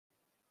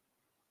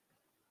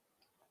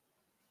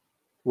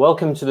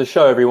Welcome to the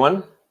show,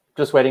 everyone.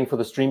 Just waiting for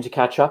the stream to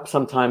catch up.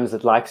 Sometimes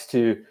it likes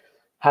to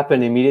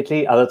happen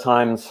immediately. Other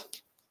times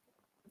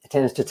it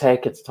tends to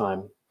take its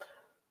time.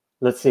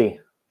 Let's see.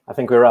 I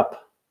think we're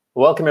up.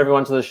 Welcome,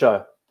 everyone, to the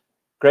show.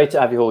 Great to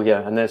have you all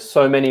here. And there's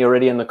so many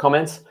already in the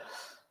comments.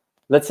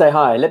 Let's say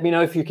hi. Let me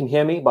know if you can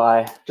hear me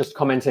by just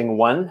commenting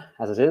one,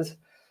 as it is.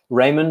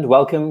 Raymond,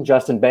 welcome.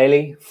 Justin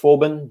Bailey,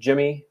 Forbin,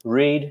 Jimmy,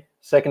 Reed,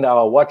 Second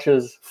Hour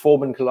Watchers,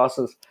 Forbin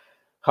Colossus,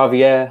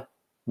 Javier,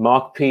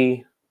 Mark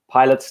P.,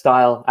 Pilot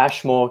Style,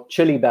 Ashmore,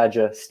 Chili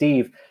Badger,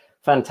 Steve,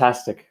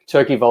 fantastic.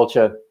 Turkey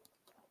Vulture,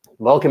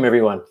 welcome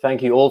everyone.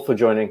 Thank you all for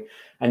joining.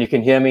 And you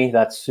can hear me,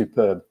 that's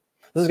superb.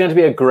 This is going to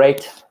be a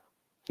great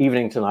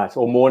evening tonight,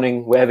 or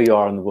morning, wherever you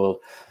are in the world.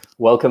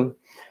 Welcome.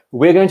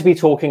 We're going to be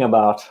talking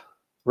about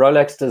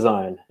Rolex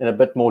design in a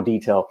bit more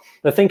detail.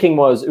 The thinking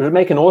was it would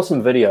make an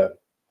awesome video,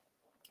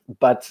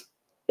 but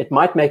it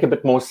might make a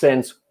bit more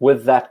sense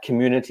with that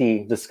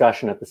community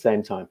discussion at the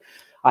same time.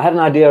 I had an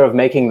idea of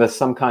making this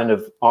some kind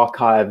of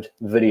archived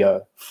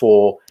video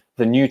for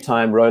the new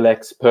time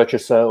Rolex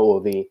purchaser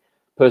or the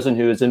person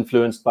who is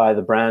influenced by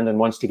the brand and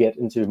wants to get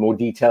into more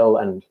detail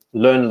and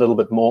learn a little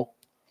bit more.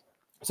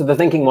 So the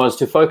thinking was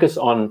to focus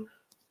on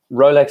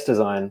Rolex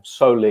design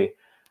solely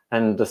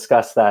and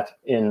discuss that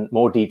in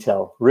more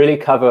detail, really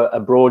cover a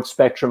broad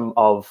spectrum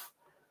of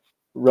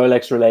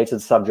Rolex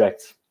related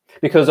subjects.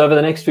 Because over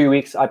the next few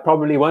weeks, I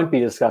probably won't be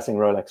discussing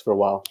Rolex for a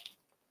while.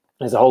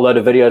 There's a whole load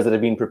of videos that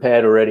have been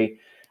prepared already.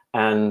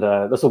 And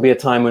this will be a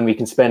time when we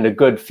can spend a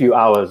good few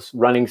hours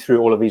running through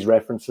all of these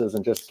references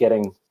and just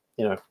getting,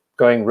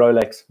 going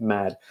Rolex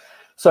mad.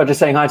 So just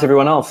saying hi to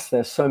everyone else.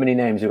 There's so many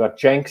names. We've got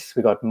Jenks,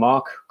 we've got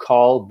Mark,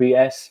 Carl,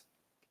 BS,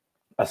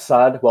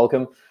 Assad,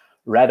 welcome,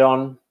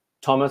 Radon,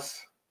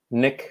 Thomas,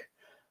 Nick,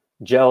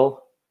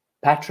 Jel,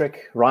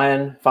 Patrick,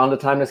 Ryan, Founder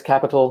Timeless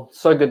Capital.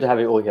 So good to have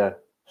you all here.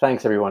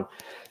 Thanks, everyone.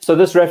 So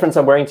this reference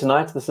I'm wearing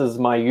tonight, this is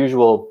my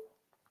usual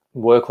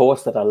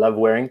workhorse that I love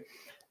wearing.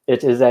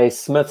 It is a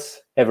Smith's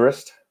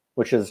Everest,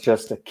 which is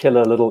just a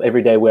killer little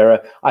everyday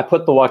wearer. I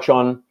put the watch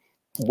on,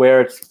 wear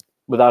it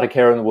without a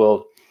care in the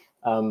world.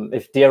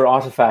 If Dear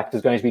Artifact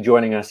is going to be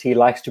joining us, he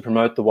likes to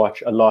promote the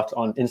watch a lot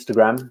on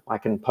Instagram. I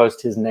can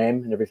post his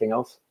name and everything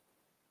else.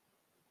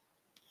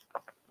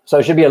 So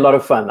it should be a lot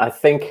of fun. I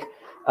think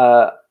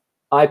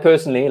I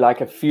personally,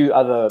 like a few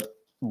other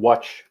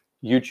watch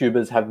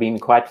YouTubers, have been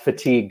quite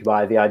fatigued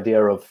by the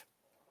idea of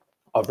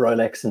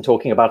Rolex and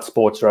talking about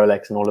sports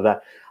Rolex and all of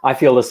that. I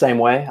feel the same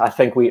way. I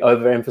think we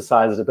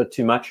overemphasize it a bit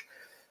too much.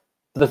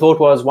 The thought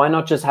was, why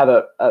not just have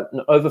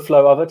an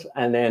overflow of it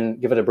and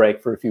then give it a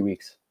break for a few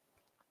weeks?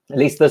 At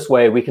least this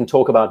way we can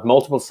talk about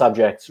multiple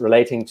subjects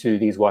relating to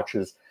these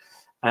watches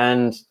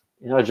and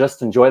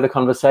just enjoy the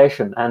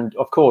conversation. And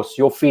of course,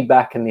 your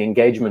feedback and the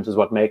engagement is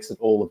what makes it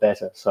all the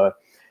better. So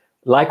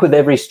like with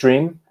every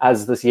stream,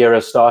 as this year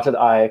has started,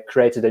 I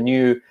created a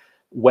new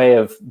way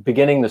of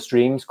beginning the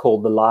streams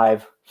called the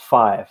Live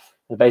 5.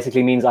 It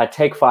basically means I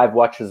take 5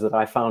 watches that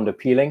I found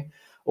appealing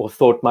or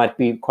thought might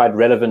be quite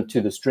relevant to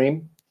the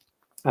stream.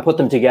 I put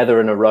them together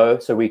in a row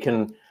so we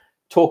can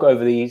talk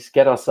over these,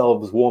 get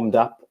ourselves warmed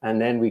up, and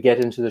then we get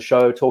into the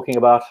show talking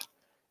about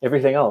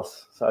everything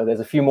else. So there's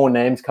a few more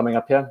names coming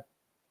up here.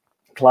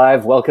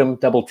 Clive, welcome.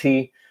 Double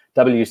T,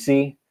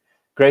 WC.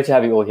 Great to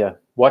have you all here.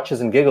 Watches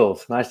and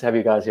Giggles. Nice to have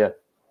you guys here.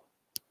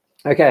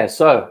 Okay,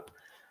 so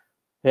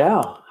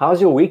yeah,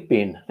 how's your week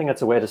been? I think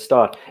that's a way to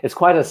start. It's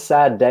quite a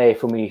sad day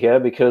for me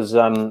here because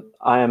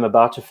I am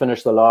about to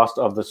finish the last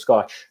of the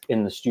scotch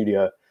in the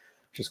studio,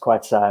 which is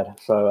quite sad.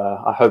 So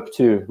I hope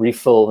to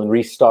refill and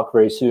restock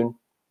very soon.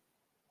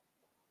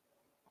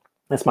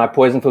 That's my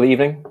poison for the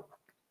evening.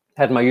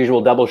 Had my usual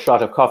double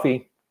shot of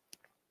coffee.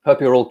 Hope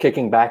you're all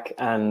kicking back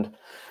and,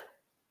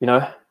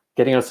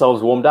 getting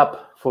yourselves warmed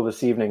up for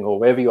this evening or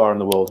wherever you are in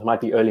the world. It might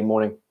be early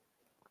morning.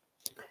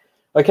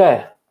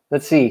 Okay,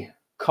 let's see.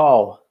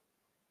 Carl.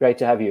 Great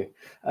to have you.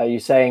 You're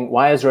saying,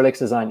 why is Rolex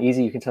design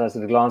easy? You can tell us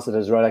at a glance that it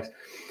is Rolex.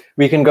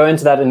 We can go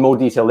into that in more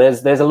detail.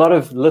 There's a lot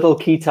of little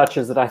key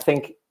touches that I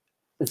think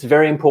it's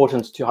very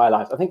important to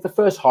highlight. I think the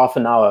first half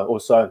an hour or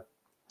so,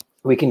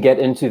 we can get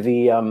into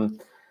the,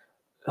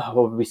 what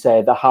would we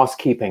say, the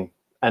housekeeping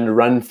and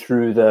run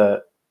through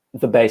the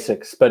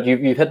basics. But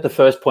you've hit the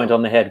first point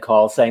on the head,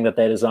 Carl, saying that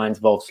their designs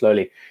evolve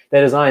slowly.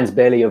 Their designs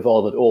barely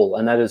evolve at all,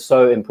 and that is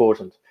so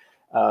important.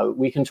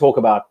 We can talk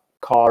about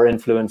car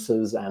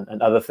influences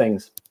and other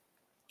things.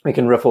 We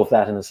can riff off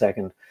that in a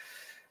second.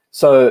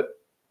 So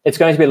it's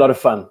going to be a lot of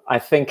fun. I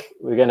think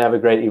we're going to have a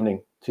great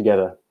evening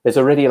together. There's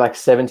already like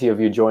 70 of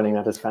you joining.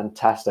 That is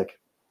fantastic.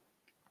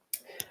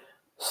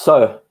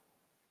 So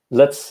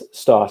let's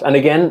start. And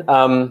again,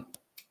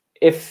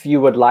 if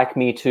you would like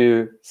me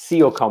to see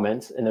your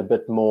comments in a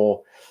bit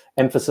more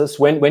emphasis,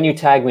 when you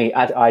tag me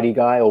at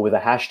IDGuy or with a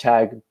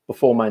hashtag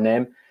before my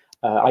name,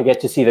 I get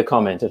to see the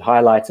comment. It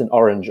highlights in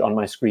orange on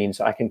my screen,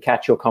 so I can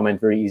catch your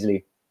comment very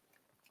easily.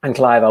 And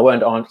Clive, I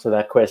won't answer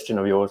that question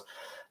of yours.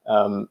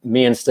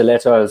 Me and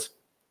stilettos,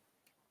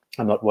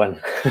 I'm not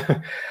one.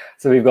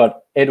 So we've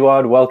got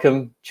Edward,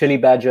 welcome. Chili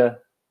Badger,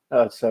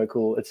 oh, it's so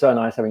cool. It's so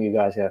nice having you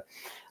guys here.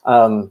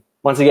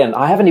 Once again,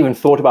 I haven't even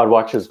thought about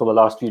watches for the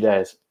last few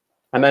days.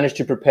 I managed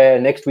to prepare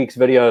next week's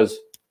videos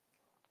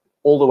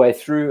all the way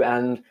through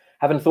and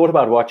haven't thought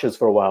about watches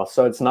for a while.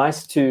 So it's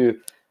nice to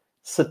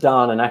sit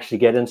down and actually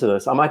get into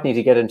this. I might need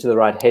to get into the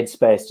right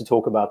headspace to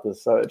talk about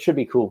this. So it should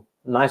be cool.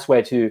 Nice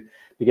way to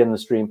begin the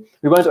stream.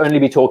 We won't only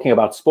be talking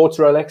about sports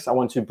Rolex. I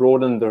want to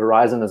broaden the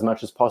horizon as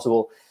much as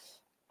possible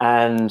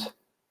and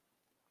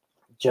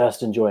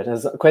just enjoy it.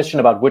 There's a question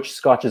about which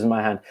scotch is in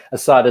my hand.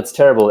 Aside, it's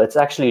terrible. It's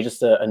actually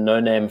just a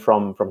no-name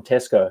from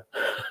Tesco.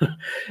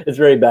 It's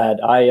very bad.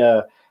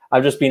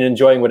 I've just been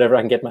enjoying whatever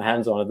I can get my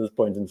hands on at this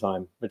point in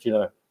time. But, you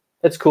know,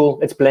 it's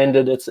cool. It's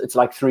blended. It's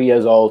like 3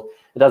 years old.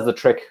 It does the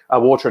trick. I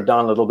water it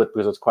down a little bit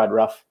because it's quite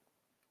rough.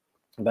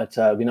 But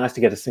it'd be nice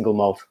to get a single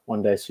malt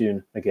one day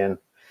soon again.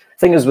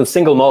 Thing is with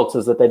single malts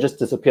is that they just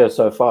disappear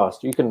so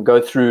fast. You can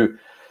go through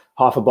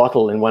half a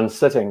bottle in one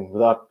sitting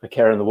without a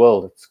care in the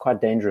world. It's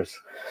quite dangerous.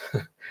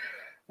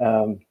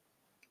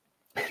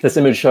 This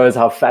image shows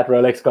how fat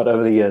Rolex got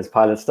over the years,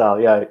 pilot style.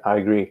 Yeah, I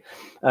agree.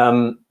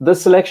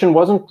 This selection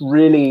wasn't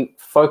really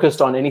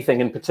focused on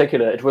anything in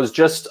particular. It was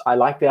just, I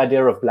like the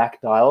idea of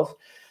black dials,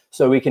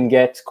 so we can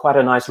get quite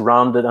a nice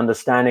rounded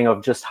understanding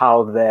of just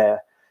how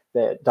their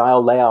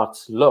dial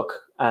layouts look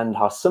and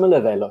how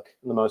similar they look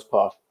in the most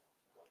part.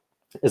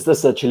 Is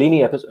this a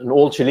Cellini episode, an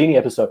all Cellini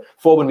episode?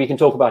 For when we can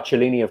talk about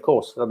Cellini, of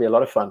course. That'll be a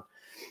lot of fun.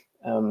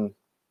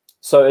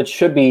 So it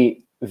should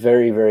be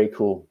very, very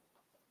cool.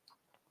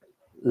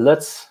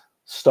 Let's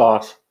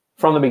start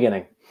from the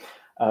beginning.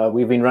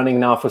 We've been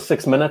running now for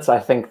 6 minutes. I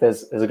think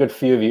there's a good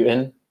few of you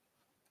in.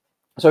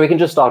 So we can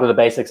just start with the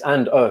basics.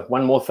 And oh,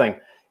 one more thing.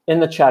 In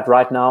the chat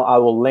right now, I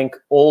will link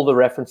all the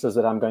references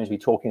that I'm going to be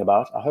talking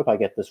about. I hope I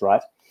get this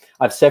right.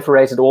 I've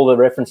separated all the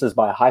references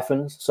by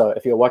hyphens. So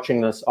if you're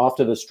watching this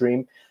after the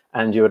stream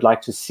and you would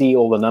like to see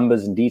all the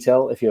numbers in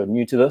detail, if you're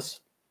new to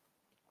this,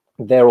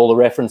 there are all the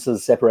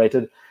references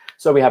separated.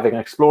 So we have an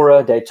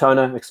Explorer,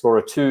 Daytona,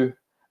 Explorer 2,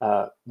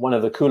 one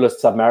of the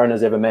coolest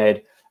Submariners ever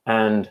made,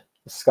 and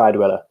Sky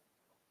Dweller.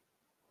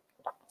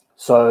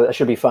 So that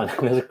should be fun.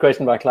 There's a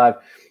question by Clive.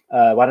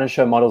 Why don't you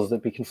show models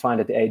that we can find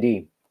at the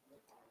AD?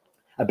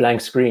 A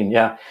blank screen,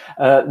 yeah.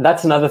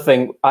 That's another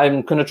thing.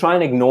 I'm going to try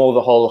and ignore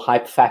the whole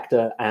hype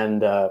factor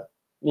and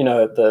you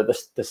know,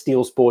 the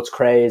steel sports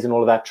craze and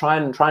all of that. Try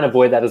and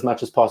avoid that as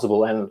much as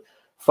possible and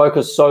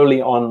focus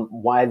solely on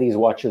why these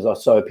watches are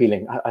so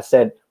appealing. I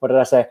said, what did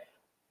I say?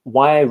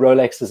 Why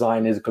Rolex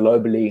design is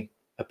globally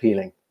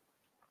appealing.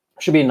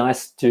 Should be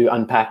nice to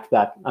unpack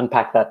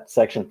that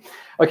section.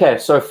 Okay,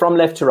 so from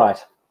left to right,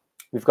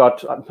 we've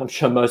got, I'm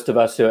sure most of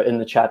us who are in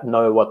the chat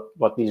know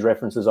what these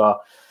references are.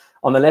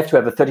 On the left, we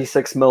have a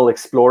 36mm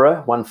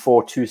Explorer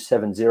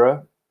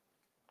 14270.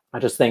 I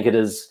just think it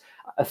is,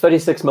 a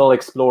 36mm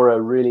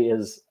Explorer really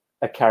is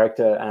a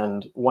character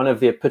and one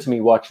of the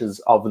epitome watches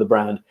of the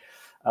brand.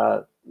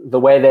 The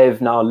way they've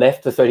now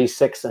left the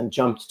 36 and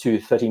jumped to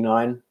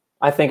 39,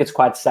 I think it's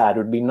quite sad. It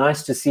would be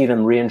nice to see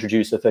them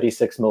reintroduce a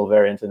 36mm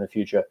variant in the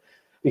future.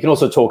 We can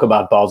also talk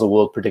about Basel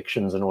World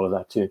predictions and all of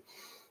that too.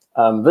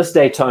 This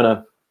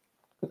Daytona,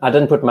 I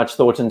didn't put much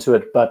thought into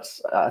it, but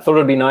I thought it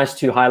would be nice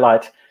to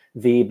highlight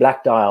the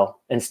black dial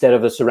instead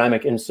of the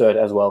ceramic insert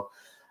as well.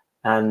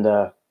 And,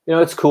 you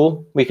know, it's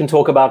cool. We can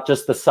talk about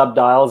just the sub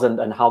dials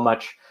and how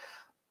much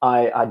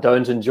I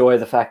don't enjoy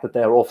the fact that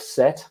they're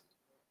offset.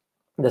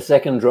 The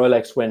second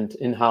Rolex went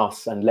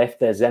in-house and left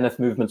their zenith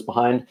movements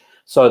behind.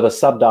 So the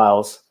sub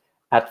dials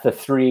at the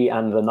 3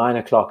 and the 9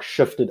 o'clock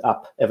shifted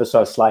up ever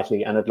so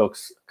slightly, and it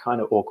looks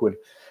kind of awkward.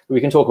 We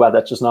can talk about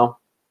that just now.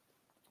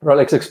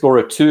 Rolex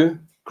Explorer 2,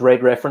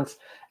 great reference.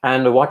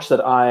 And a watch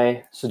that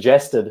I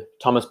suggested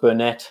Thomas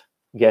Burnett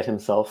get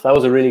himself. That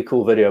was a really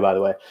cool video, by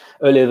the way.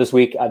 Earlier this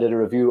week, I did a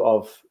review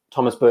of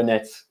Thomas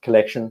Burnett's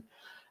collection,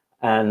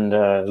 and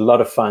a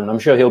lot of fun. I'm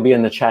sure he'll be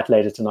in the chat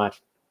later tonight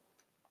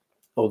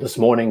or this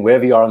morning,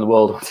 wherever you are in the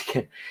world. Once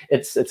again,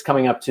 it's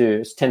coming up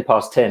to, it's 10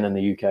 past 10 in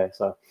the UK.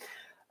 So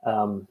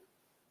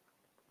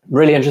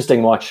really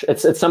interesting watch.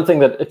 It's something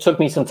that it took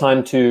me some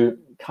time to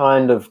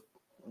kind of,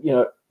 you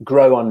know,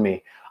 grow on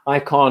me. I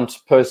can't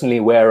personally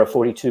wear a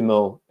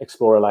 42mm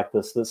Explorer like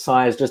this. The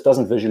size just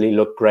doesn't visually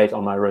look great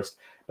on my wrist,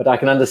 but I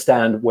can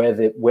understand where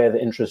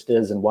the interest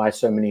is and why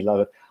so many love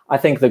it. I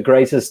think the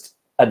greatest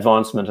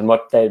advancement and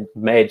what they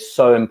made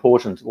so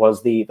important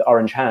was the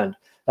orange hand.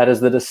 That is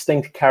the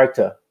distinct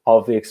character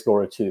of the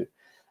Explorer 2.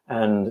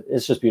 And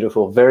it's just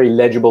beautiful, very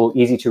legible,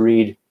 easy to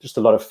read, just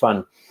a lot of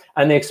fun.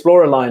 And the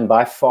Explorer line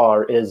by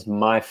far is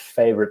my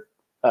favorite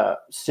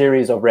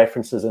series of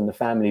references in the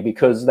family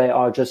because they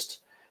are just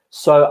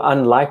so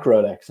unlike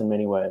Rolex in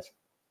many ways.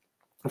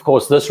 Of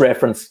course, this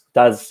reference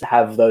does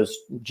have those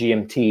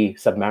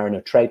GMT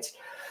Submariner traits,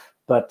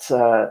 but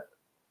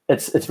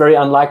it's very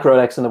unlike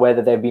Rolex in the way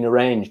that they've been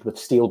arranged with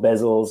steel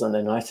bezels and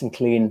they're nice and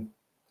clean.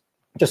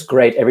 Just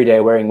great everyday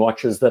wearing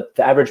watches that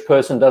the average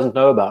person doesn't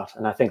know about,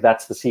 and I think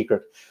that's the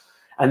secret.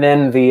 And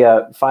then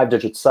the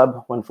 5-digit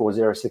sub,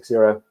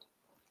 14060.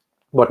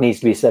 What needs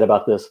to be said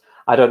about this?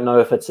 I don't know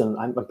if it's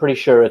I'm pretty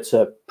sure it's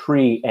a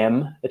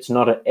pre-M. It's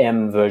not an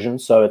M version,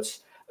 so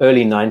it's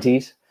early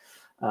 90s.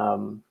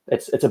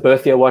 It's a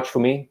birthday watch for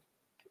me.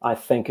 I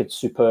think it's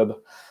superb.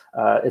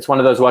 It's one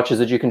of those watches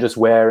that you can just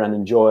wear and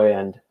enjoy,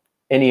 and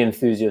any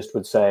enthusiast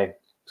would say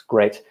it's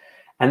great.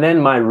 And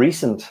then my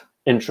recent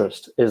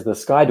interest is the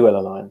Sky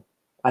Dweller line.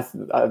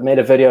 I've made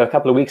a video a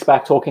couple of weeks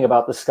back talking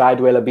about the Sky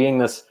Dweller being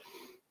this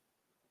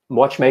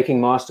watchmaking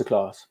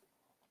masterclass,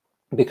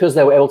 because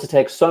they were able to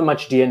take so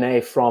much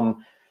DNA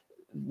from,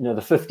 you know,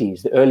 the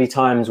 50s, the early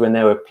times when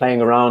they were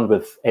playing around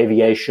with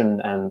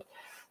aviation and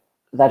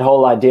that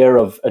whole idea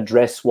of a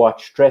dress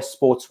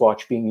sports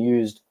watch being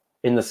used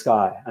in the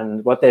sky.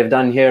 And what they've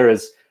done here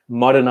is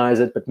modernize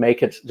it, but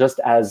make it just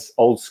as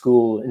old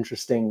school,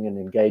 interesting and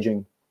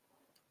engaging.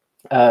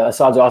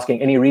 Asad's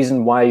asking, any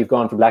reason why you've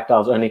gone for black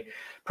dials only?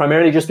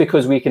 Primarily just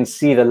because we can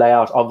see the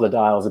layout of the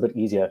dials a bit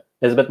easier.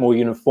 There's a bit more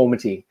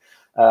uniformity.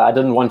 I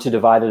didn't want to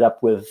divide it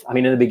up with, I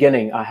mean, in the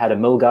beginning, I had a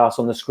Milgauss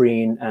on the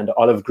screen and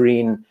olive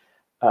green,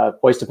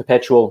 Oyster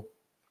Perpetual.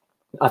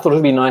 I thought it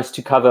would be nice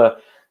to cover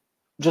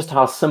just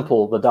how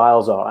simple the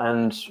dials are.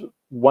 And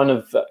one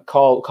of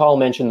Carl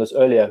mentioned this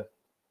earlier.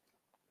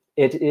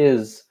 It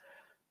is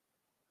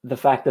the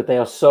fact that they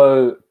are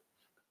so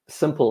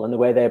simple in the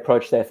way they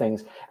approach their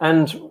things.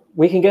 And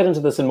we can get into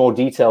this in more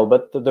detail,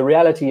 but the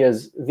reality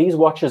is these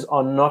watches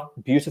are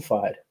not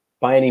beautified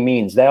by any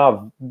means. They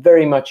are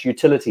very much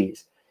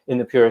utilities in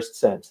the purest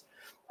sense.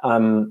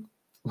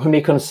 When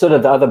we consider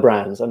the other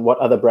brands and what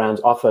other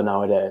brands offer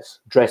nowadays,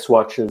 dress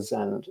watches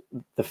and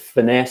the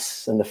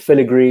finesse and the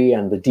filigree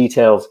and the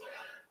details,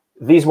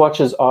 these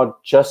watches are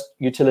just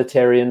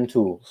utilitarian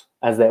tools,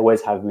 as they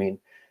always have been.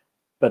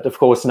 But of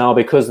course now,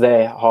 because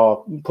they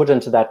are put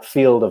into that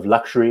field of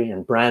luxury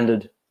and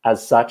branded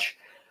as such,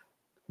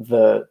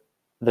 the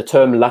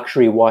term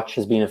luxury watch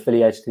has been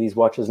affiliated to these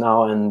watches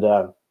now, and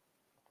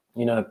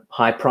you know,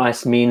 high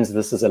price means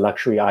this is a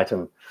luxury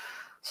item.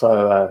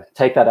 So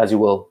take that as you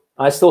will.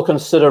 I still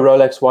consider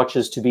Rolex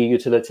watches to be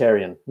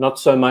utilitarian, not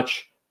so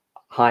much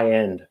high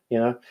end, you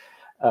know.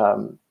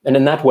 And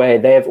in that way,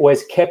 they have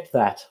always kept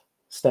that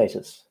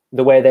status,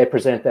 the way they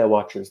present their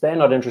watches. They're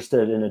not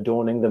interested in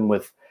adorning them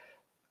with,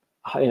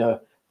 you know,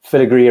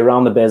 filigree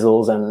around the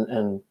bezels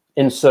and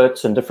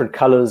inserts and different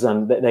colors,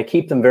 and they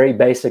keep them very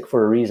basic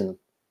for a reason.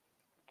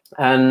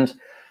 And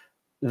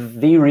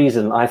the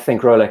reason I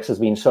think Rolex has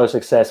been so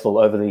successful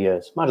over the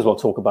years, might as well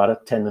talk about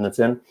it 10 minutes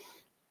in,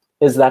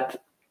 is that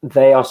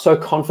they are so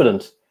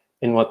confident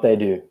in what they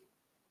do.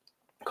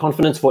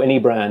 Confidence for any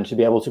brand to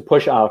be able to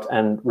push out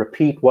and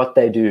repeat what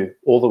they do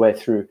all the way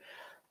through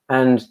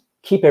and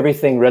keep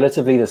everything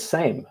relatively the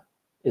same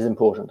is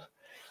important.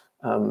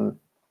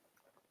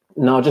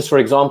 Now, just for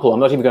example, I'm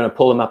not even going to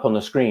pull them up on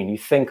the screen. You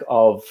think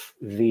of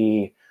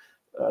the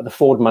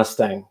Ford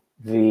Mustang,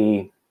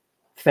 the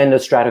Fender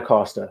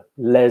Stratocaster,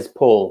 Les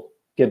Paul,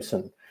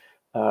 Gibson,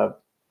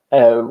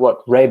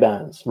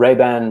 Ray-Bans,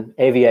 Ray-Ban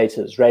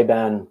Aviators,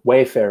 Ray-Ban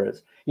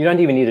Wayfarers. You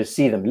don't even need to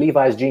see them.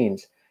 Levi's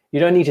jeans.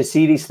 You don't need to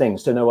see these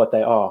things to know what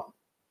they are.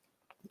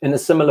 In a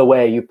similar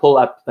way, you pull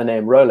up the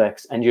name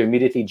Rolex and you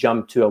immediately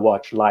jump to a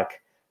watch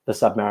like the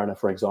Submariner,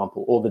 for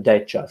example, or the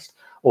Datejust,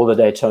 or the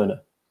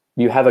Daytona.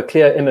 You have a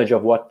clear image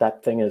of what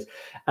that thing is.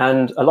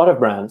 And a lot of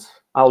brands,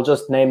 I'll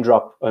just name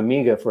drop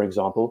Omega, for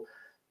example,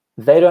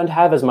 they don't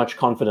have as much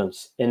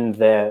confidence in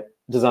their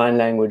design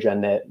language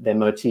and their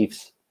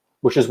motifs,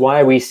 which is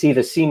why we see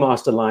the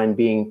Seamaster line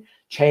being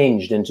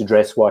changed into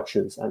dress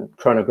watches and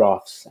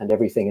chronographs and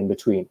everything in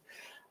between.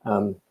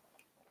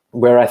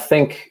 Where I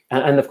think,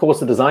 and of course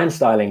the design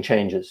styling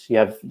changes. You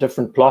have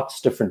different plots,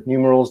 different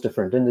numerals,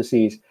 different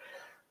indices.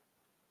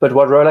 But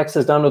what Rolex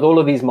has done with all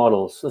of these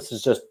models, this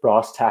is just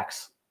brass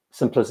tacks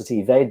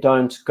simplicity. They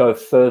don't go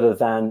further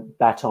than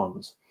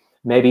batons.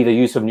 Maybe the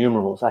use of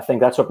numerals. I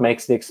think that's what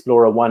makes the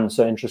Explorer 1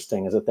 so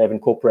interesting, is that they've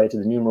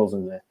incorporated the numerals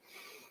in there.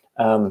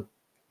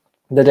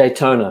 The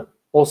Daytona,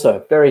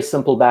 also very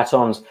simple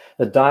batons.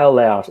 The dial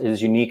layout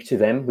is unique to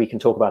them. We can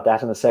talk about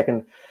that in a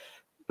second.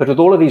 But with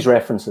all of these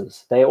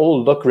references, they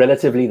all look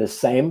relatively the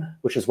same,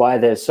 which is why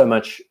there's so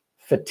much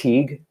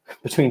fatigue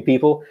between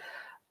people.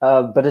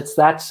 But it's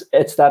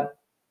that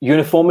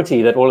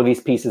uniformity that all of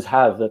these pieces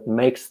have that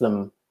makes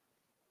them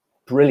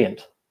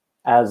brilliant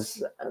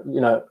as,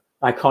 you know,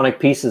 iconic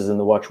pieces in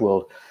the watch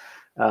world.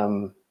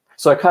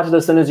 So cut it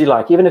as thin as you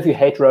like. Even if you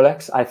hate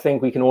Rolex, I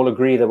think we can all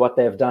agree that what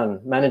they've done,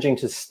 managing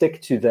to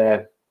stick to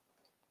their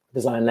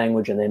design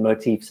language and their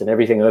motifs and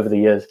everything over the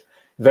years,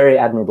 very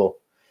admirable.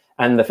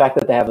 And the fact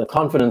that they have the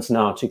confidence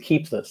now to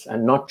keep this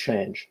and not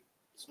change,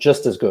 it's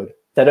just as good.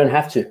 They don't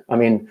have to. I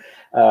mean,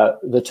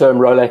 the term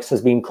Rolex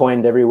has been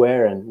coined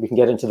everywhere, and we can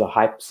get into the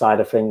hype side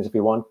of things if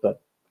you want.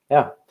 But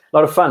yeah, a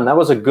lot of fun. That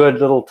was a good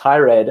little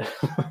tirade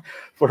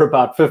for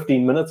about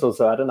 15 minutes or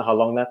so. I don't know how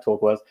long that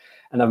talk was.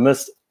 And I've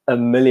missed a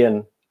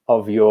million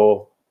of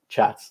your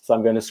chats. So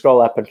I'm going to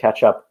scroll up and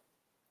catch up.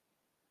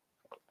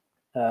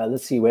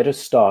 Let's see where to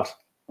start.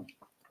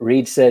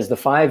 Reed says, the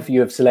 5 you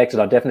have selected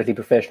are definitely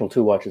professional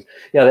tool watches.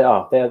 Yeah, they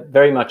are. They're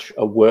very much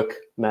a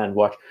workman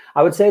watch.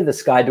 I would say the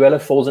Sky Dweller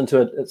falls into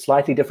a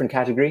slightly different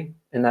category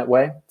in that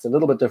way. It's a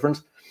little bit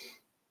different.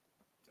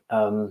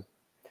 But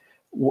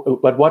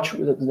watch,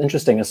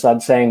 interesting,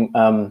 Asad saying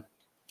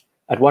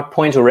At what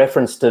point or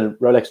reference did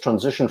Rolex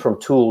transition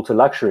from tool to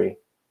luxury?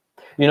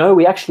 You know,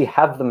 we actually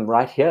have them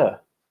right here.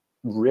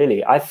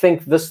 Really, I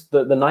think the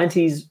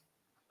 90s.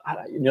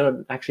 You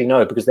know, actually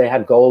no, because they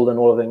had gold and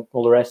all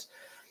the rest.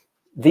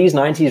 These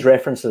 90s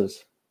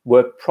references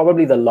were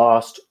probably the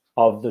last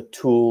of the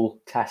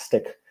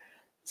tool-tastic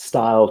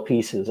styled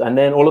pieces, and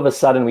then all of a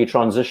sudden we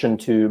transitioned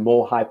to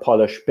more high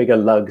polish, bigger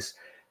lugs.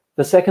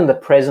 The second the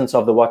presence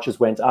of the watches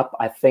went up,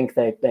 I think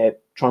they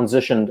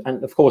transitioned,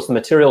 and of course the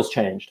materials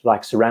changed,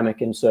 like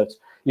ceramic inserts.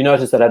 You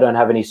notice that I don't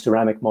have any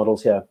ceramic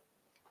models here.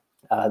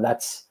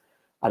 That's,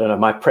 I don't know,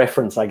 my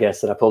preference, I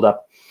guess, that I pulled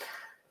up.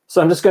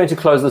 So I'm just going to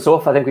close this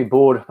off. I think we're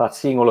bored about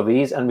seeing all of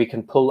these, and we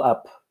can pull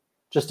up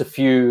just a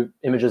few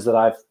images that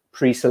I've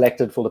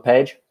pre-selected for the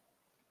page,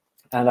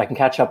 and I can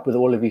catch up with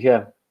all of you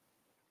here.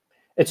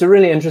 It's a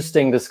really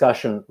interesting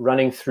discussion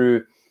running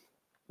through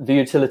the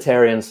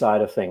utilitarian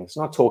side of things,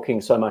 not talking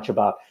so much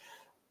about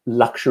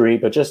luxury,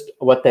 but just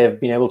what they've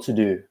been able to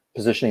do,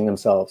 positioning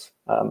themselves.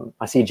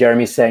 I see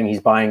Jeremy saying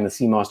he's buying the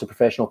Seamaster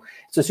Professional.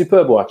 It's a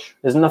superb watch.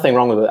 There's nothing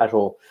wrong with it at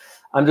all.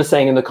 I'm just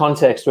saying in the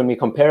context, when we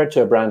compare it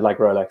to a brand like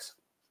Rolex,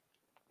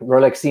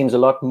 Rolex seems a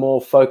lot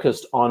more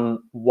focused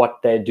on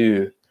what they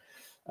do.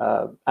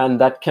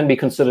 And that can be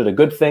considered a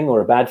good thing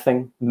or a bad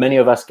thing. Many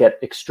of us get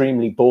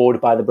extremely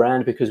bored by the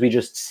brand because we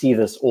just see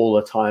this all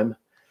the time,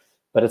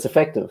 but it's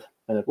effective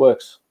and it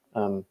works.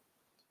 Of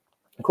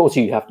course,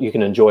 you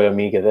can enjoy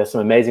Omega. There's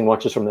some amazing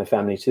watches from their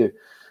family too.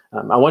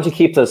 I want to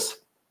keep this,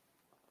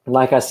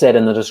 like I said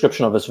in the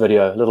description of this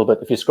video, a little bit.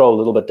 If you scroll a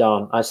little bit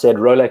down, I said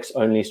Rolex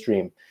Only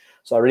stream.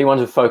 So I really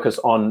want to focus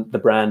on the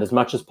brand as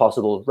much as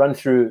possible, run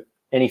through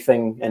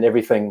anything and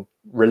everything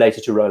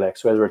related to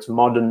Rolex, whether it's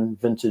modern,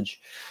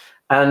 vintage.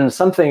 And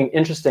something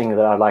interesting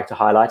that I'd like to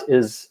highlight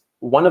is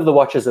one of the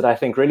watches that I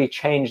think really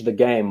changed the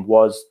game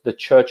was the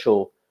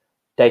Churchill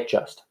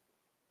Datejust.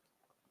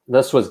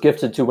 This was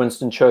gifted to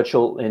Winston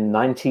Churchill in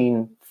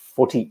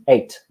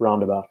 1948,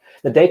 roundabout.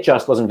 The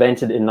Datejust was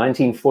invented in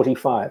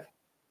 1945,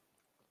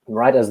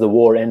 right as the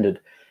war ended.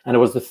 And it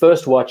was the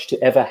first watch to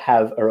ever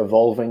have a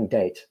revolving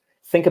date.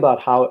 Think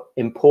about how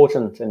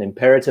important and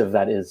imperative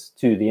that is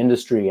to the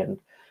industry and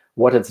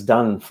what it's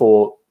done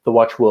for the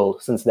watch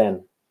world since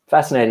then.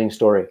 Fascinating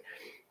story.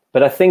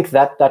 But I think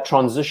that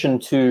transition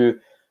to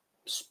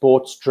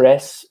sports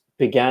dress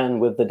began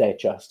with the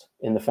Datejust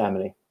in the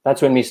family.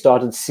 That's when we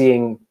started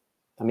seeing,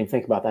 I mean,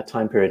 think about that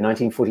time period,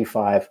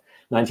 1945,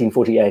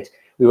 1948.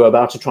 We were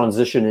about to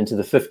transition into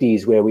the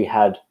 50s where we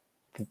had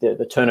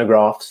the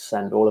turnographs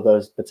and all of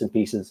those bits and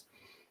pieces.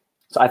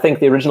 So I think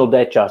the original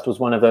Datejust was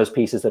one of those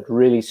pieces that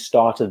really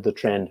started the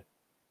trend.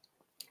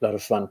 A lot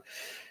of fun.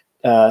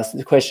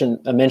 The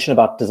question, a mention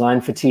about design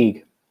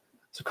fatigue.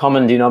 It's a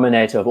common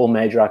denominator of all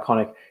major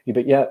iconic.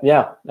 But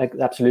yeah,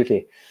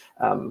 absolutely.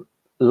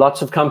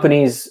 Lots of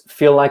companies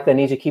feel like they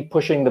need to keep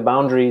pushing the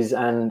boundaries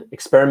and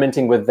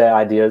experimenting with their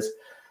ideas.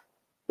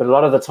 But a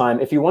lot of the time,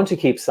 if you want to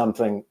keep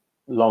something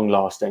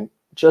long-lasting,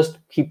 just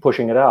keep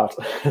pushing it out.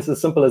 It's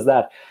as simple as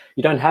that.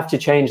 You don't have to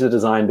change the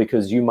design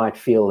because you might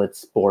feel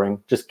it's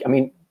boring. Just, I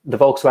mean, the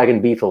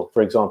Volkswagen Beetle,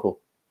 for example.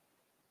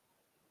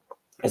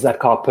 Is that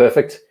car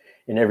perfect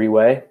in every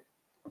way?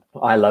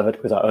 I love it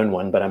because I own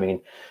one, but I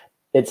mean,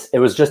 it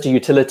was just a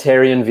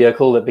utilitarian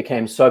vehicle that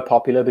became so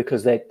popular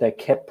because they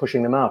kept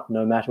pushing them out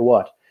no matter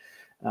what.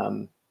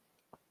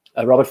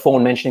 Robert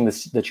Fawn mentioning the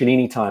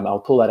Cellini time. I'll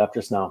pull that up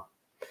just now.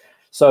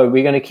 So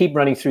we're going to keep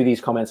running through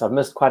these comments. I've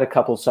missed quite a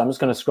couple, so I'm just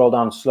going to scroll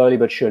down slowly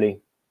but surely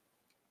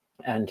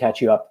and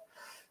catch you up.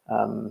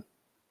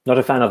 Not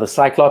a fan of the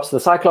Cyclops. The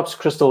Cyclops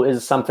crystal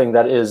is something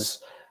that is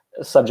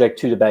subject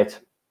to debate.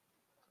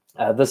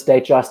 This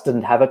Datejust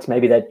didn't have it.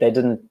 Maybe they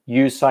didn't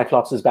use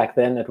Cyclopses back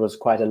then. It was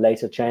quite a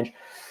later change.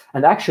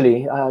 And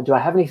actually, do I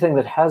have anything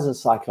that has a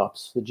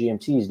Cyclops? The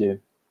GMTs do.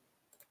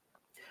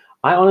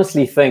 I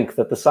honestly think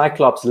that the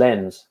Cyclops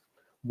lens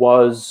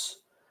was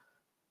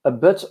a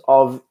bit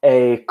of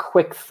a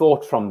quick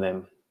thought from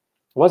them.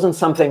 It wasn't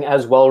something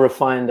as well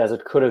refined as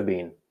it could have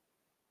been.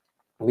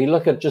 We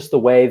look at just the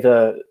way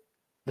the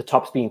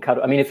top's being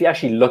cut. I mean, if you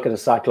actually look at a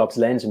Cyclops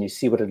lens and you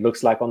see what it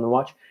looks like on the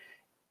watch,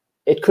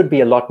 it could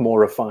be a lot more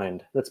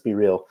refined. Let's be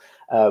real.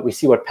 We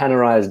see what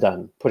Panerai has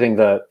done, putting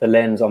the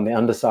lens on the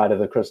underside of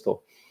the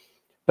crystal.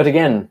 But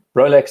again,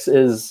 Rolex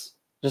is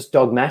just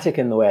dogmatic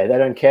in the way. They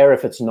don't care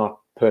if it's not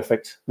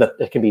perfect, that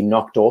it can be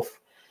knocked off.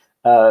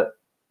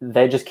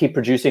 They just keep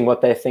producing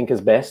what they think is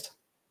best,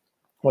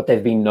 what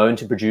they've been known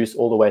to produce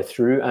all the way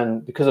through.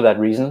 And because of that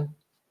reason,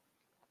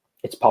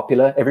 it's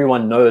popular.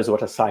 Everyone knows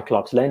what a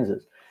Cyclops lens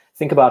is.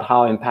 Think about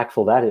how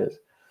impactful that is.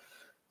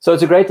 So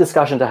it's a great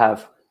discussion to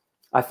have.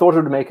 I thought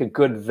it would make a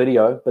good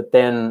video, but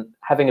then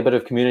having a bit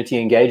of community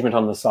engagement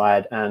on the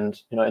side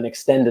and an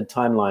extended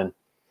timeline,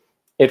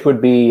 it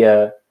would be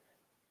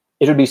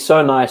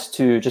so nice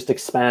to just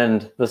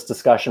expand this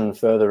discussion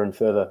further and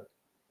further.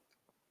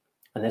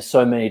 And there's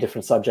so many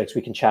different subjects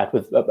we can chat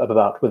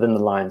about within the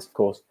lines, of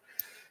course.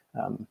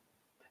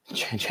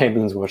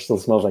 Chamberlain's watch still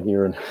smells like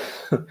urine.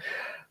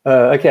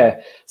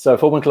 Okay, so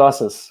Forman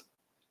Colossus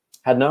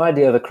had no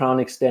idea the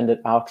crown extended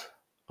out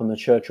on the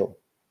Churchill.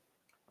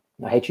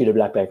 I hate Tudor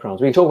black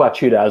backgrounds. We can talk about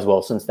Tudor as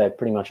well, since they're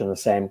pretty much in the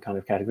same kind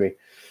of category.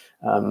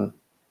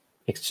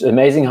 It's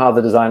amazing how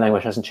the design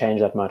language hasn't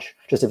changed that much,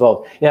 just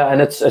evolved. Yeah,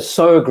 and it's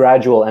so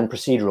gradual and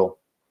procedural.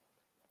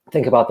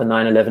 Think about the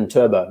 911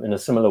 Turbo in a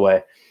similar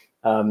way.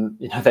 You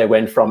know, they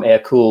went from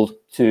air-cooled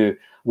to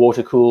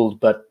water-cooled,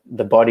 but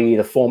the body,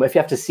 the form, if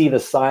you have to see the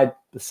side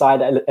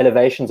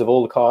elevations of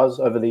all the cars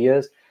over the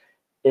years,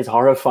 it's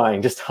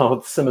horrifying just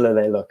how similar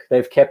they look.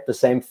 They've kept the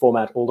same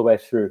format all the way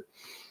through.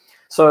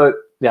 So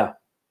yeah,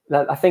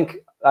 I think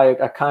I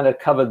kind of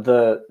covered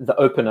the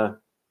opener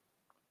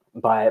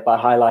by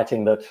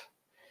highlighting that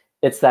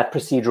it's that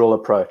procedural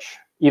approach.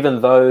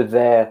 Even though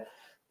their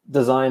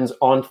designs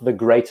aren't the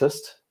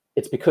greatest,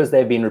 it's because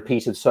they've been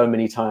repeated so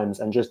many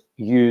times and just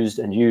used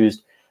and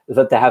used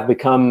that they have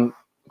become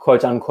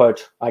quote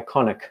unquote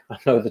iconic. I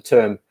know the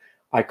term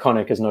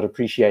iconic is not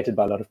appreciated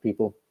by a lot of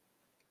people.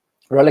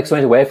 Rolex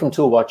went away from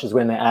tool watches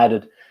when they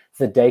added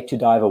the date to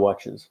diver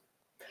watches.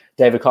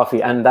 David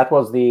Coffey, and that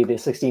was the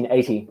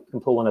 1680. You can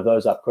pull one of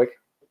those up quick.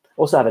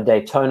 Also have a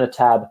Daytona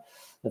tab.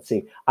 Let's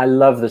see. I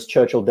love this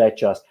Churchill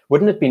Datejust.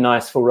 Wouldn't it be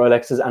nice for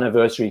Rolex's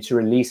anniversary to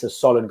release a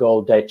solid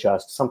gold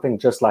Datejust, something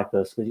just like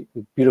this, with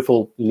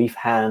beautiful leaf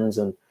hands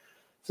and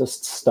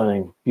just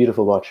stunning,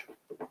 beautiful watch.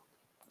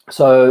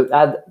 So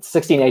add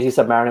 1680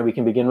 Submariner we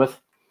can begin with.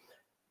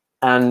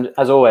 And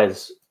as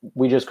always,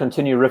 we just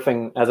continue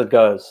riffing as it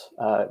goes.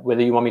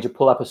 Whether you want me to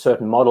pull up a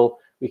certain model,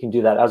 we can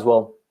do that as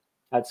well.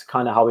 That's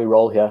kind of how we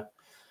roll here.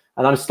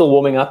 And I'm still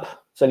warming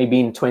up. It's only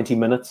been 20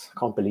 minutes. I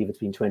can't believe it's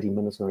been 20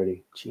 minutes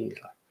already. Jeez.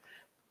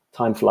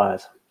 Time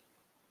flies.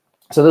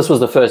 So this was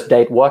the first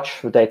date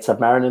watch, the date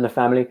Submariner in the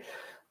family.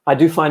 I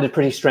do find it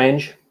pretty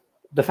strange.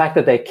 The fact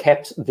that they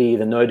kept the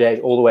no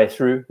date all the way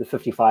through, the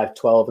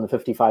 5512 and the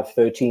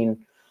 5513,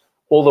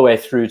 all the way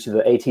through to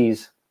the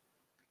 80s.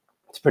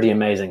 It's pretty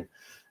amazing.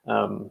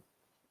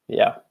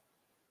 Yeah.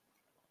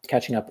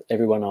 Catching up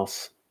everyone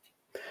else.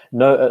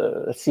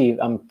 No, let's see.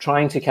 I'm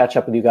trying to catch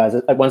up with you guys.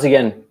 Once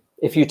again,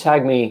 if you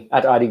tag me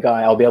at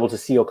IDGuy, I'll be able to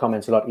see your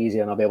comments a lot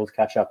easier and I'll be able to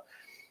catch up.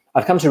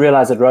 I've come to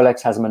realize that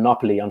Rolex has a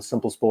monopoly on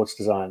simple sports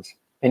designs.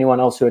 Anyone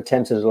else who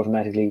attempts it is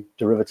automatically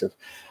derivative.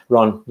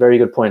 Ron, very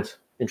good point.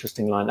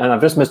 Interesting line. And I've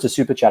just missed a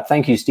super chat.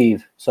 Thank you,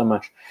 Steve, so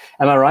much.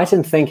 Am I right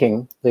in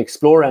thinking the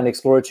Explorer and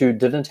Explorer 2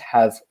 didn't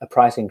have a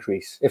price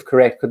increase? If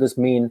correct, could this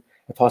mean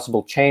a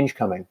possible change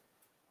coming?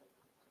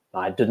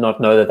 I did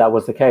not know that that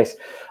was the case.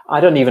 I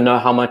don't even know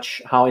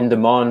how in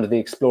demand the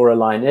Explorer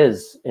line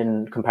is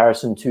in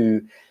comparison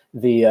to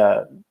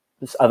the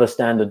other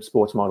standard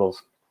sports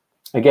models.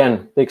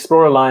 Again, the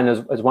Explorer line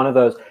is one of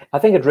those. I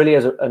think it really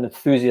is an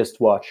enthusiast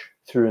watch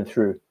through and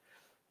through.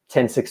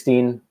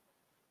 1016,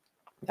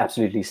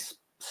 absolutely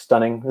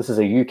stunning. This is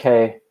a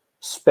UK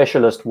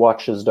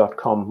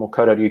specialistwatches.com or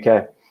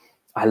co.uk.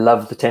 I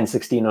love the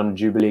 1016 on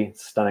Jubilee.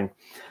 It's stunning.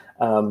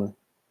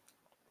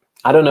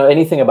 I don't know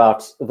anything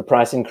about the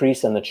price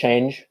increase and the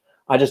change.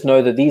 I just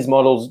know that these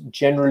models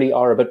generally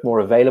are a bit more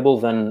available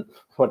than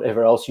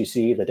whatever else you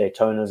see, the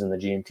Daytonas and the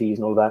GMTs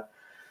and all that.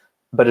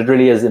 But it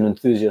really is an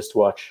enthusiast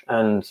watch.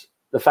 And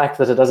the fact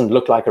that it doesn't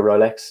look like a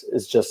Rolex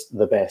is just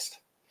the best.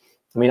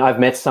 I mean, I've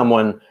met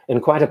someone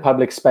in quite a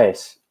public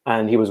space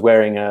and he was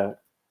wearing a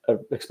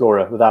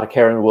Explorer without a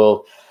care in the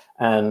world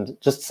and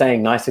just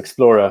saying nice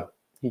Explorer,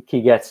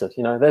 he gets it.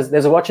 You know,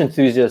 there's a watch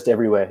enthusiast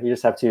everywhere. You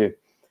just have to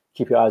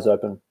keep your eyes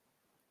open.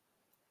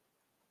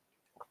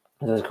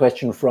 There's a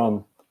question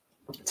from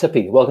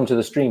Tippy. Welcome to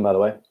the stream, by the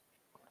way.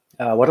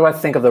 What do I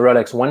think of the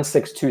Rolex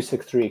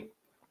 16263?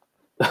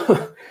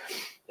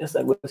 Yes,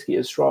 that whiskey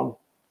is strong.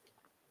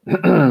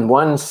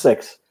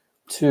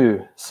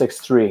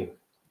 16263.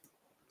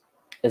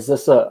 Is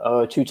this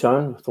a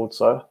two-tone? I thought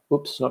so.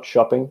 Oops, not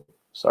shopping.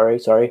 Sorry.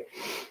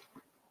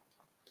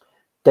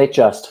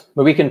 Datejust.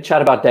 But we can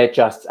chat about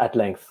Datejusts at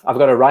length. I've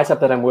got a write-up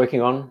that I'm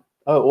working on.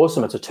 Oh,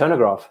 awesome. It's a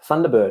Turnograph.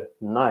 Thunderbird.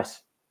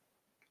 Nice.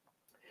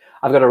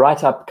 I've got a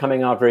write-up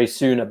coming out very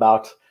soon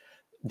about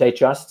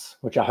Datejusts,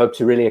 which I hope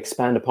to really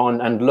expand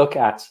upon and look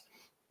at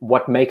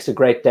what makes a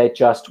great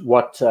Datejust,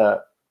 what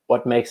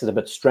makes it a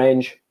bit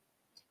strange,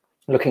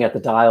 looking at the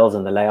dials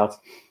and the layouts.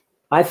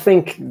 I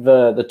think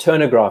the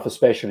Turnograph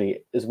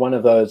especially is one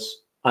of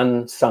those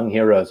unsung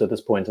heroes at this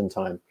point in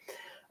time.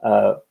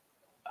 I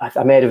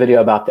made a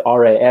video about the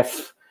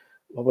RAF,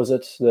 what was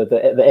it?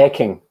 The Air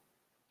King,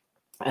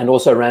 and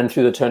also ran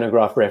through the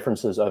Turnograph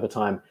references over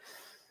time.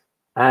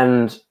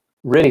 And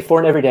really, for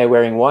an everyday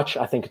wearing watch,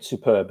 I think it's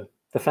superb.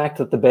 The fact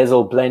that the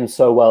bezel blends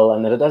so well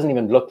and that it doesn't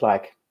even look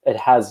like it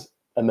has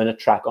a minute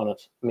track on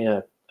it. I mean,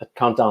 a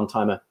countdown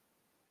timer.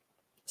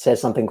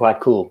 Says something quite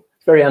cool.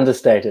 It's very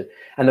understated.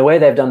 And the way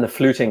they've done the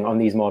fluting on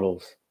these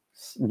models,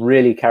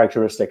 really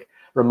characteristic.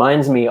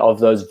 Reminds me of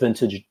those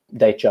vintage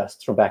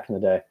Datejusts from back in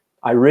the day.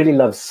 I really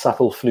love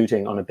subtle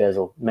fluting on a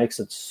bezel. Makes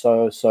it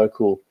so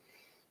cool.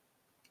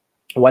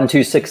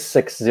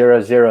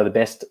 126600, the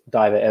best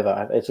diver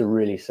ever. It's a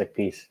really sick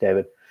piece,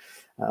 David.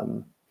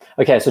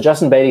 Okay, so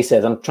Justin Bailey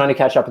says, I'm trying to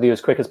catch up with you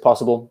as quick as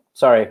possible.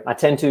 Sorry, I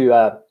tend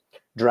to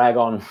drag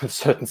on with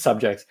certain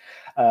subjects.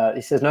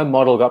 He says, no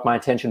model got my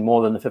attention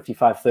more than the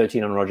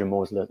 5513 on Roger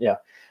Moore's list. Yeah,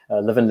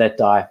 Live and Let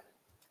Die,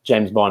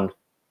 James Bond.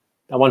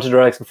 I wanted a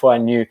Rolex before I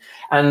knew.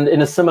 And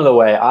in a similar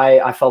way,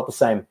 I felt the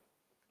same.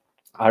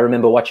 I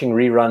remember watching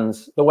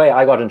reruns. The way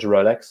I got into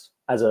Rolex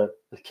as a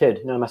kid,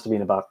 I must have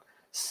been about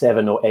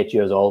 7 or 8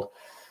 years old.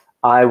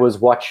 I was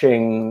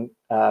watching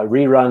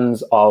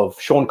reruns of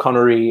Sean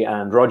Connery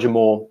and Roger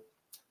Moore.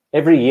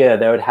 Every year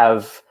they would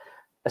have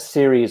a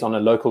series on a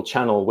local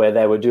channel where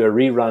they would do a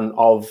rerun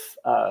of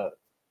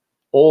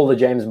all the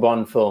James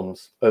Bond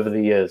films over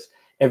the years,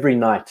 every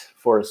night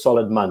for a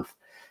solid month.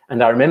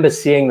 And I remember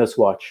seeing this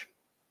watch.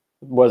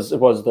 It was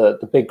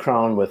the big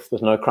crown with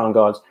no crown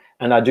guards.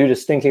 And I do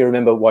distinctly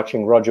remember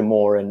watching Roger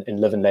Moore in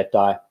Live and Let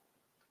Die.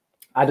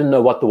 I didn't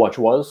know what the watch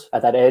was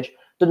at that age.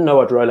 Didn't know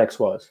what Rolex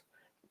was.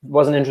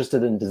 Wasn't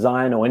interested in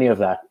design or any of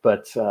that,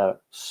 but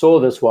saw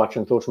this watch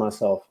and thought to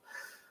myself,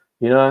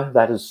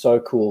 that is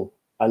so cool.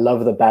 I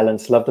love the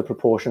balance, love the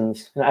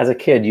proportions. As a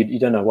kid, you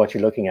don't know what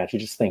you're looking at. You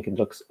just think it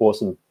looks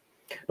awesome.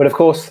 But of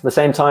course, at the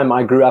same time,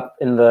 I grew up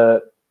in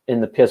the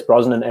Pierce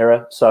Brosnan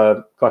era,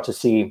 so got to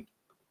see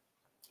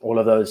all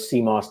of those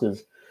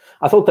Seamasters.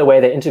 I thought the way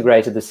they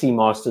integrated the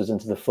Seamasters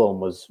into the film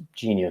was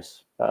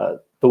genius. The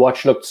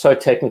watch looked so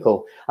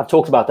technical. I've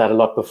talked about that a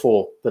lot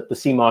before, that the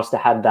Seamaster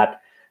had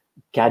that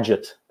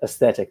gadget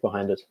aesthetic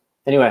behind it.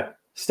 Anyway,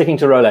 sticking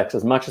to Rolex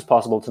as much as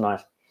possible tonight.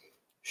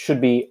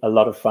 Should be a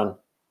lot of fun.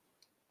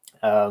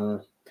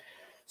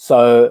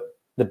 So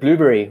the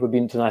blueberry would be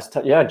nice.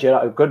 Yeah,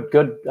 Jedi,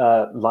 good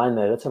line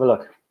there. Let's have a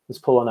look. Let's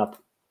pull one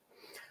up.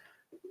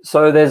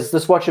 So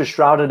this watch is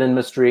shrouded in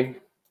mystery.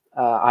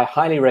 I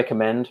highly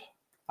recommend.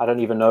 I don't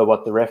even know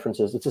what the reference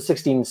is. It's a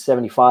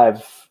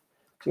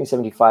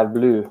 1675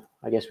 blue,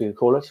 I guess we would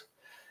call it.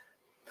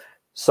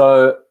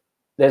 So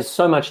there's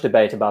so much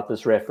debate about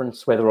this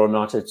reference, whether or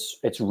not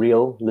it's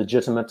real,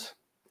 legitimate,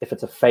 if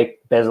it's a fake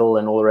bezel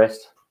and all the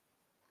rest.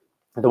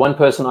 The one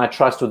person I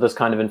trust with this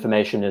kind of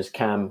information is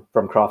Cam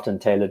from Craft and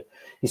Tailored.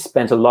 He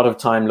spent a lot of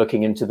time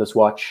looking into this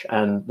watch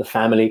and the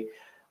family.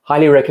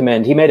 Highly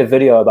recommend. He made a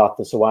video about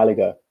this a while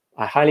ago.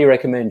 I highly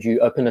recommend you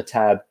open a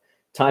tab,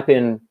 type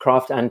in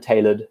Craft and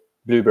Tailored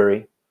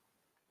Blueberry,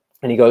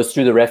 and he goes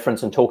through the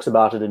reference and talks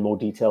about it in more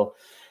detail.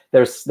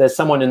 There's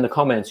someone in the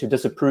comments who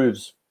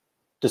disproves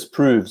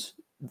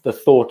the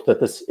thought that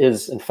this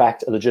is in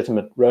fact a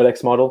legitimate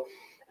Rolex model,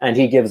 and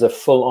he gives a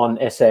full-on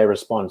essay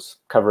response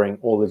covering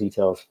all the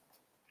details.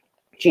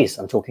 Jeez,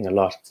 I'm talking a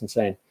lot. It's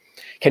insane.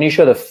 Can you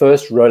show the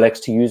first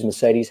Rolex to use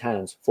Mercedes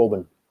hands?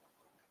 Forbin.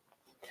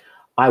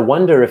 I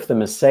wonder if the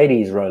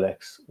Mercedes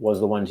Rolex was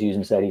the one to use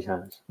Mercedes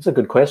hands. That's a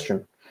good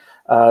question.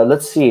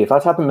 Let's see. If I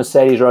type in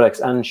Mercedes Rolex,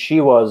 and she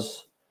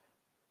was,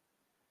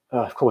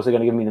 of course, they're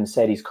going to give me the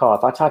Mercedes car.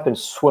 If I type in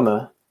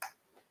swimmer,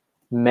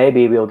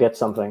 maybe we'll get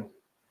something.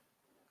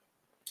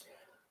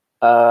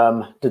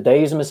 Did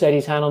they use a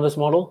Mercedes hand on this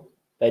model?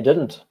 They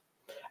didn't.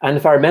 And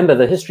if I remember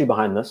the history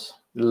behind this,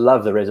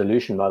 love the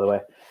resolution, by the way.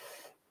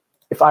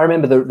 If I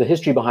remember the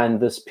history behind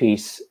this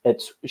piece,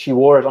 she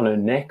wore it on her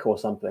neck or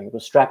something. It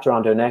was strapped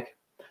around her neck.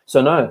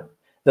 So no,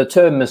 the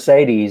term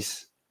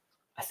Mercedes,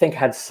 I think,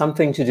 had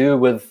something to do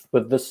with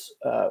this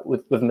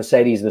with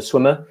Mercedes, the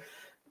swimmer.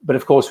 But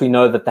of course, we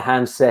know that the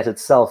handset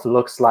itself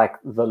looks like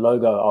the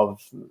logo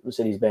of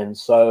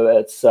Mercedes-Benz. So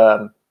it's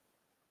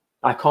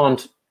I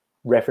can't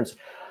reference.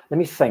 Let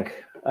me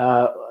think.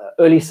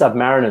 Early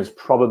Submariners,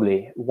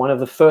 probably one of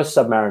the first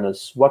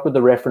Submariners. What would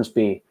the reference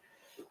be?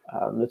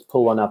 Let's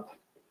pull one up.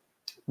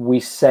 We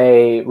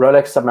say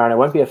Rolex Submariner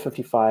won't be a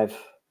 55.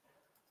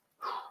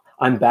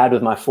 I'm bad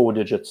with my 4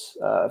 digits.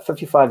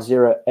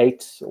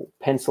 5508 or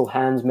pencil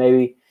hands,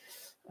 maybe.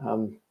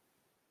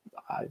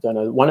 I don't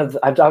know.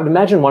 I would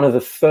imagine one of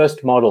the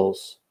first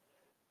models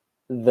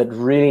that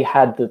really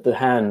had the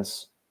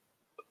hands,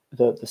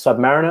 the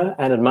Submariner,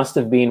 and it must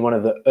have been one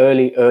of the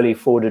early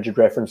 4-digit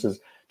references,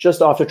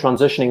 just after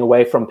transitioning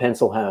away from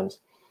pencil hands.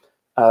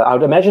 I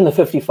would imagine the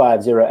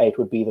 5508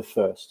 would be the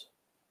first.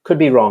 Could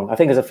be wrong. I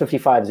think there's a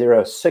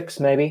 5506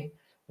 maybe.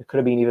 It could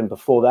have been even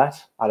before that.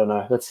 I don't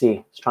know. Let's see.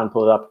 Let's try and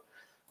pull it up.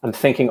 I'm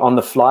thinking on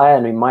the fly,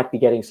 and we might be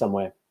getting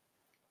somewhere.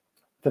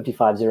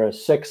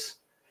 5506.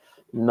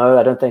 No,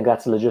 I don't think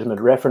that's a legitimate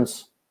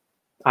reference.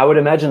 I would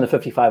imagine the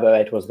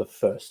 5508 was the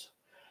first.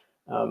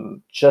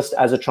 Just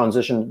as a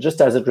transition,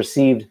 just as it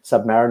received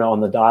Submariner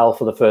on the dial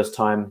for the first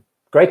time.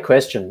 Great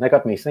question. That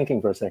got me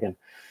thinking for a second.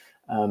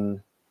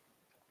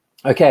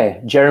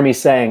 Okay, Jeremy's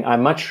saying, I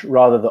much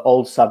rather the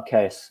old sub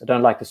case. I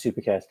don't like the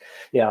super case.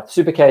 Yeah,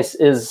 super case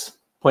is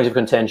point of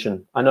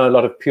contention. I know a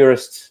lot of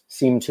purists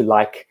seem to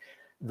like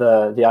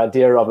the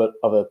idea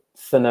of a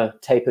thinner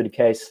tapered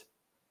case.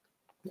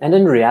 And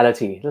in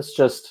reality, this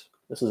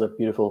is a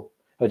beautiful,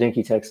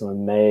 Hodinkee takes some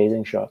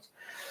amazing shots.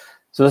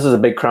 So this is a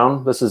big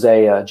crown. This is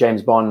a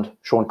James Bond,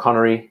 Sean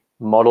Connery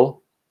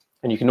model.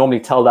 And you can normally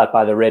tell that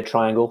by the red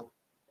triangle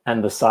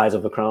and the size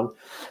of the crown.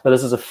 But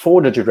this is a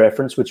 4-digit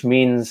reference, which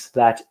means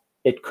that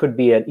it could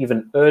be an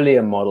even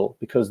earlier model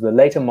because the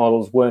later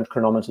models weren't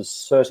chronometer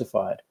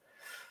certified.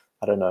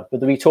 I don't know, but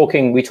we're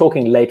talking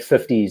late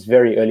 50s,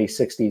 very early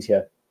 60s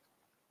here.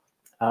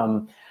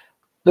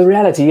 The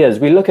reality is,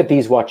 we look at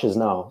these watches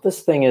now.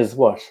 This thing is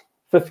what,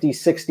 50,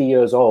 60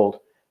 years old,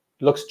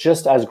 looks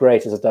just as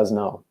great as it does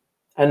now.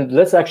 And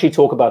let's actually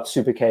talk about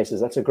super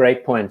cases. That's a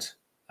great point.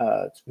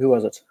 Who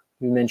was it?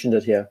 Who mentioned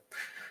it here?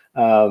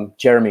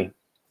 Jeremy.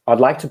 I'd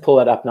like to pull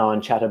that up now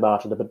and chat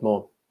about it a bit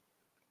more.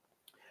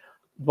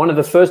 One of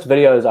the first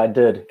videos I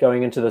did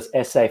going into this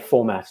essay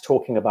format,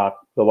 talking about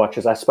the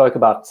watches, I spoke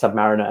about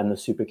Submariner and the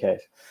super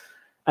case.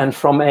 And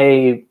from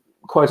a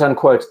quote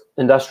unquote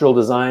industrial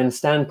design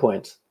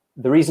standpoint,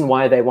 the reason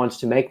why they wanted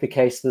to make the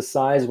case this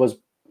size was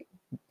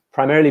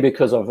primarily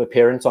because of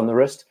appearance on the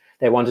wrist.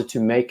 They wanted to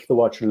make the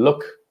watch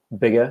look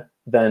bigger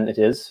than it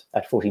is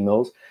at 40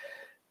 mils.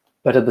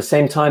 But at the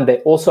same time, they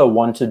also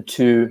wanted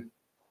to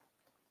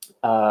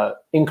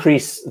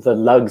increase the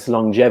lug's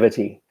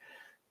longevity,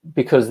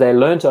 because they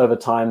learned over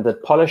time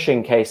that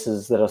polishing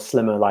cases that are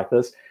slimmer like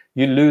this,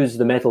 you lose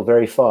the metal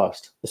very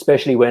fast,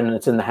 especially when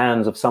it's in the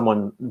hands of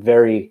someone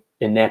very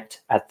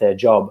inept at their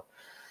job.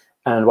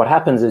 And what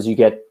happens is you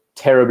get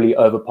terribly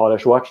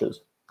over-polished watches.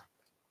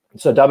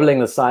 So doubling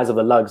the size of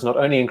the lugs not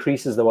only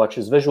increases the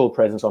watch's visual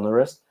presence on the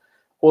wrist,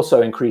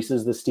 also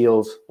increases the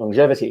steel's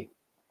longevity.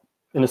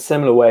 In a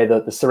similar way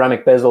that the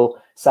ceramic bezel,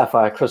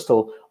 sapphire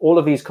crystal, all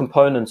of these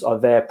components are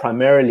there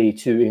primarily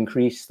to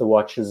increase the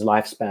watch's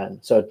lifespan,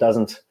 so it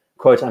doesn't,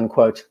 quote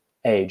unquote,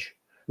 age.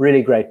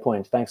 Really great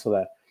point. Thanks for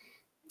that.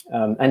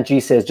 And G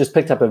says, just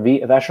picked up a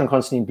Vacheron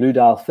Constantin Blue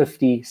Dial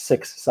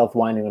 56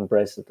 self-winding on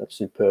bracelet. That's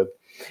superb.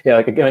 Yeah,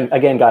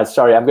 again, guys,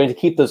 sorry, I'm going to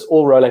keep this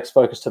all Rolex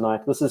focused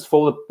tonight. This is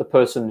for the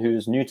person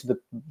who's new to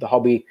the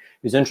hobby,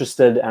 who's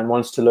interested and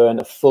wants to learn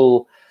a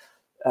full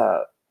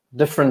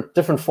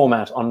different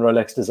format on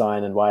Rolex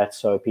design and why it's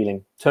so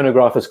appealing.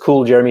 Tonograph is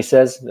cool, Jeremy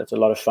says. That's a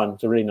lot of fun.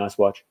 It's a really nice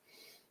watch.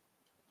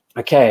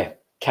 Okay,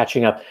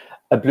 catching up.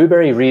 A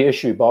Blueberry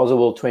reissue,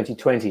 Baselworld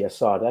 2020,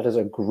 Assad. That is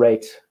a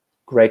great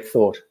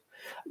thought.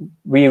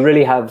 We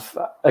really have,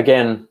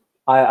 again,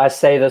 I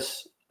say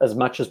this as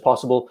much as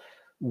possible.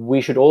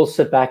 We should all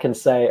sit back and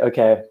say,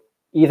 okay,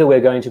 either we're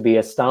going to be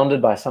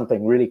astounded by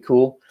something really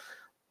cool,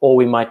 or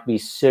we might be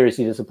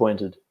seriously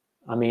disappointed.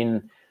 I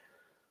mean,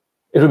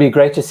 it would be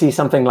great to see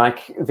something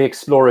like the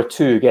Explorer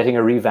 2 getting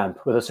a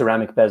revamp with a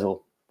ceramic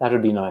bezel. That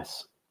would be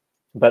nice.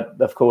 But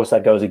of course,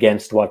 that goes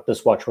against what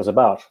this watch was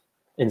about.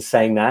 In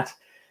saying that,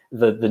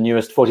 the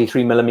newest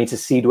 43mm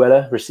Sea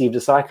Dweller received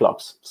a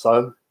Cyclops.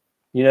 So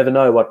you never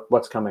know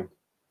what's coming.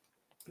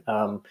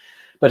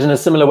 But in a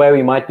similar way,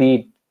 we might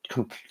be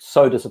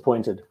so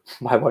disappointed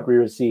by what we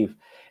receive.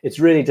 It's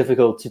really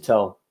difficult to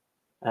tell.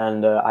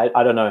 And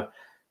I don't know.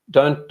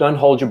 Don't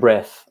hold your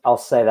breath. I'll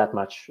say that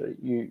much.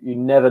 You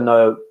never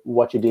know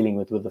what you're dealing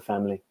with the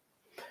family.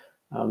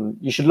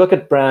 You should look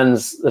at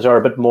brands that are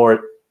a bit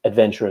more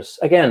adventurous.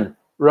 Again,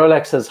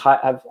 Rolex has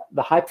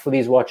the hype for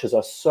these watches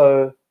are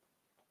so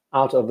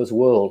out of this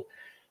world.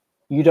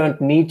 You don't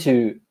need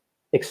to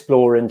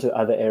explore into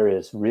other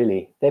areas,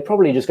 really. They're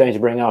probably just going to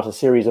bring out a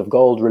series of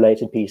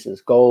gold-related pieces,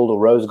 gold or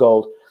rose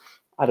gold.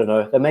 I don't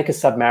know. They'll make a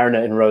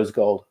Submariner in rose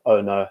gold. Oh,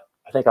 no.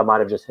 I think I might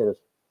have just hit it.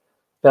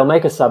 They'll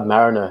make a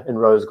Submariner in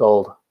rose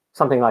gold,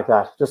 something like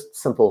that. Just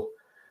simple.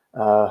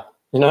 You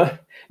know,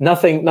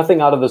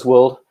 nothing out of this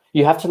world.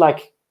 You have to,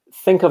 like,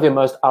 think of your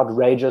most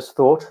outrageous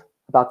thought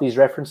about these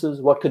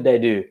references. What could they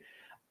do?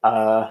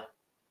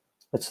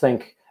 Let's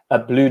think a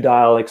Blue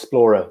Dial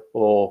Explorer,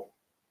 or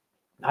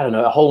I don't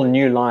know, a whole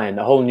new line,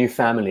 a whole new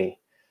family,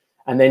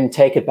 and then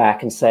take it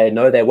back and say,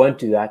 no, they won't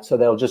do that. So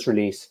they'll just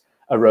release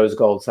a rose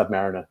gold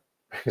Submariner,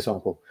 for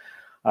example.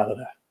 I don't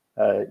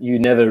know. You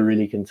never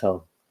really can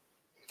tell.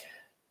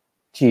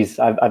 Geez,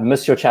 I've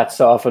missed your chat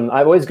so often.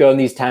 I always go on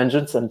these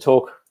tangents and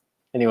talk.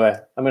 Anyway,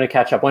 I'm going to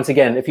catch up. Once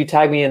again, if you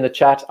tag me in the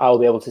chat, I'll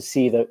be able to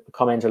see the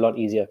comment a lot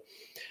easier.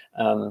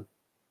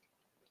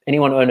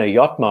 Anyone own a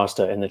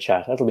Yachtmaster in the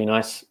chat? That'll be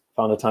nice.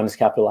 Found the Times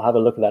Capital. I'll have a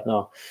look at that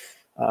now.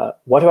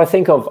 What do I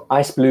think of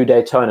Ice Blue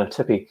Daytona,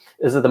 Tippy?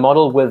 Is it the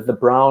model with the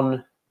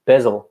brown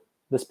bezel,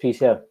 this piece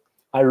here?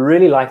 I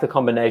really like the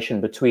combination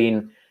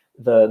between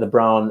the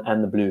brown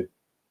and the blue.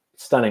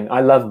 Stunning. I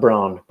love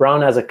brown.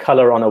 Brown as a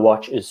color on a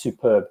watch is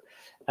superb.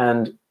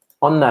 And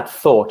on that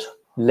thought,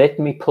 let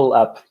me pull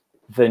up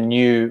the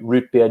new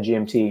Root Beer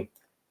GMT.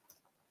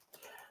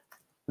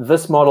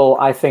 This model,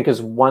 I think,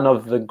 is one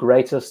of the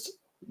greatest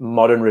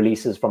modern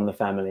releases from the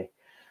family,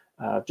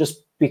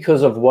 just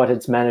because of what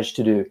it's managed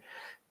to do.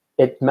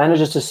 It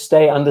manages to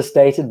stay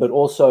understated, but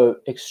also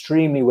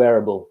extremely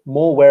wearable,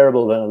 more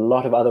wearable than a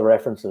lot of other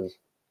references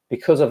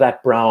because of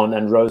that brown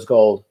and rose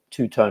gold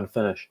two-tone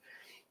finish.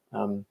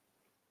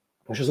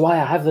 Which is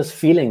why I have this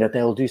feeling that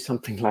they'll do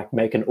something like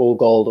make an all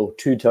gold or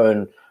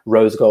two-tone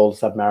rose gold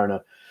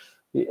Submariner.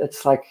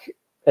 It's like,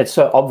 it's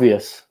so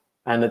obvious.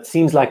 And it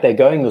seems like they're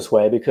going this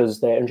way because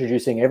they're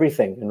introducing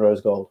everything in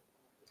rose gold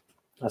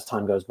as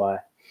time goes by.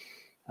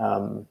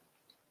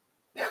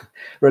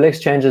 Rolex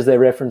changes their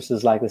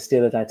references like the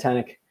Steeler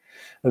Titanic.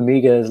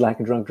 Omega is like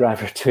a drunk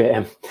driver at 2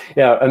 a.m.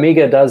 Yeah,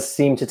 Omega does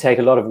seem to take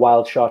a lot of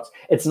wild shots.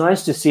 It's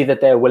nice to see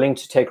that they're willing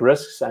to take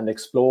risks and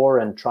explore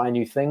and try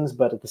new things,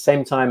 but at the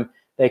same time,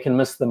 they can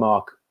miss the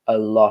mark a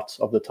lot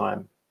of the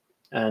time.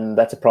 And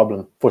that's a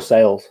problem for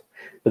sales.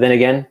 But then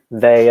again,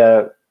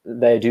 they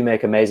they do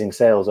make amazing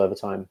sales over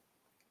time.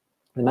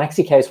 The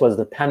maxi case was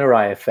the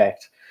Panerai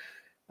effect,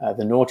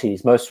 the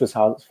noughties. Most was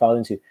fell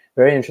into.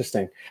 Very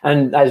interesting.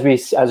 And as we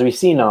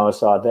see now,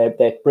 Assad,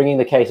 they're bringing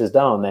the cases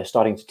down. They're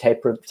starting to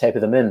taper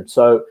them in.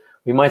 So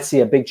we might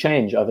see a big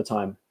change over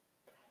time.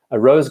 A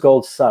rose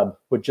gold sub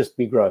would just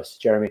be gross,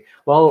 Jeremy.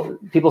 Well,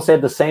 people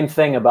said the same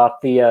thing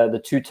about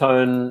the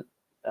two-tone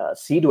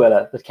Sea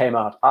Dweller that came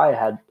out. I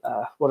had,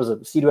 what is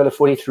it, Sea Dweller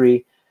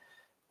 43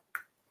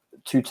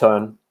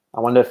 two-tone. I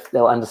wonder if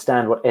they'll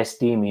understand what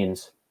SD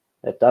means.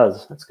 It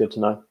does. That's good to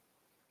know.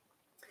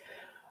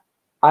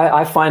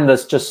 I find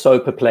this just so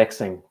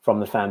perplexing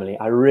from the family.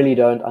 I really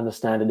don't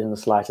understand it in the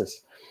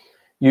slightest.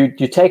 You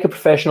take a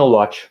professional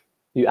watch,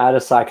 you add a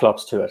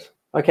Cyclops to it.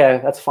 Okay,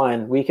 that's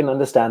fine. We can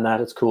understand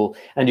that. It's cool.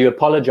 And you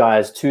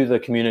apologize to the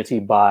community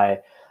by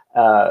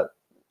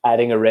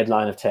adding a red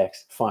line of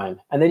text.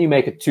 Fine. And then you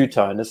make it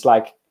two-tone. It's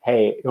like,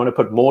 hey, you want to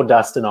put more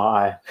dust in our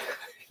eye?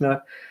 You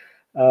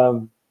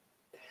know?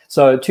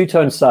 So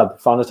two-tone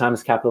sub, Founder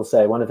Times Capital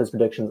say, one of his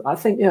predictions. I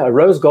think, yeah, a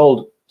rose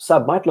gold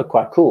sub might look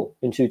quite cool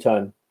in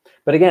two-tone.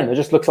 But again, it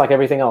just looks like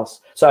everything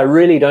else. So I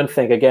really don't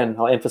think, again,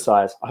 I'll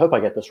emphasize, I hope I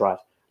get this right.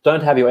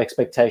 Don't have your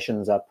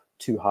expectations up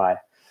too high.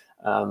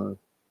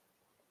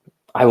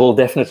 I will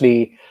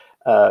definitely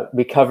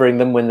be covering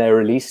them when they're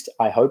released,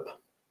 I hope.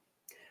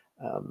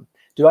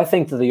 Do I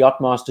think that the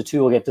Yachtmaster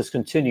 2 will get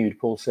discontinued,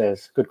 Paul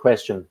says. Good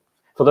question.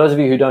 For those of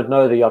you who don't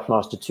know the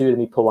Yachtmaster 2, let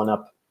me pull one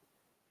up.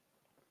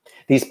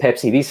 These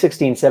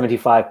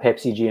 1675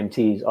 Pepsi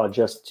GMTs are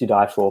just to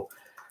die for.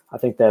 I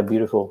think they're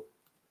beautiful.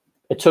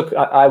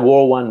 I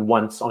wore one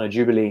once on a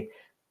Jubilee,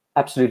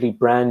 absolutely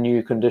brand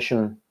new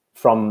condition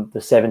from the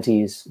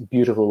 70s,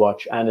 beautiful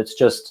watch, and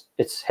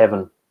it's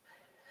heaven.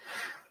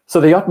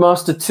 So the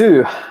Yachtmaster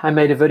 2, I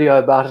made a video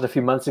about it a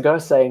few months ago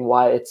saying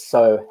why it's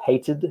so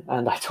hated,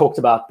 and I talked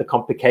about the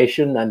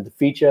complication and the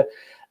feature.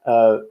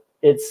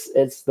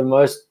 It's the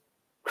most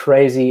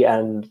crazy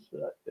and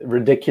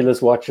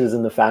ridiculous watches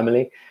in the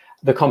family.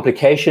 The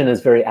complication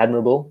is very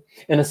admirable,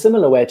 in a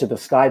similar way to the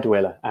Sky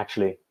Dweller,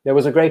 actually. There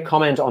was a great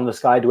comment on the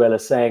Sky Dweller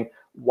saying,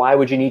 why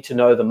would you need to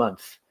know the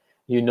month?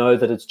 You know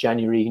that it's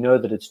January, you know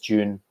that it's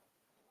June.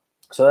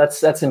 So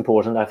that's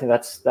important. I think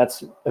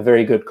that's a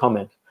very good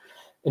comment.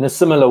 In a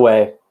similar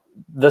way,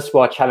 this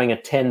watch having a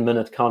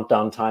 10-minute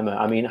countdown timer,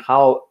 I mean,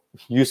 how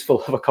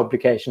useful of a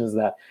complication is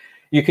that?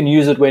 You can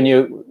use it when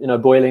you're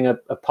boiling a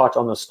pot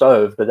on the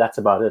stove, but that's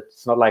about it.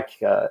 It's not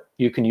like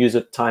you can use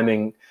it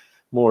timing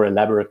more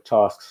elaborate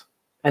tasks.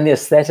 And the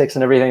aesthetics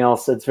and everything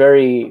else, it's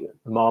very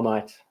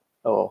Marmite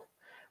or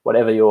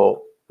whatever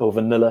or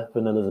vanilla.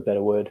 Vanilla is a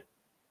better word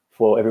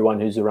for everyone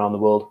who's around the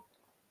world.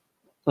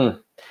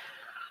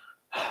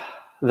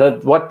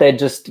 What I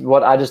just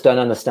don't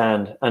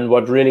understand, and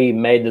what really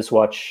made this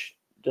watch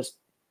just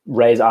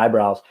raise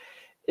eyebrows,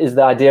 is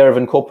the idea of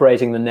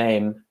incorporating the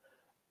name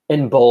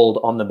in bold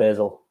on the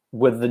bezel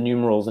with the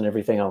numerals and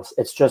everything else.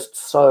 It's just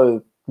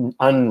so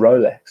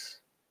un-Rolex.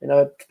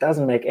 It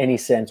doesn't make any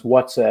sense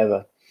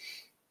whatsoever.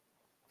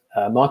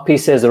 Mark P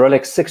says the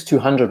Rolex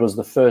 6200 was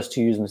the first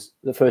to use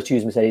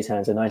Mercedes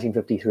hands in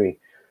 1953.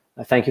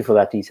 Thank you for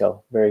that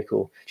detail. Very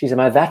cool. Geez, am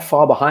I that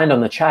far behind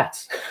on the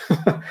chats?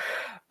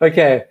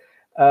 Okay.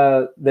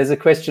 There's a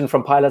question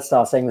from Pilot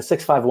Star saying the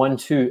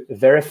 6512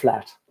 very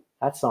flat.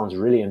 That sounds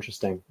really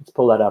interesting. Let's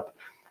pull that up.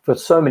 I've got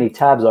so many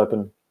tabs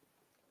open.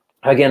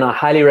 Again, I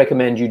highly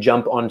recommend you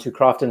jump onto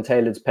Craft &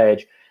 Tailored's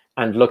page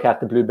and look at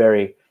the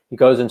Blueberry. He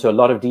goes into a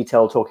lot of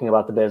detail talking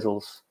about the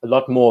bezels, a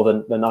lot more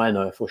than I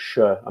know for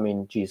sure. I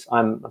mean, geez,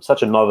 I'm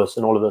such a novice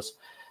in all of this.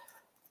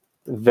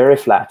 Very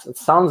flat. It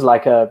sounds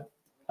like a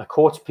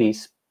quartz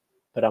piece,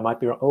 but I might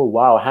be wrong. Oh,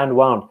 wow, hand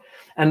wound.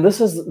 And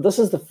this is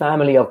the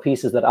family of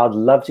pieces that I'd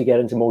love to get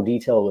into more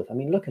detail with. I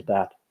mean, look at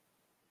that.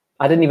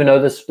 I didn't even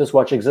know this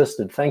watch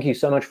existed. Thank you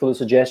so much for the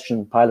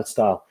suggestion, Pilot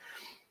Style.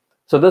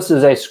 So this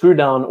is a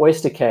screw-down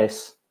oyster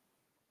case.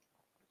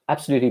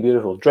 Absolutely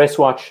beautiful. Dress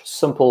watch,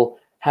 simple,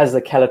 has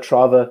the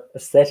Calatrava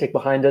aesthetic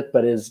behind it,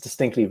 but is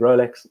distinctly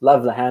Rolex.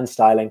 Love the hand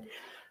styling.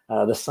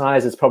 The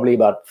size is probably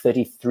about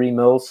 33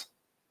 mils.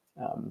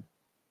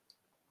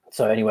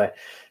 So anyway,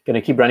 going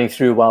to keep running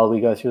through while we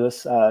go through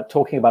this.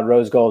 Talking about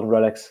rose gold and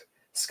Rolex.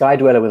 Sky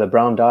Dweller with a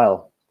brown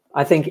dial.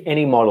 I think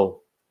any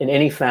model in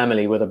any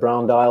family with a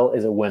brown dial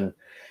is a win.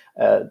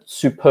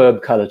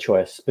 Superb color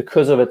choice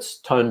because of its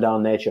toned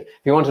down nature.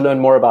 If you want to learn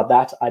more about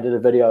that, I did a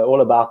video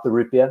all about the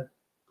root beer.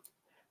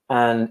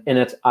 And in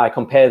it, I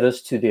compare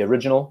this to the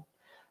original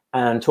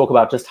and talk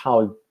about just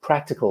how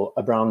practical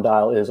a brown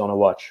dial is on a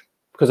watch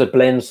because it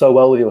blends so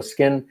well with your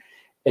skin.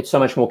 It's so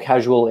much more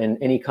casual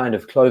in any kind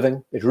of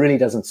clothing. It really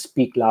doesn't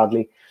speak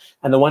loudly.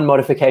 And the one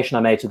modification I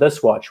made to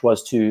this watch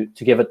was to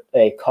give it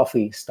a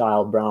coffee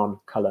style brown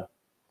color.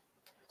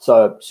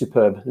 So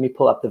superb. Let me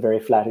pull up the very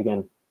flat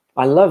again.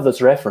 I love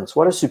this reference.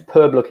 What a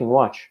superb looking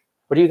watch.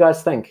 What do you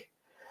guys think?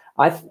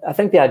 I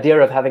think the idea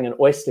of having an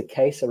oyster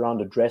case around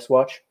a dress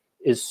watch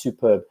is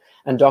superb.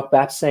 And Doc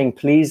Baps saying,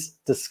 please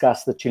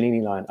discuss the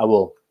Cellini line. I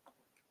will.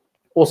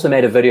 Also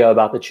made a video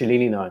about the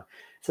Cellini line.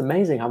 It's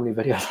amazing how many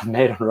videos I've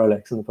made on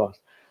Rolex in the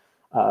past.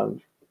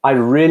 I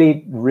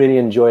really, really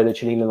enjoy the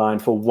Cellini line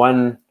for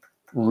one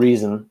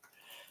reason.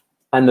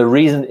 And the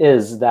reason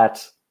is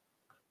that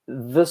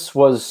this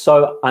was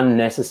so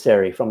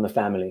unnecessary from the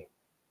family.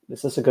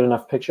 Is this a good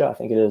enough picture? I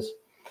think it is.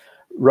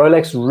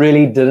 Rolex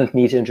really didn't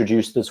need to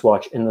introduce this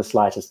watch in the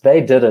slightest. They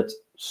did it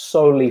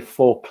solely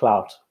for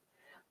clout,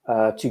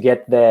 to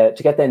get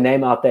their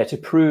name out there, to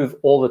prove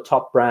all the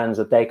top brands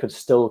that they could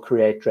still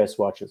create dress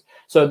watches.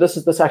 So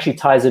this actually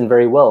ties in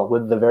very well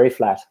with the very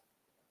flat.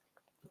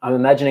 I'm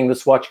imagining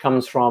this watch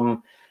comes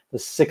from the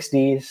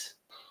 60s,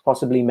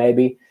 possibly,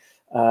 maybe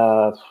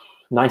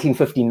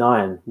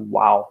 1959.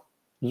 Wow.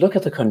 Look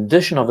at the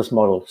condition of this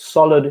model.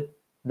 Solid.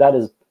 That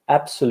is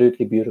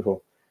absolutely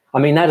beautiful. I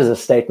mean, that is a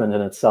statement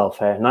in itself.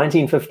 Hey?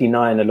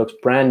 1959, it looks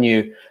brand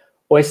new.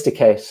 Oyster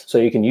case, so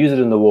you can use it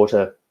in the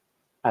water.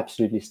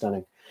 Absolutely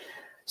stunning.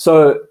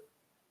 So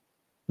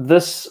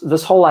this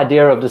whole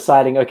idea of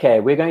deciding,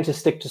 okay, we're going to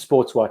stick to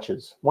sports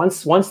watches.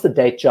 Once the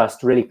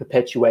Datejust really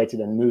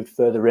perpetuated and moved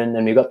further in,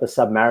 and we got the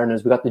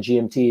Submariners, we got the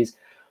GMTs,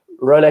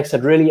 Rolex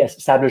had really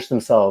established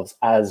themselves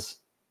as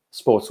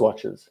sports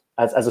watches,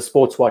 as a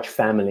sports watch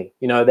family.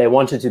 You know, they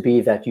wanted to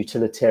be that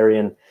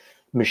utilitarian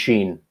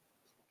machine.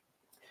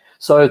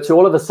 So to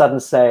all of a sudden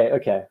say,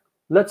 okay,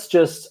 let's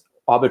just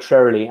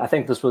arbitrarily, I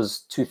think this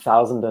was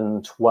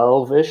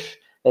 2012-ish,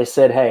 they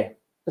said, hey,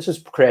 let's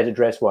just create a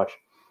dress watch.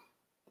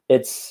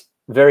 It's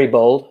very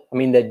bold. I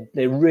mean,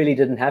 they really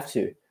didn't have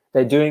to.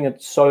 They're doing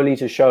it solely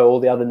to show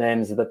all the other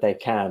names that they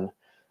can,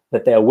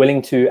 that they are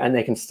willing to, and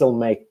they can still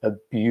make a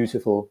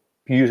beautiful,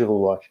 beautiful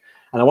watch.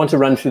 And I want to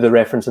run through the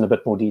reference in a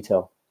bit more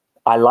detail.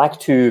 I like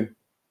to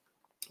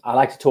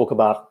talk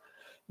about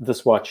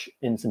this watch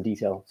in some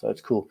detail, so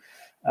it's cool.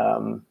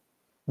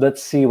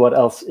 Let's see what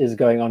else is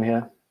going on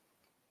here.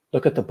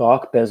 Look at the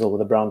bark bezel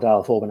with a brown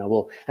dial for when I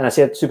will. And I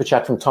see a super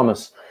chat from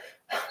Thomas,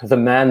 the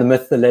man, the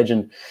myth, the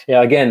legend.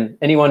 Yeah, again,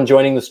 anyone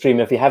joining the stream,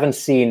 if you haven't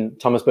seen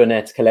Thomas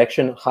Burnett's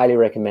collection, highly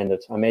recommend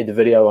it. I made the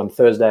video on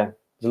Thursday. It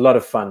was a lot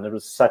of fun. It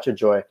was such a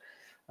joy.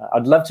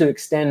 I'd love to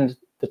extend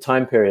the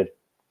time period.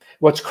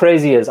 What's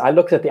crazy is I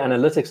looked at the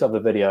analytics of the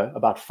video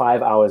about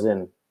 5 hours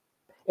in.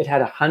 It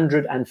had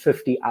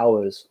 150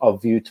 hours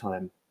of view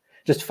time.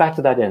 Just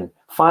factor that in.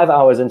 5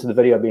 hours into the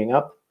video being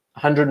up,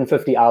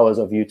 150 hours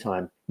of view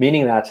time,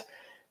 meaning that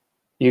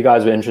you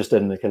guys were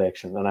interested in the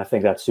collection. And I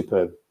think that's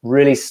superb.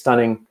 Really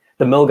stunning.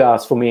 The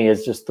Milgauss for me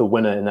is just the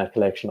winner in that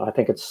collection. I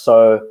think it's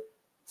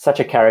such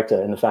a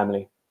character in the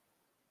family.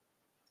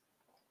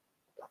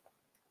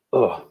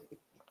 Oh,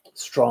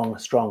 strong,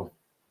 strong.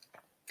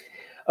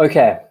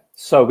 Okay,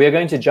 so we're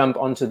going to jump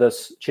onto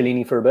this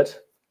Cellini for a bit.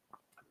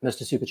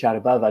 Mr. Super Chat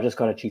above, I just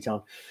got a cheat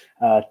on.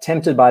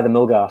 Tempted by the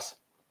Milgauss.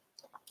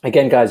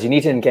 Again, guys, you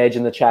need to engage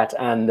in the chat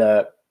and,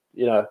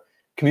 you know,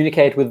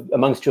 communicate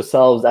amongst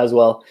yourselves as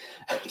well.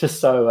 Just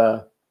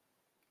so,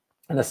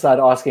 and I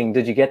started asking,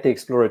 did you get the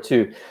Explorer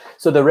 2?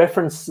 So the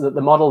reference,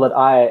 the model that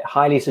I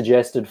highly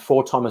suggested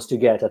for Thomas to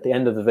get at the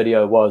end of the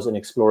video was an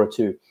Explorer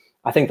 2.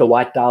 I think the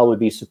white dial would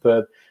be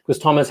superb because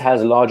Thomas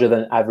has larger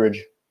than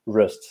average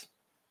wrists.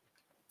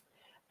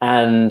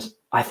 And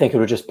I think it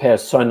would just pair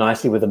so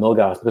nicely with the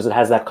Milgauss because it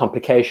has that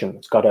complication.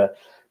 It's got a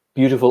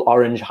beautiful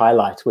orange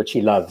highlight, which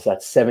he loves, that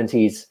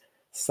 70s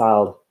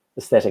styled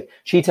aesthetic.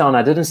 Cheetown,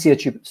 I didn't see a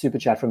super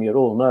chat from you at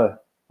all. No.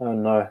 Oh,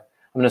 no.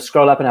 I'm going to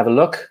scroll up and have a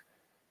look.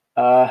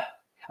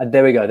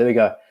 There we go. There we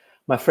go.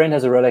 My friend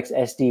has a Rolex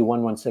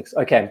SD116.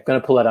 Okay, I'm going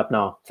to pull that up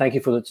now. Thank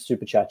you for the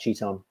super chat,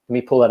 Cheetown. Let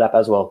me pull that up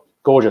as well.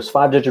 Gorgeous.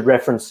 5-digit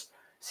reference.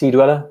 Sea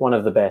Dweller, one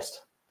of the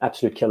best.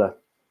 Absolute killer.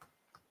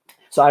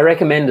 So I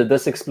recommended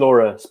this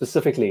Explorer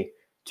specifically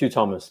to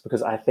Thomas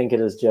because I think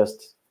it is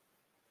just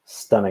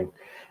stunning.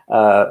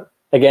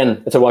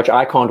 Again, it's a watch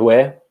I can't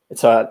wear.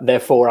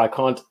 Therefore, I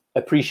can't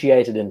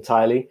appreciate it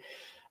entirely.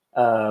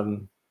 But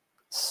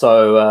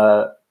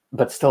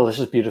still, this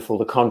is beautiful.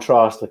 The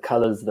contrast, the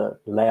colors, the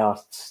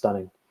layout,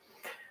 stunning.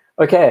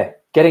 Okay,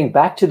 getting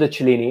back to the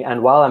Cellini.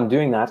 And while I'm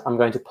doing that, I'm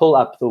going to pull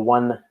up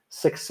the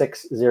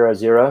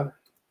 16600,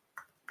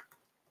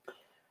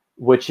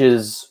 which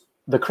is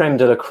the creme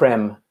de la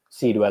creme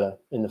Sea Dweller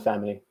in the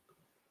family.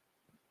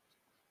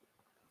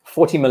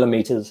 40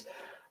 millimeters.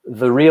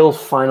 The real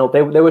final,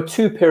 there were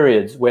two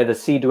periods where the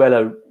Sea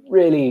Dweller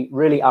really,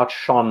 really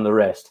outshone the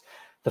rest.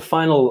 The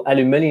final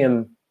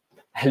aluminium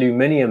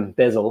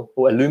bezel,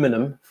 or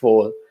aluminum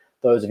for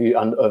those of you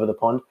over the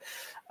pond,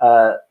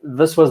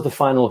 this was the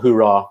final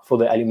hurrah for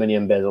the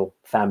aluminium bezel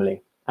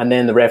family. And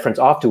then the reference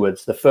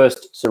afterwards, the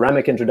first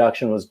ceramic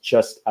introduction was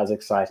just as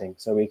exciting.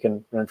 So we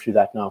can run through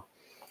that now.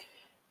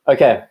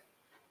 Okay,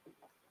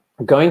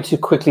 I'm going to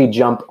quickly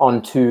jump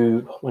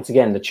onto, once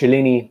again, the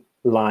Cellini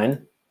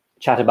line,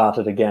 chat about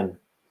it again.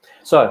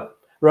 So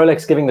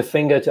Rolex giving the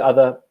finger to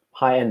other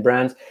high-end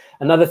brands.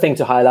 Another thing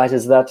to highlight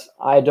is that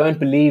I don't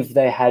believe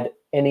they had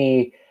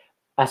any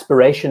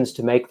aspirations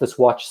to make this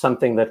watch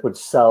something that would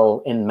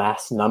sell in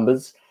mass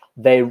numbers.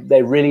 They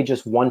really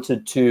just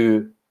wanted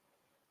to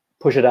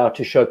push it out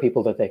to show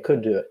people that they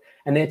could do it.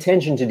 And the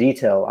attention to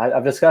detail,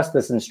 I've discussed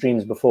this in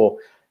streams before,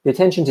 the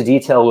attention to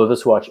detail with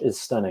this watch is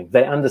stunning.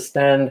 They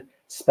understand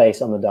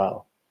space on the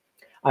dial.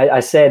 I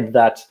said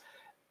that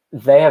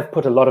they have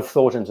put a lot of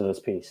thought into this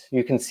piece.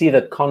 You can see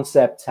that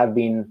concepts have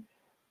been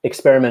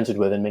experimented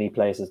with in many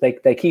places.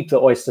 They keep the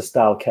oyster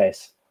style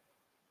case,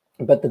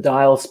 but the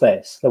dial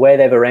space, the way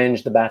they've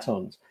arranged the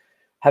batons,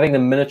 having the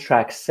minute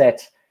track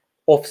set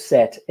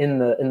offset in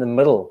the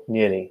middle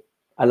nearly,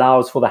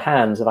 allows for the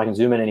hands, if I can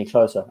zoom in any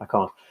closer, I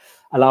can't,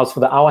 allows for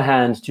the hour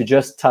hand to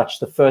just touch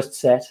the first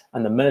set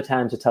and the minute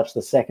hand to touch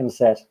the second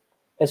set.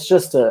 It's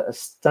just a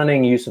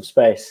stunning use of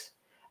space.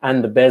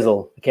 And the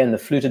bezel, again, the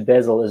fluted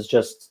bezel is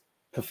just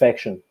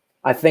perfection.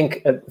 I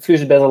think a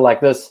fluted bezel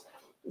like this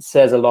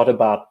says a lot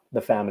about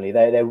the family.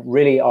 They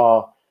really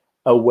are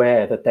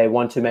aware that they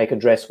want to make a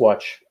dress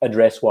watch,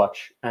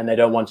 and they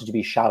don't want it to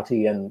be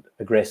shouty and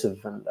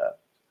aggressive. And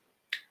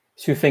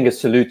two finger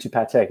salute to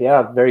Patek.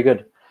 Yeah, very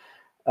good.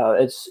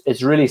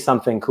 It's really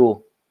something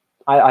cool.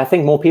 I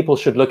think more people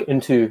should look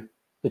into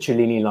the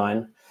Cellini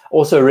line.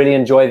 Also really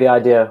enjoy the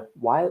idea,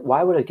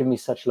 why would it give me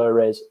such low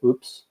rays?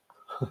 Oops.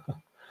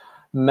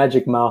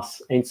 Magic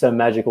mouse ain't so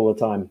magic all the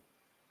time.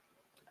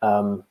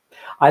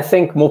 I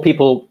think more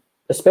people,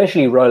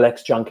 especially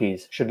Rolex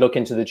junkies, should look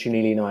into the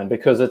Cellini line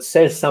because it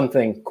says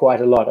something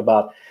quite a lot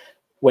about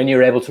when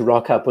you're able to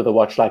rock up with a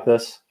watch like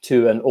this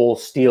to an all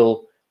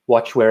steel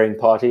watch wearing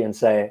party and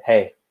say,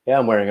 hey, yeah,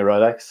 I'm wearing a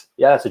Rolex.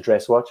 Yeah, it's a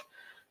dress watch.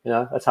 You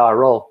know, that's how I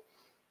roll.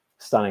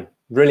 Stunning.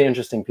 Really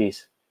interesting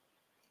piece.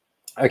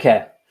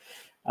 Okay.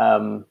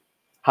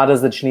 How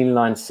does the Cellini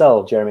line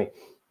sell, Jeremy?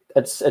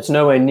 It's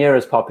nowhere near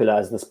as popular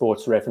as the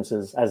sports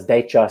references, as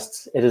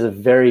Datejusts. It is a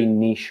very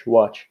niche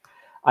watch.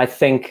 I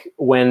think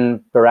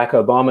when Barack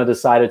Obama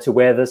decided to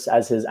wear this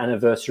as his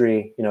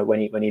anniversary, you know,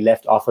 when he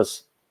left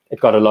office, it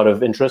got a lot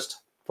of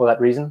interest for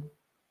that reason.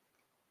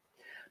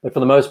 But for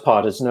the most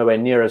part, it's nowhere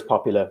near as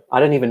popular. I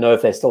don't even know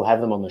if they still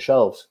have them on the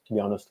shelves, to be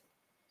honest.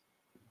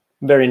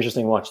 Very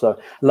interesting watch, though.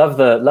 Love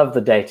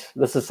the date.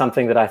 This is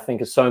something that I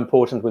think is so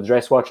important with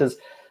dress watches.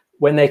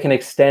 When they can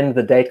extend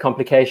the date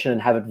complication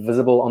and have it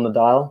visible on the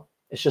dial,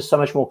 it's just so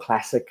much more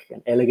classic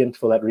and elegant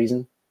for that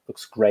reason.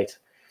 Looks great.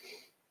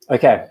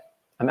 Okay,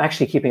 I'm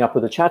actually keeping up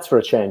with the chats for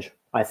a change,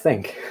 I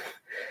think.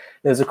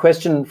 There's a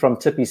question from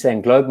Tippy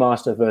saying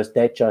Globemaster versus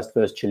Datejust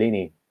versus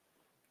Cellini.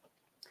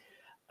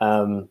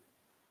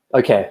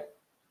 Okay,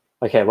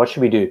 what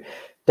should we do?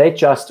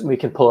 Datejust, we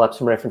can pull up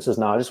some references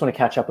now. I just want to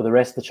catch up with the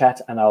rest of the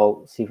chat, and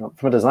I'll see from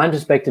a design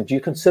perspective, do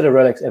you consider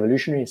Rolex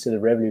evolutionary instead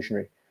of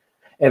revolutionary?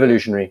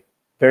 Evolutionary.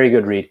 Very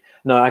good read.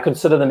 No, I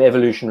consider them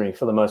evolutionary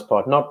for the most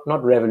part, not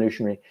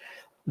revolutionary.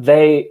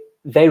 They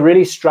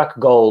really struck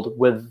gold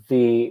with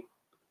the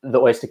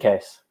oyster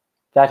case.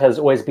 That has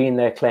always been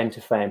their claim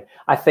to fame.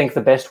 I think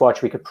the best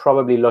watch we could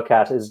probably look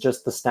at is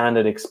just the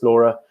standard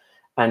Explorer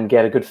and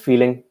get a good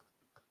feeling.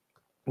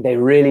 They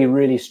really,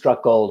 really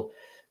struck gold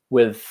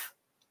with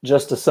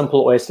just a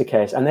simple oyster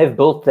case. And they've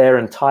built their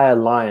entire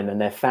line and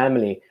their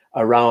family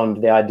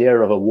around the idea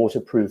of a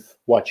waterproof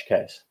watch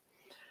case.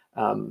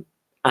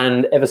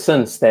 And ever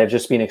since, they've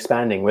just been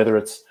expanding, whether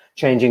it's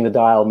changing the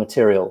dial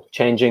material,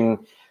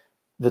 changing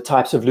the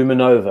types of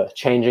luminova,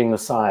 changing the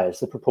size,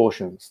 the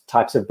proportions,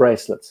 types of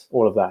bracelets,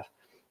 all of that.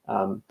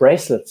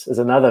 Bracelets is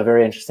another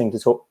very interesting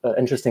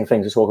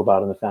thing to talk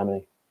about in the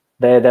family.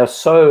 They're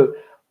so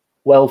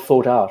well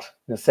thought out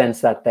in the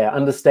sense that they're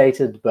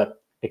understated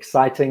but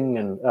exciting,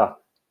 and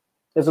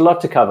there's a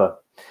lot to cover.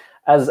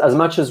 As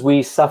much as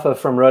we suffer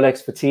from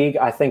Rolex fatigue,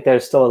 I think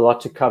there's still a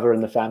lot to cover in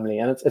the family,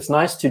 and it's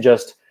nice to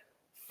just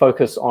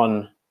focus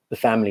on the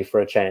family for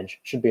a change.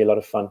 Should be a lot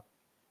of fun.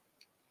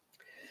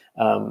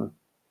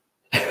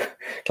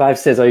 Clive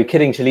says, are you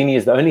kidding? Cellini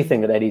is the only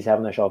thing that ADs have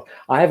on their shelf.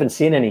 I haven't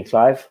seen any,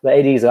 Clive. The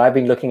ADs that I've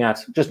been looking at,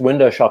 just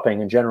window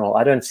shopping in general,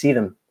 I don't see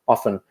them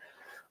often.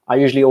 I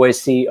usually always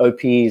see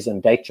OPs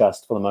and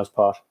Datejust for the most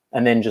part,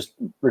 and then just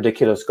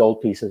ridiculous gold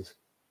pieces.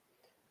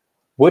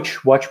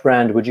 Which watch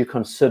brand would you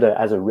consider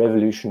as a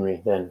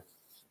revolutionary then?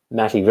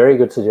 Matty, very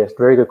good suggestion,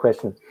 very good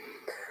question.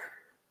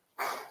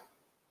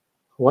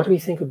 What do we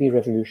think would be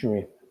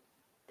revolutionary?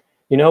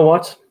 You know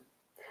what?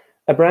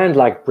 A brand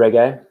like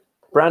Breguet,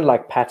 a brand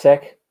like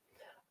Patek,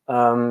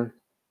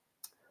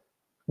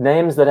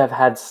 names that have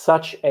had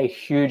such a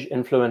huge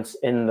influence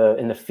in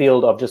the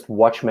field of just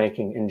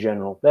watchmaking in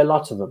general. There are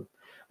lots of them.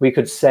 We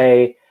could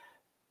say,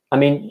 I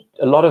mean,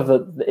 a lot of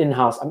the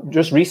in-house,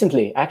 just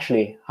recently,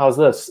 actually, how's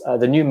this?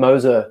 The new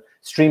Moser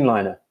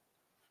Streamliner.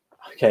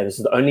 Okay, this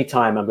is the only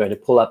time I'm going to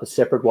pull up a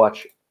separate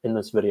watch in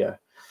this video.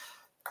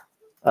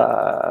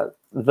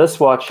 This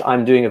watch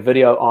I'm doing a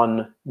video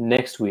on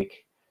next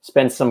week.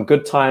 Spent some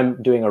good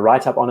time doing a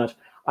write-up on it.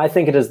 I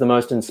think it is the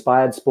most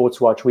inspired sports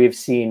watch we've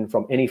seen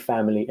from any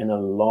family in a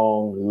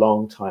long,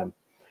 long time.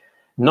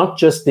 Not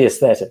just the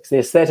aesthetics. The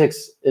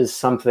aesthetics is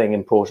something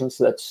important.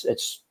 So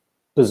it's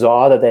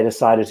bizarre that they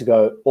decided to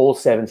go all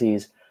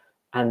 70s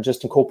and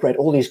just incorporate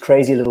all these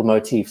crazy little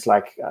motifs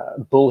like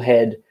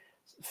bullhead,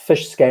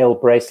 fish scale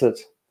bracelet.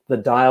 The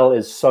dial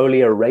is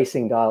solely a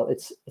racing dial.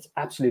 It's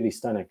absolutely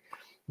stunning.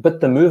 But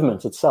the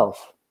movement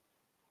itself,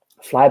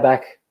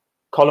 flyback,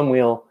 column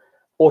wheel,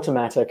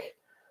 automatic.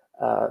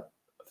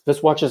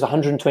 This watch is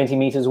 120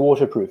 meters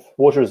waterproof,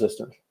 water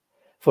resistant.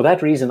 For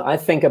that reason, I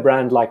think a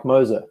brand like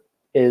Moser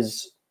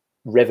is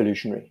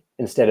revolutionary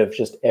instead of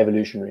just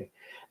evolutionary.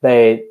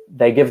 They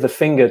give the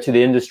finger to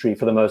the industry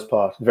for the most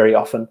part, very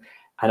often.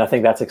 And I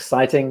think that's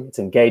exciting, it's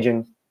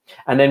engaging.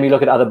 And then we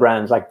look at other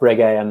brands like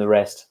Breguet and the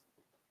rest,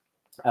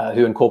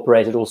 who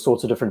incorporated all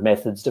sorts of different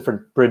methods,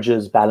 different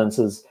bridges,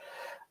 balances.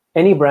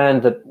 Any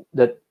brand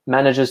that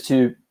manages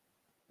to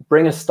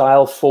bring a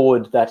style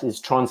forward that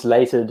is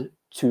translated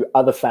to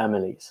other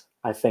families,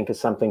 I think is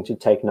something to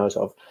take note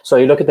of. So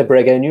you look at the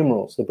Breguet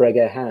numerals, the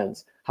Breguet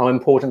hands. How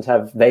important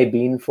have they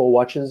been for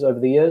watches over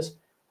the years?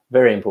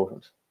 Very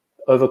important.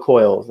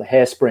 Overcoils, the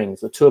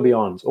hairsprings, the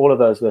tourbillons, all of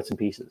those bits and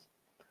pieces.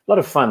 A lot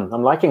of fun.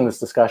 I'm liking this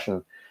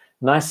discussion.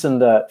 Nice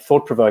and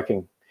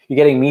thought-provoking. You're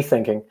getting me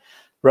thinking.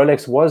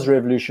 Rolex was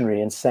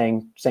revolutionary in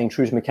saying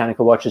true to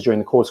mechanical watches during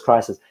the quartz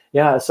crisis.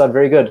 Yeah, so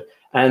very good.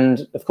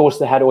 And of course,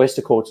 they had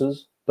oyster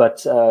quartzes,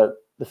 but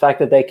the fact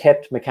that they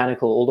kept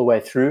mechanical all the way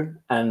through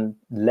and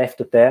left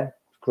it there,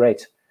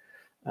 great.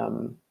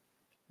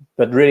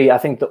 But really, I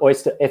think the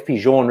oyster FP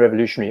Jaune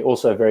revolutionary,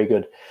 also very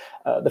good.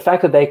 The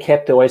fact that they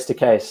kept the oyster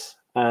case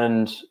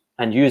and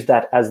used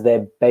that as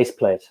their base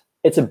plate,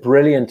 it's a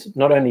brilliant,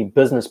 not only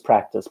business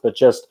practice, but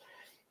just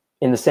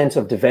in the sense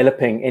of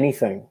developing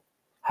anything,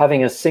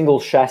 having a single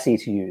chassis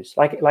to use,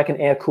 like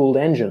an air-cooled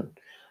engine,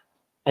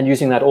 and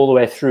using that all the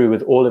way through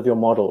with all of your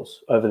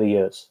models over the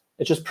years.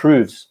 It just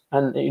proves,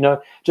 and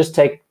just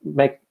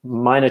make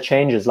minor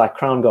changes like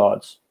crown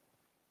guards,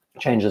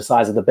 change the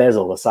size of the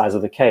bezel, the size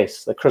of the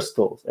case, the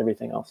crystals,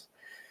 everything else.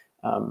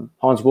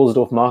 Hans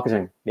Wilsdorf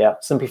marketing, yeah,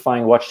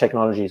 simplifying watch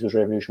technologies was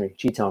revolutionary.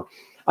 G-Town.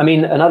 I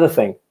mean, another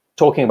thing,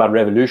 talking about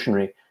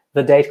revolutionary,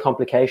 the date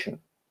complication,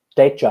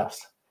 date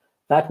just.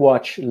 That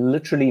watch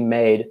literally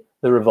made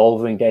the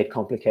revolving date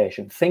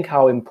complication. Think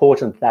how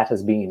important that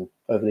has been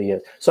over the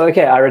years. So,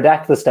 okay, I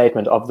redact the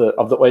statement of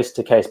the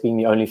oyster case being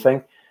the only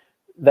thing.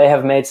 They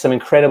have made some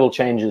incredible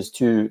changes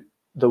to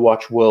the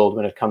watch world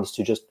when it comes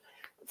to just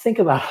think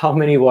about how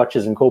many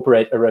watches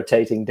incorporate a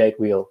rotating date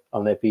wheel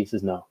on their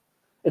pieces now.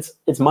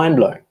 It's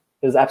mind-blowing.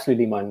 It's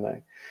absolutely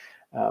mind-blowing.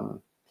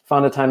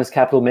 Found the Time is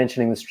Capital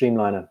mentioning the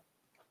Streamliner.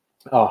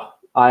 Oh,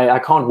 I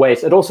can't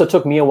wait. It also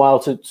took me a while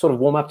to sort of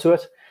warm up to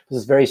it. This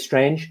is very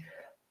strange,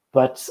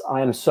 but I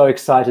am so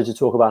excited to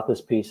talk about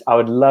this piece. I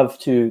would love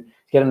to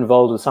get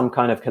involved with some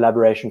kind of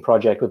collaboration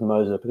project with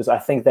Moser, because I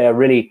think they are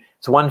really,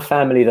 it's one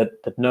family that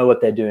know what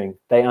they're doing.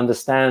 They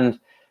understand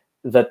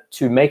that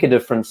to make a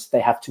difference, they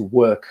have to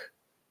work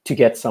to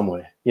get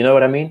somewhere. You know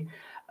what I mean?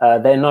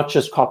 They're not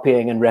just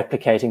copying and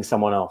replicating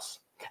someone else.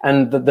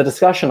 And the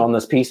discussion on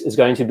this piece is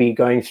going to be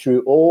going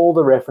through all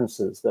the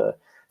references, the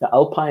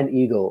Alpine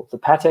Eagle, the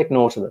Patek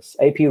Nautilus,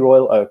 AP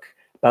Royal Oak,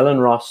 Bell &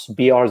 Ross,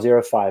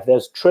 BR05.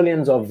 There's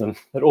trillions of them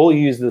that all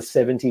use the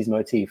 70s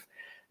motif.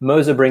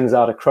 Moser brings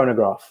out a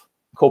chronograph,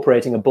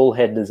 incorporating a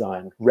bullhead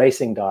design,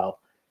 racing dial.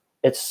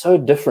 It's so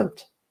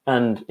different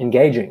and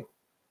engaging,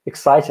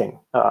 exciting.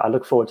 I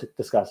look forward to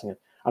discussing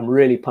it. I'm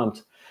really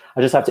pumped.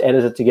 I just have to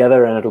edit it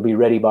together and it'll be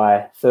ready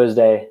by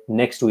Thursday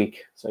next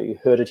week. So you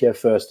heard it here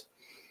first.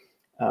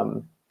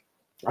 A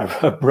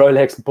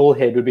Rolex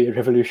bullhead would be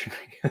revolutionary.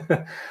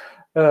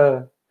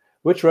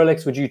 Which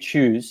Rolex would you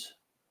choose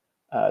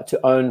to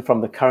own from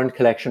the current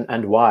collection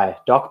and why?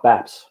 Doc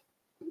Baps.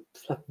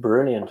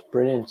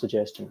 Brilliant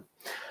suggestion.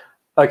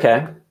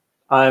 Okay,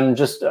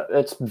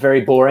 it's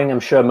very boring. I'm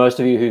sure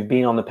most of you who've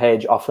been on the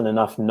page often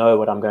enough know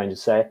what I'm going to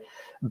say,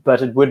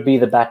 but it would be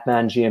the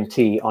Batman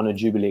GMT on a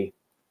Jubilee.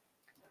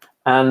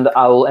 And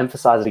I will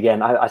emphasize it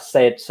again. I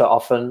say it so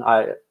often.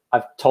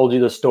 I've told you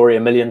the story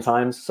a million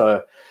times,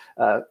 so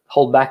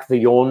hold back the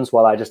yawns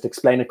while I just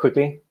explain it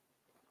quickly.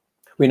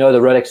 We know the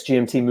Rolex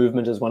GMT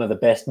movement is one of the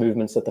best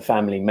movements that the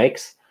family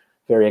makes.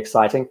 Very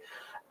exciting.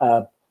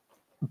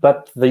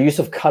 But the use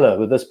of color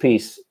with this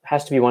piece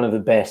has to be one of the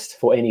best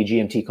for any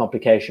GMT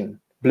complication.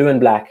 Blue and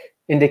black,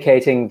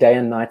 indicating day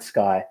and night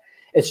sky.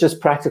 It's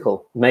just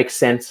practical, makes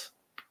sense.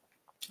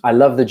 I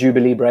love the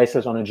Jubilee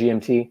bracelet on a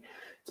GMT.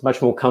 It's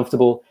much more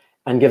comfortable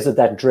and gives it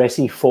that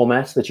dressy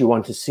format that you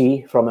want to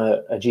see from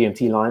a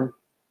GMT line.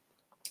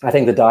 I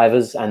think the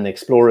divers and the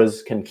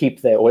explorers can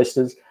keep their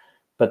oysters,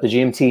 but the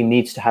GMT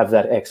needs to have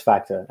that X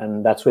factor,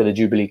 and that's where the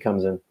Jubilee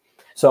comes in.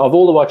 So of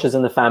all the watches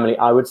in the family,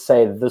 I would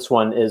say this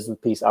one is the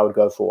piece I would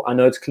go for. I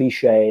know it's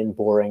cliche and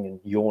boring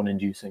and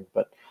yawn-inducing,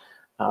 but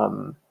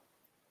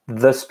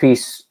this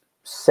piece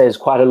says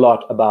quite a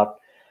lot about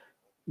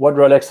what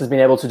Rolex has been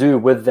able to do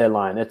with their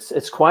line.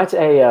 It's quite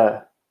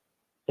a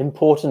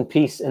important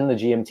piece in the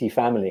GMT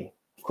family.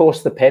 Of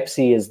course, the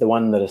Pepsi is the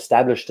one that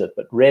established it,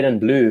 but red and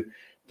blue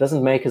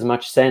doesn't make as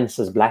much sense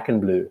as black and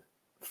blue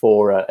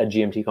for a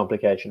GMT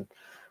complication.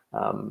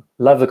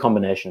 Love the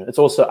combination. It's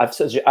also,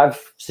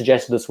 I've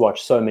suggested this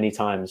watch so many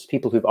times.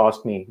 People who've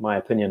asked me my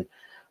opinion,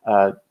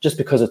 just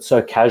because it's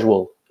so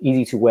casual,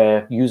 easy to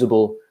wear,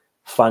 usable,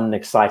 fun,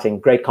 exciting,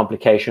 great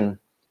complication.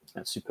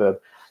 That's superb.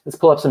 Let's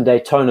pull up some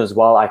Daytonas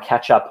while I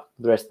catch up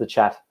the rest of the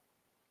chat.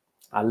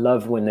 I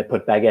love when they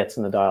put baguettes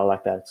in the dial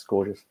like that. It's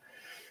gorgeous.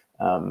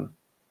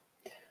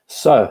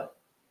 So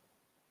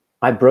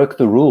I broke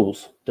the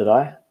rules, did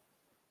I?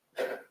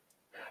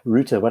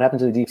 Router, what happened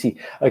to the deep sea?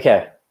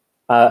 Okay,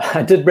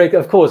 I did broke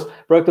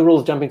the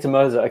rules jumping to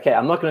Moser. Okay,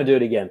 I'm not going to do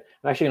it again.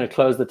 I'm actually going to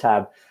close the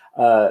tab.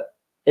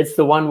 It's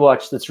the one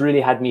watch that's really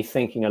had me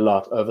thinking a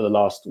lot over the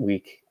last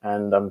week,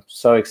 and I'm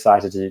so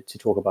excited to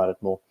talk about it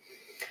more.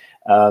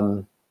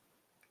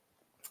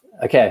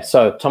 Okay,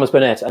 so Thomas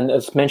Burnett, and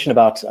it's mentioned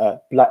about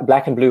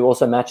black and blue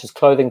also matches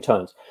clothing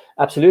tones.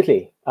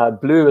 Absolutely.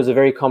 Blue is a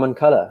very common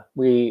color.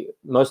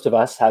 Most of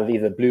us have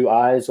either blue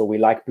eyes or we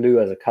like blue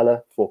as a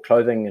color for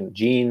clothing and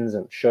jeans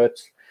and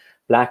shirts.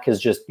 Black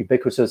is just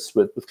ubiquitous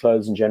with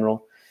clothes in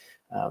general.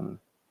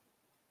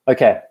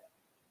 Okay.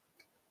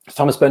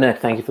 Thomas Burnett,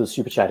 thank you for the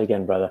super chat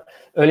again, brother.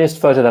 Earliest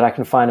photo that I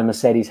can find in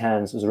Mercedes'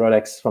 hands was a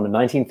Rolex from a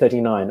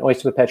 1939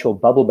 Oyster Perpetual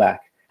bubbleback,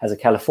 has a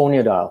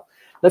California dial.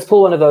 Let's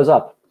pull one of those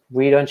up.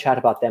 We don't chat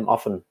about them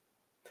often.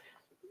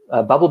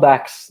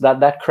 Bubblebacks,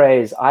 that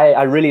craze,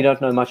 I really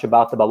don't know much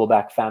about the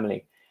bubbleback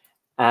family.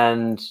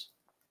 And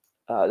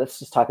let's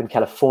just type in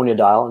California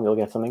dial and you'll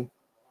get something.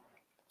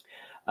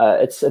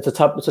 It's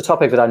a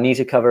topic that I need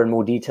to cover in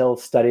more detail,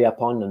 study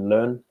up on and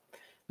learn.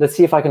 Let's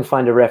see if I can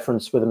find a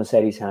reference with a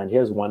Mercedes hand.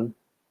 Here's one.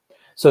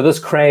 So this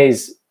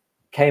craze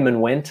came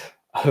and went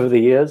over the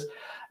years.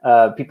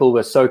 People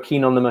were so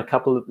keen on them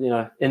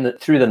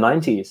through the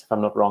 90s, if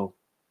I'm not wrong.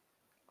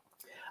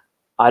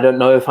 I don't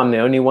know if I'm the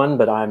only one,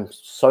 but I'm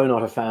so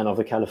not a fan of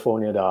the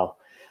California dial.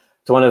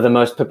 It's one of the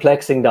most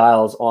perplexing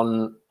dials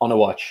on a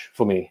watch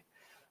for me.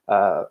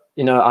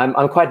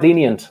 I'm quite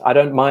lenient. I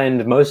don't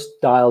mind most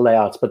dial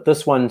layouts, but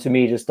this one to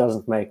me just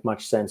doesn't make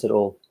much sense at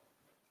all.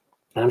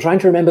 And I'm trying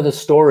to remember the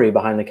story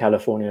behind the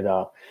California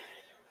dial.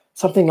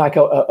 Something like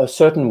a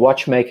certain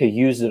watchmaker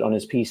used it on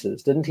his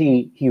pieces. Didn't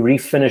he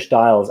refinish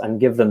dials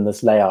and give them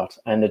this layout,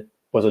 and it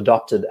was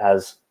adopted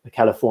as the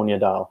California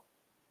dial?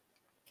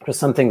 It was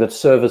something that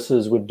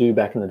services would do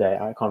back in the day.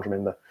 I can't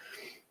remember.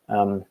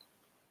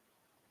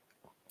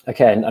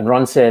 Okay, and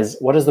Ron says,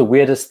 what is the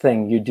weirdest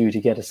thing you do to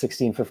get a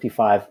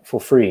 1655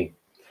 for free?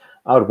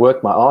 I would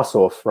work my ass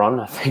off, Ron,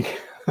 I think.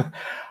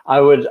 I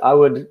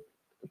would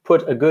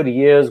put a good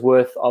year's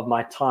worth of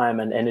my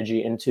time and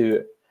energy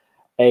into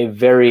a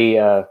very,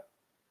 not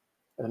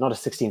a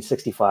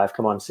 1665,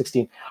 come on,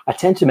 16. I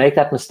tend to make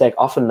that mistake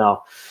often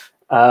now.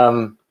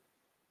 I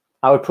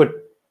would put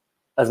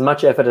as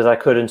much effort as I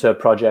could into a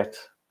project.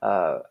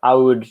 I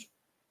would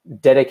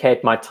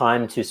dedicate my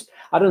time to,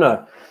 I don't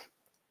know,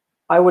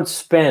 I would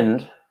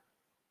spend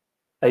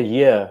a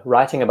year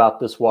writing about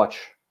this watch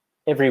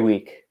every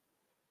week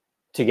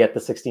to get the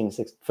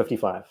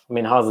 1655. I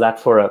mean, how's that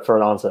for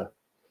an answer?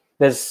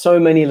 There's so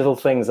many little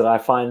things that I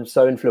find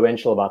so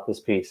influential about this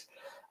piece.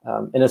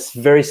 In a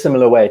very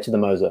similar way to the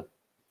Moser.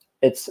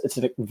 It's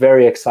a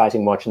very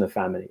exciting watch in the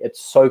family. It's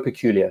so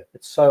peculiar.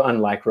 It's so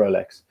unlike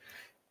Rolex.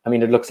 I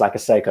mean, it looks like a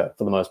Seiko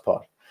for the most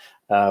part.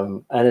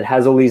 And it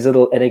has all these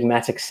little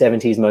enigmatic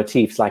 70s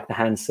motifs like the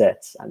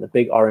handsets and the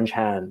big orange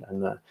hand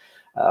and the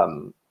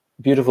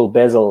beautiful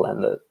bezel.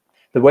 And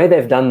the way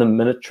they've done the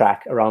minute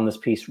track around this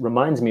piece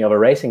reminds me of a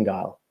racing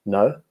dial.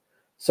 No?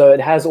 So it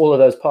has all of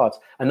those parts.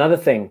 Another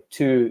thing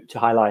to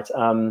highlight,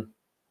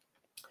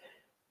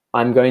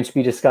 I'm going to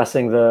be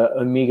discussing the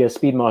Omega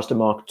Speedmaster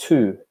Mark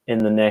II in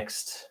the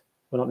next,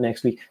 well, not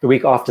next week, the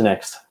week after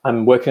next.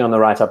 I'm working on the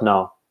write-up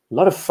now. A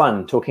lot of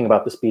fun talking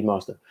about the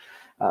Speedmaster.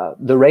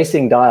 The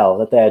racing dial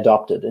that they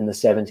adopted in the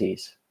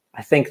 70s,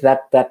 I think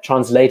that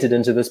translated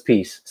into this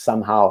piece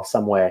somehow,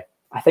 some way.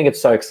 I think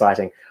it's so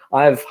exciting.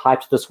 I've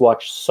hyped this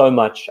watch so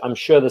much. I'm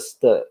sure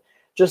just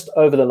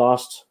over the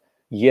last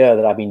year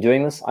that I've been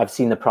doing this, I've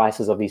seen the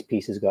prices of these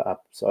pieces go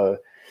up. So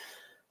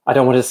I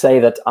don't want to say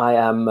that I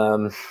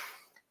am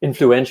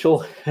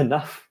influential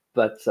enough,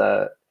 but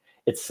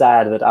it's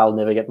sad that I'll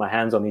never get my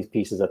hands on these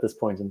pieces at this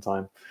point in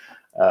time.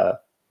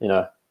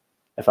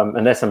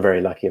 Unless I'm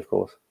very lucky, of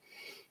course.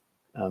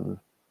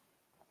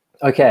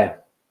 Okay,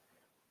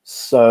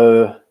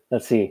 so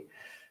let's see.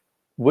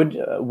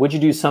 Would you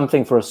do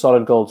something for a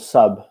solid gold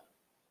sub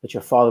that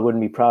your father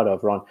wouldn't be proud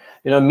of, Ron?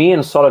 Me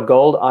and solid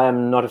gold, I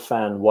am not a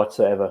fan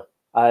whatsoever.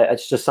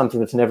 It's just something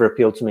that's never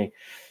appealed to me.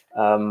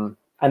 And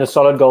a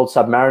solid gold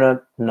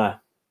Submariner, no.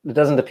 It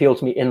doesn't appeal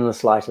to me in the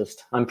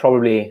slightest. I'm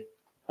probably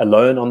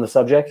alone on the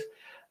subject.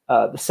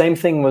 The same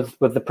thing with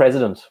the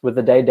president, with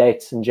the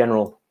dates in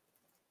general.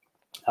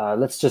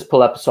 Let's just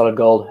pull up solid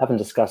gold. Haven't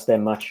discussed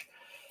them much.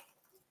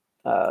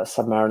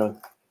 Submariner.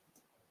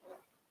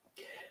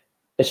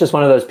 It's just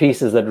one of those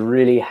pieces that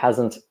really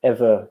hasn't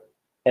ever.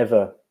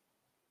 I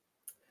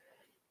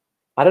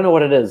don't know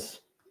what it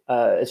is.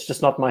 It's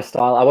just not my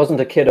style. I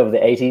wasn't a kid of the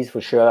 80s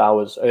for sure. I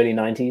was early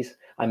 90s.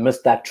 I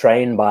missed that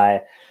train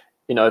by,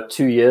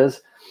 2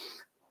 years.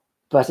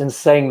 But in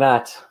saying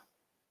that,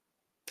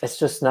 it's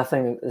just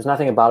nothing. There's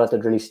nothing about it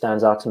that really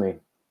stands out to me.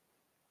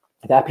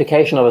 The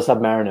application of a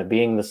Submariner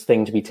being this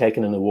thing to be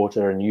taken in the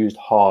water and used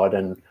hard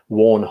and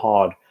worn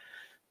hard,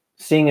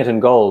 seeing it in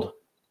gold,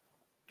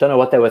 don't know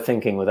what they were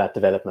thinking with that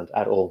development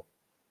at all.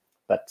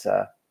 But,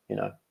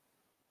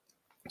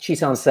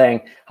 Chisan's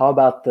saying, how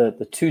about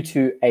the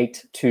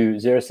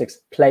 228206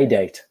 play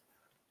date?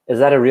 Is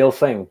that a real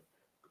thing?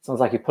 Sounds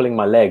like you're pulling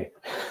my leg.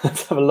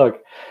 Let's have a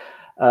look.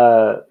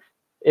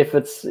 If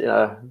it's,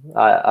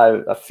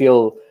 I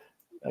feel,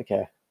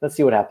 okay, let's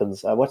see what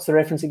happens. What's the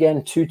reference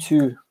again?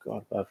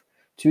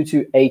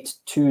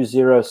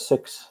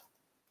 228206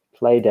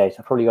 play date.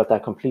 I probably got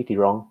that completely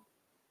wrong.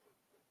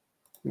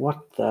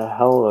 What the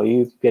hell are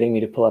you getting me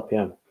to pull up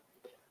here?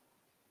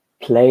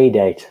 Play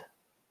date.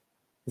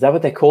 Is that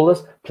what they call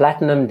this?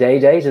 Platinum day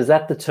date? Is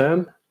that the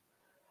term?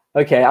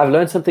 Okay, I've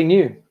learned something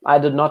new. I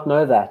did not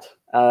know that.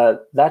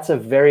 That's a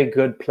very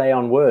good play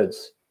on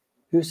words.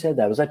 Who said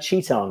that? Was that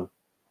Cheaton?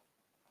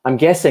 I'm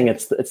guessing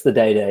it's the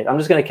day date. I'm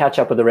just going to catch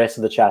up with the rest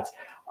of the chats.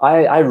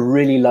 I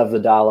really love the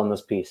dial on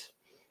this piece.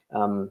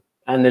 And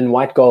then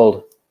white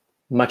gold,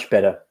 much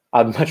better.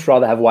 I'd much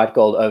rather have white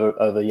gold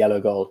over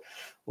yellow gold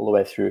all the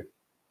way through.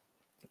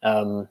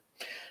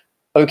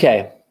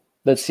 Okay,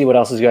 let's see what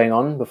else is going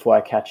on before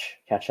I catch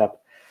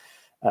up.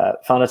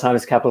 Founder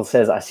Times Capital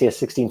says, I see a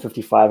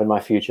 1655 in my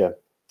future.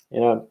 You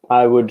know,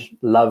 I would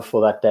love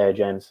for that day,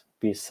 James.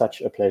 Be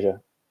such a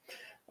pleasure.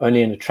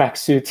 Only in a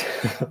tracksuit.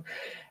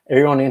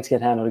 Everyone needs to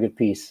get hand on a good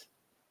piece.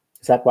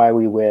 Is that why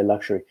we wear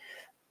luxury?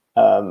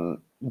 But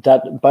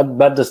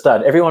the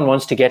stud. Everyone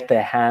wants to get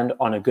their hand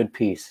on a good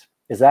piece.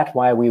 Is that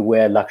why we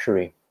wear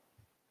luxury?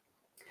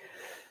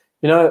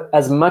 You know,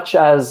 as much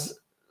as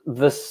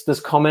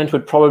this comment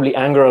would probably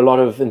anger a lot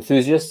of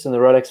enthusiasts in the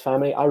Rolex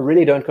family, I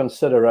really don't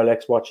consider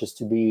Rolex watches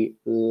to be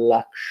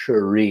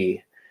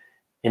luxury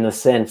in a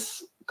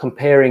sense,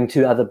 comparing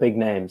to other big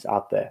names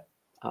out there.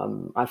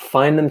 I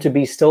find them to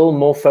be still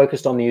more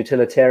focused on the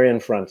utilitarian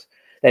front.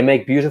 They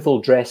make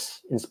beautiful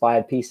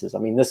dress-inspired pieces. I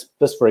mean, this,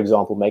 for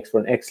example, makes for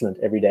an excellent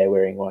everyday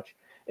wearing watch.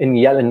 In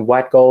yellow and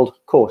white gold,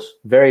 of course,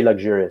 very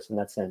luxurious in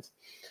that sense.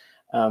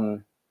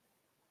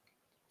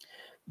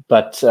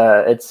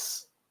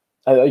 It's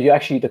you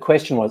actually, the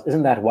question was,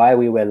 isn't that why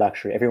we wear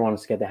luxury? Everyone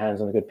wants to get their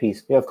hands on a good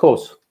piece. Yeah, of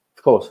course.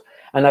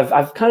 And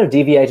I've kind of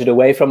deviated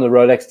away from the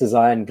Rolex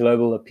design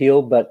global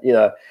appeal, but you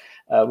know,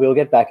 we'll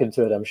get back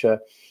into it, I'm sure.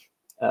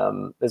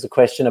 There's a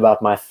question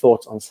about my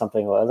thoughts on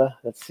something or other.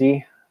 Let's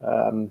see.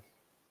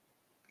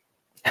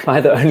 Am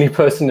I the only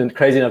person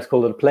crazy enough to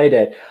call it a play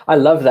date? I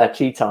love that,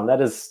 Cheaton.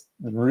 That is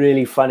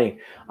really funny.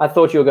 I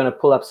thought you were going to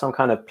pull up some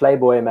kind of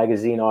Playboy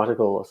magazine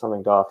article or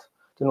something daft.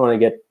 Didn't want to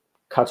get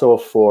cut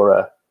off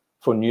for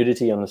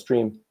nudity on the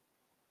stream.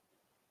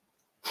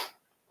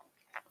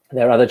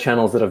 There are other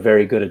channels that are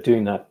very good at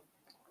doing that.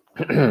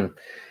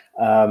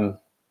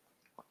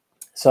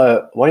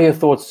 So what are your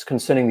thoughts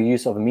concerning the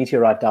use of a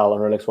meteorite dial on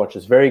Rolex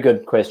watches? Very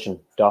good question,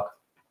 Doc.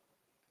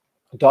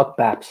 Doc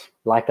Baps,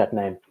 like that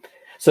name.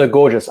 So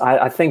gorgeous.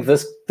 I think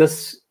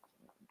this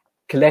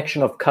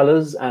collection of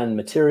colors and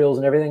materials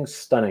and everything,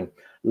 stunning.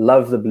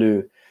 Love the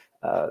blue.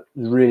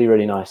 Really,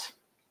 really nice.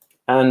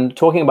 And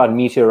talking about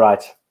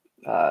meteorite,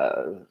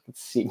 let's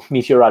see,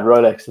 meteorite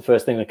Rolex, the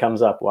first thing that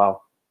comes up.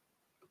 Wow.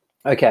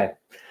 Okay.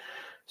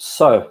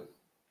 So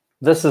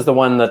this is the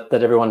one that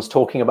everyone's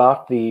talking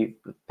about, the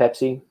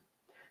Pepsi.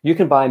 You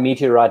can buy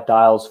meteorite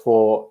dials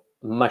for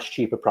much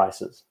cheaper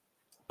prices.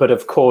 But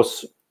of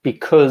course,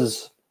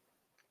 because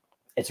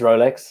it's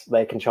Rolex,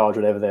 they can charge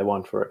whatever they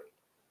want for it.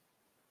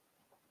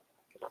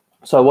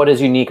 So what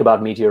is unique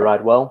about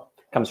meteorite? Well,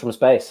 it comes from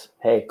space.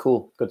 Hey,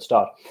 cool, good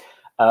start.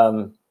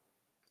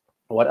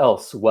 What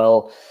else?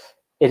 Well,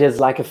 it is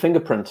like a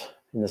fingerprint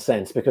in a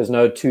sense, because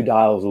no two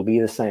dials will be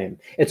the same.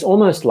 It's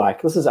almost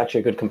like, this is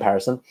actually a good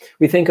comparison.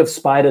 We think of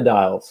spider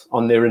dials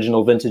on the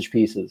original vintage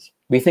pieces.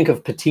 We think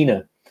of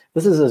patina.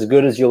 This is as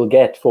good as you'll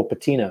get for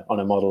patina on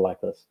a model like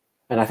this.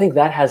 And I think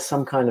that has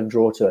some kind of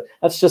draw to it.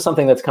 That's just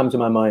something that's come to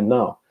my mind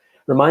now.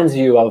 Reminds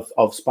you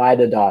of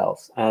spider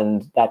dials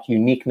and that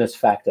uniqueness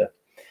factor.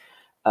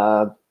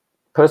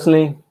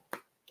 Personally,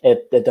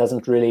 it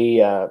doesn't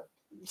really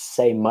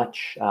say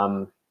much.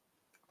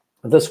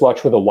 This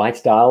watch with a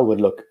white dial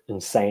would look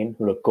insane,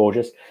 would look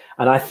gorgeous.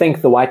 And I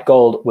think the white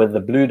gold with the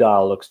blue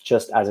dial looks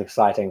just as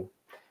exciting.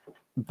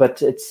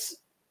 But it's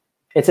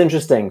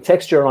interesting.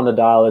 Texture on the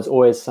dial is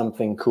always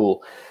something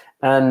cool.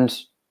 And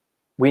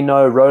we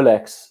know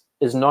Rolex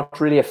is not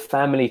really a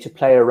family to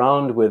play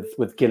around with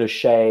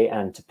guilloche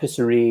and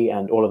tapisserie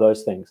and all of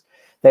those things.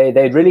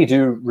 They really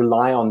do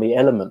rely on the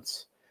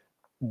elements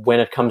when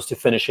it comes to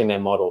finishing their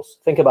models.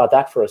 Think about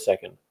that for a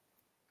second.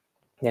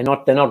 They're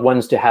not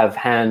ones to have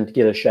hand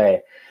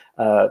guilloche.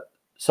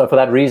 So for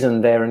that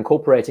reason, they're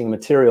incorporating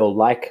material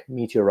like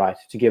meteorite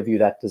to give you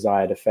that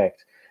desired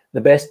effect.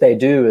 The best they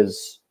do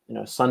is, you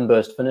know,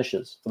 sunburst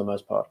finishes for the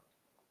most part.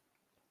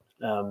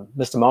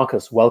 Mr.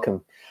 Marcus,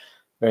 welcome.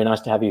 Very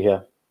nice to have you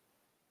here.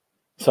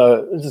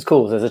 So this is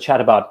cool. There's a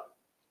chat about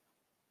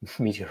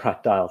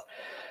meteorite dials.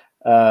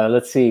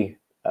 Let's see.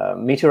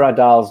 Meteorite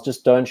dials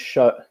just don't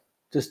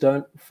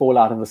fall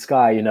out of the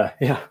sky, you know.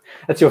 Yeah,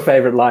 that's your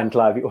favorite line,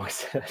 Clive. You always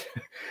said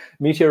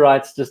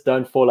meteorites just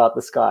don't fall out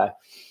the sky.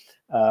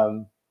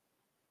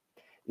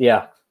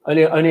 Yeah,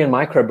 only in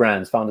micro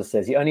brands, founder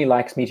says. He only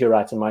likes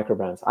meteorites and micro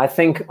brands. I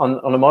think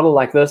on a model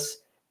like this,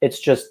 it's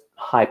just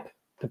hype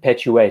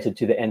perpetuated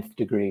to the nth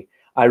degree.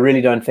 I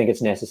really don't think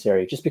it's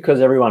necessary. Just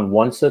because everyone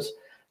wants it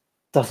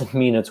doesn't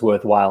mean it's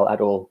worthwhile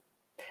at all.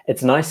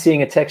 It's nice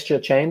seeing a texture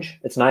change.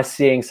 It's nice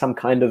seeing some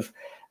kind of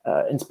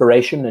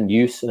inspiration and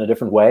use in a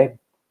different way.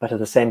 But at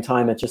the same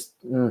time, it just,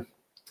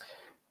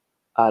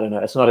 I don't know,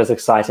 it's not as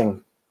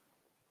exciting.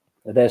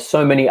 There's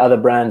so many other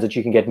brands that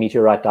you can get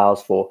meteorite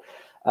dials for.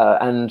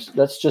 And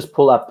let's just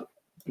pull up,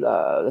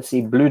 let's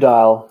see, Blue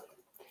Dial,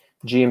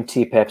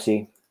 GMT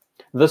Pepsi.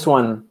 This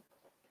one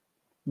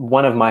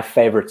of my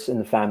favorites in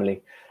the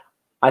family.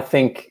 I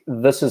think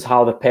this is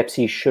how the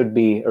Pepsi should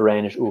be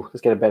arranged. Ooh, let's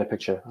get a better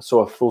picture. I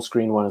saw a full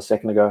screen one a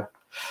second ago.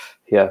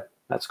 Here,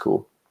 that's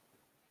cool.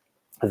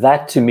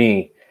 That to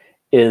me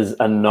is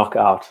a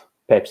knockout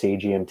Pepsi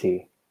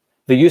GMT.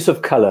 The use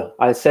of color,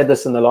 I said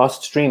this in the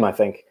last stream, I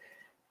think.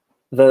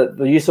 The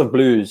use of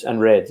blues and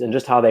reds and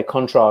just how they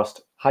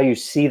contrast, how you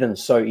see them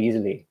so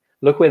easily.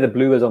 Look where the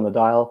blue is on the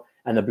dial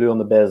and the blue on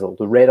the bezel.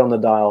 The red on the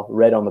dial,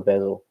 red on the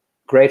bezel.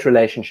 Great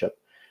relationship.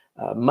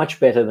 Much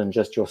better than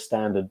just your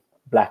standard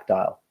black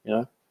dial, you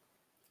know?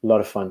 A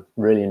lot of fun.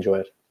 Really enjoy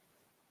it.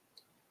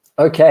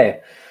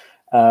 Okay.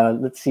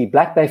 Let's see.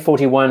 Black Bay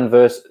 41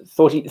 versus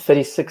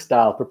 36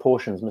 dial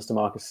proportions, Mr.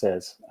 Marcus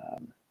says.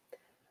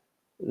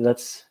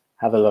 Let's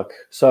have a look.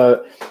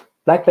 So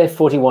Black Bay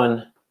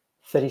 41,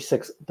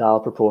 36 dial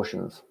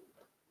proportions.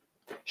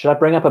 Should I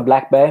bring up a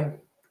Black Bay?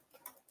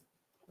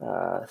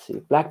 Let's see.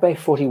 Black Bay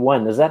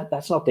 41.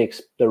 That's not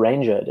the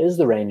Ranger. It is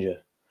the Ranger.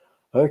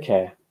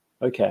 Okay.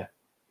 Okay.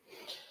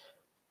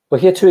 Well,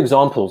 here are two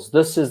examples.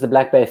 This is the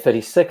Black Bay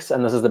 36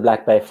 and this is the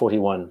Black Bay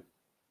 41.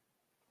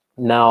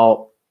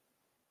 Now,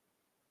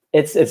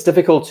 it's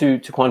difficult to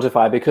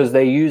quantify because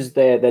they use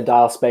their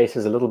dial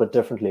spaces a little bit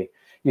differently.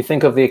 You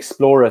think of the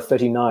Explorer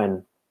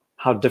 39,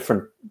 how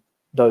different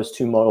those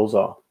two models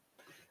are.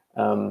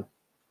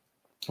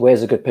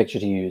 Where's a good picture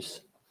to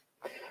use?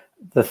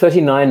 The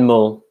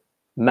 39mm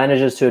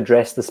manages to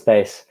address the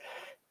space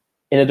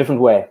in a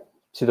different way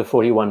to the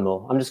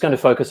 41mm. I'm just going to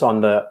focus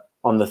on the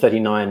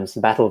 39s, the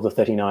Battle of the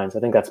 39s.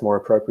 I think that's more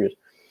appropriate.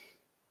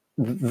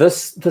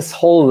 This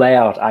whole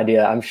layout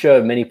idea, I'm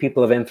sure many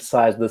people have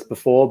emphasized this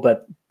before,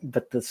 but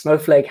the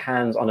snowflake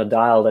hands on a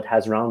dial that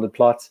has rounded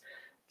plots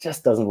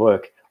just doesn't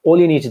work. All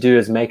you need to do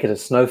is make it a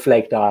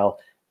snowflake dial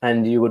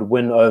and you would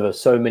win over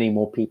so many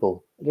more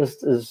people. It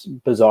just is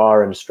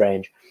bizarre and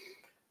strange.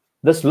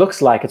 This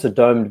looks like it's a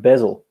domed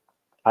bezel.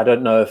 I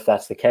don't know if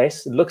that's the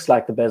case. It looks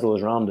like the bezel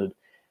is rounded.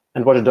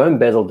 And what a dome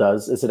bezel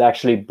does is it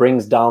actually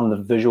brings down the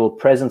visual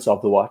presence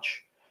of the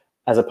watch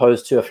as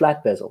opposed to a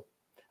flat bezel.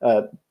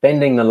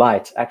 Bending the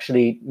light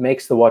actually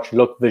makes the watch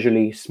look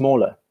visually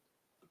smaller.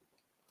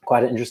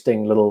 Quite an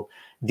interesting little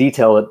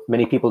detail that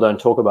many people don't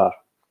talk about.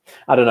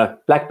 I don't know.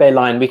 Black Bay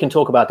line, we can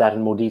talk about that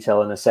in more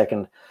detail in a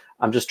second.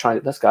 I'm just trying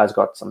to, this guy's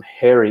got some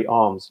hairy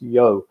arms.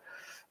 Yo.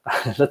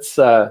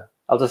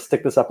 I'll just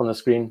stick this up on the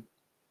screen.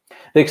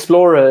 The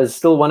Explorer is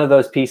still one of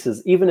those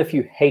pieces, even if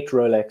you hate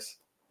Rolex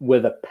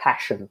with a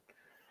passion,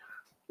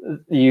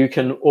 you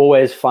can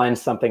always find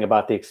something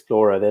about the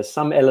Explorer. There's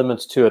some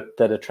elements to it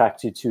that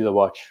attract you to the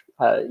watch.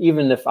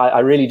 Even if I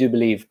really do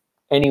believe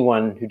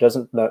anyone who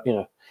doesn't know, you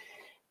know,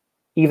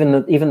 even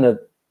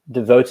the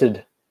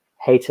devoted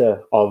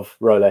hater of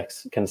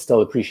Rolex can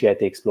still appreciate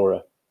the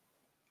Explorer.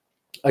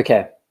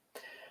 Okay,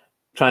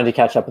 trying to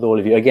catch up with all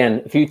of you.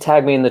 Again, if you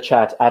tag me in the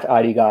chat at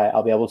IDGuy,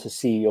 I'll be able to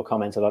see your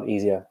comments a lot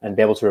easier and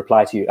be able to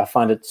reply to you. I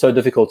find it so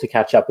difficult to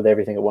catch up with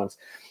everything at once.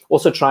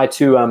 Also try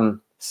to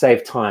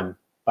save time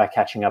by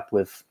catching up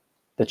with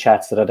the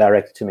chats that are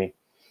directed to me.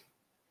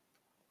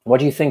 What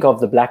do you think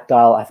of the black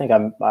dial? I think I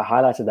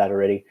highlighted that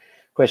already.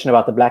 Question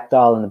about the black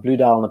dial and the blue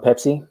dial and the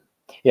Pepsi.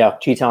 Yeah,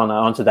 Cheetown,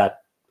 I answered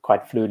that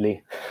quite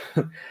fluidly.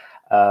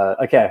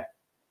 Okay,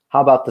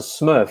 how about the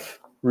Smurf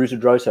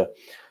rooted rotor?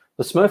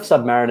 The Smurf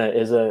Submariner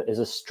is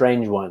a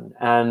strange one,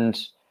 and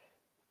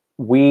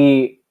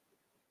we've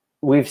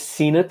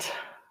seen it.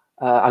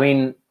 I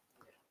mean,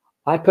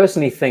 I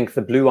personally think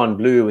the blue on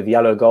blue with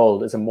yellow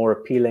gold is a more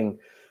appealing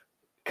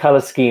color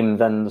scheme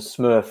than the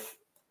Smurf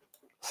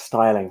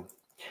styling.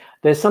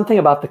 There's something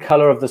about the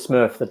color of the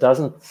Smurf that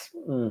doesn't...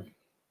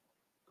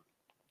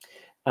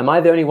 Am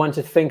I the only one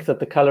to think that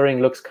the coloring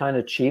looks kind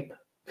of cheap?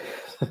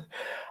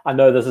 I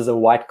know this is a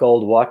white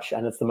gold watch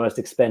and it's the most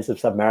expensive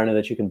Submariner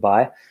that you can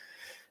buy.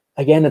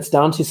 Again, it's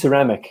down to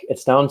ceramic.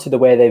 It's down to the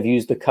way they've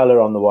used the color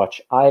on the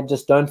watch. I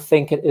just don't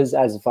think it is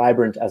as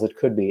vibrant as it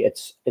could be.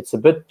 It's a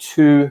bit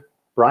too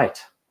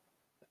bright.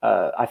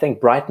 I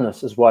think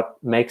brightness is what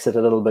makes it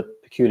a little bit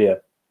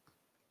peculiar.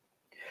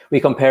 We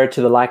compare it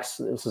to the likes,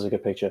 this is a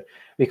good picture.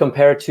 We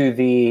compare it to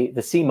the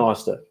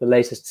Seamaster, the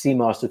latest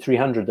Seamaster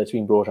 300 that's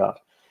been brought out.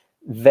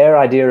 Their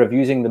idea of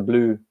using the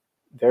blue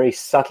very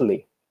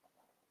subtly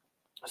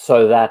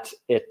so that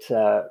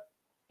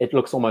it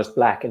looks almost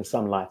black in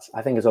some lights,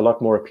 I think is a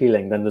lot more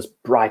appealing than this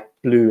bright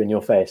blue in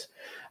your face.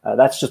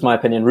 That's just my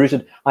opinion.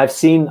 Rooted, I've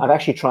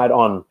actually tried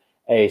on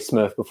a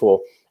Smurf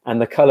before,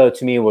 and the color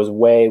to me was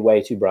way,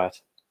 way too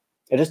bright.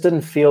 It just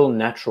didn't feel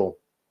natural,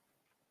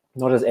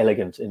 not as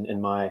elegant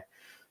in my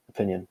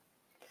opinion.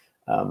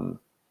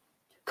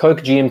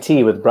 Coke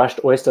GMT with brushed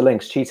oyster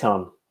links,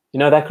 Cheetown. You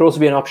know, that could also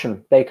be an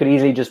option. They could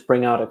easily just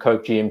bring out a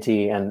Coke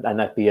GMT and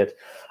that be it.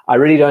 I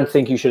really don't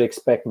think you should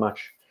expect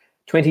much.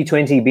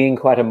 2020 being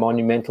quite a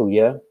monumental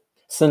year,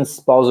 since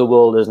Basel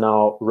World is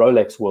now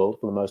Rolex World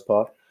for the most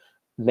part,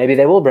 maybe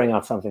they will bring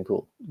out something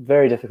cool.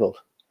 Very difficult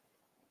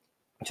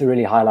to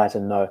really highlight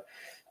and know.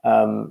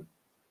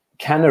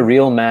 Can a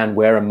real man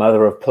wear a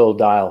mother of pearl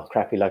dial?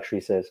 Crappy Luxury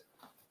says.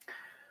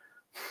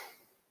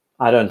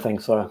 I don't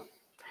think so.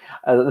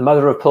 The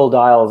mother of pearl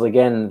dials,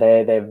 again,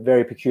 they're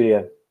very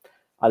peculiar.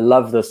 I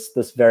love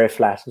this very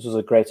flat. This was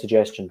a great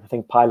suggestion. I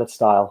think Pilot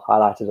Style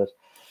highlighted it.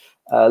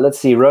 Let's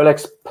see,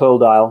 Rolex pearl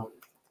dial.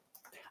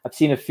 I've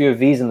seen a few of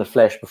these in the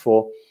flesh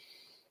before.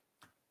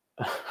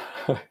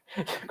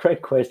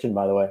 Great question,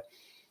 by the way.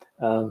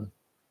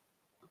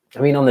 I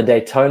mean, on the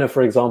Daytona,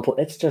 for example,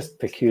 it's just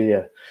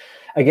peculiar.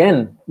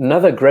 Again,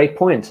 another great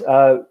point.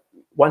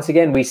 Once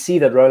again, we see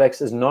that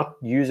Rolex is not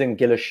using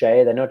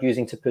guilloche. They're not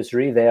using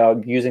tapisserie. They are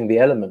using the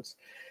elements.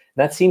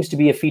 That seems to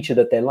be a feature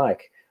that they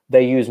like.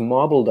 They use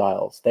marble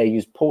dials. They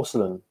use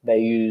porcelain. They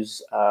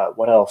use,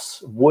 what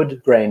else?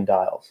 Wood grain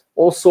dials.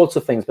 All sorts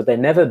of things, but they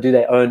never do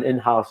their own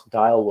in-house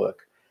dial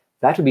work.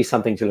 That would be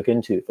something to look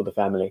into for the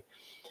family.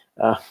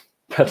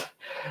 But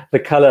the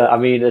color, I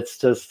mean, it's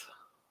just,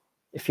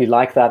 if you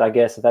like that, I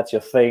guess, if that's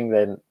your thing,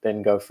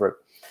 then go for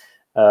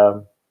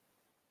it.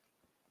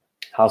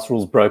 House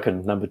rules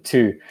broken, number 2.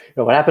 You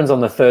know, what happens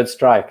on the third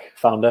strike,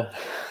 founder?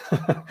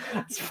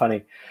 It's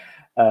funny.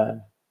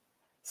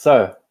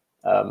 So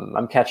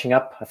I'm catching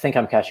up. I think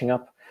I'm catching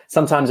up.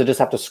 Sometimes I just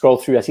have to scroll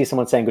through. I see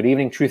someone saying, good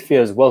evening, Truth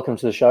Fears, welcome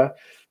to the show.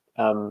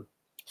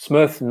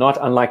 Smurf, not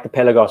unlike the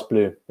Pelagos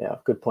blue. Yeah,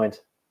 good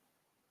point.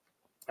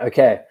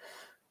 Okay,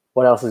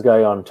 what else is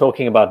going on?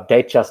 Talking about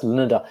Datejust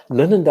Linendahl.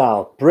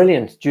 Linendahl,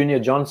 brilliant. Junior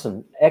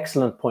Johnson,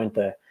 excellent point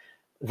there.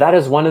 That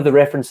is one of the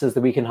references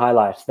that we can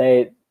highlight.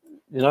 They,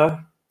 you know,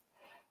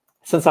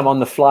 since I'm on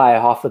the fly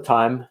half the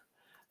time,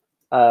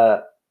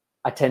 I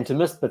tend to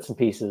miss bits and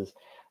pieces.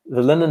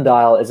 The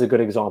Linendahl is a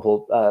good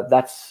example.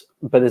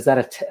 But is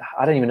that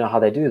I don't even know how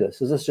they do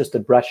this. Is this just a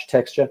brush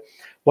texture?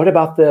 What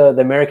about the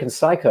American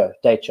Psycho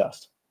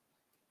Datejust?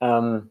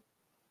 The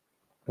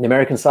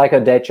American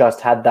Psycho Datejust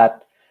had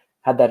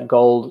that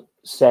gold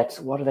set.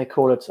 What do they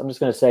call it? I'm just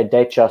going to say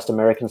Datejust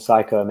American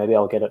Psycho. Maybe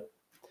I'll get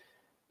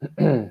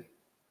it.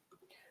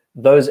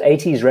 Those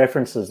 80s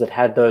references that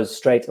had those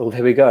straight, oh,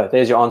 there we go.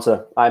 There's your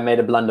answer. I made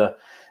a blunder.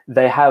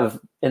 They have,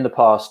 in the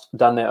past,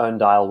 done their own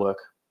dial work.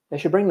 They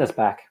should bring this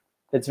back.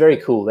 It's very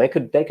cool. They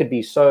could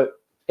be so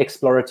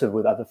explorative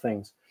with other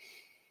things.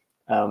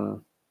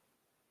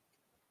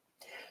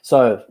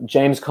 So,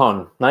 James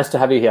Conn, nice to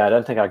have you here. I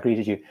don't think I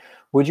greeted you.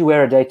 Would you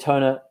wear a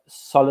Daytona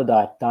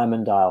Solidite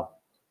diamond dial?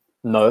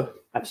 No,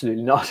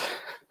 absolutely not.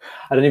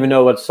 I don't even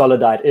know what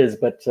Solidite is,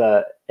 but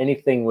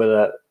anything with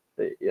a,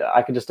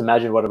 I can just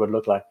imagine what it would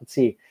look like. Let's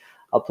see.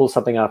 I'll pull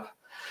something up.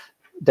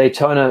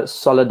 Daytona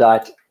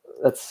Solidite.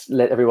 Let's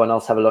let everyone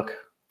else have a look.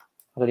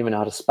 I don't even know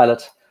how to spell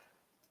it.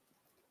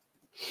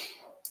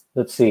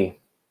 Let's see.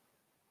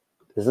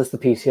 Is this the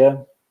piece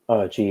here?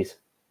 Oh, geez.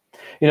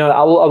 You know,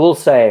 I will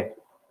say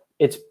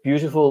it's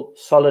beautiful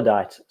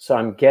Solidite. So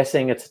I'm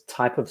guessing it's a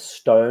type of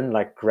stone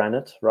like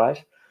granite,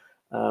 right?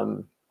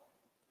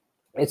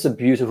 It's a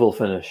beautiful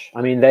finish.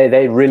 I mean,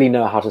 they really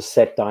know how to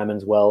set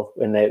diamonds well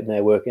when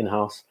they work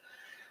in-house.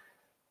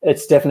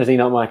 It's definitely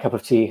not my cup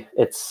of tea.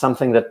 It's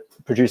something that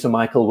producer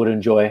Michael would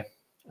enjoy.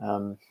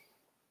 You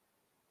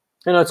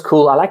know, it's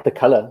cool. I like the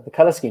color. The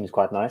color scheme is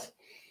quite nice.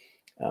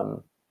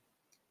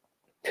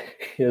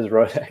 Here's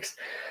Rolex.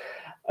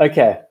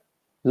 Okay,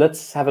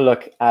 let's have a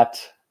look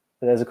at,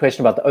 there's a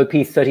question about the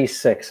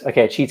OP36.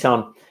 Okay,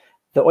 Cheetown,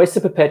 the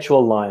Oyster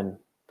Perpetual line.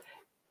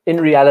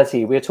 In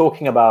reality, we're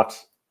talking about,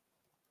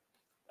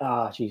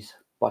 geez,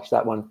 watch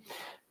that one.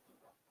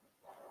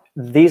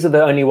 These are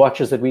the only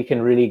watches that we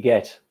can really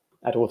get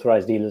at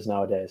authorized dealers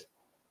nowadays.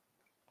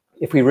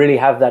 If we really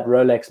have that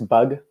Rolex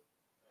bug,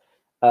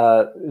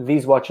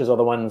 these watches are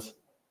the ones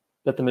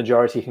that the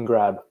majority can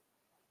grab.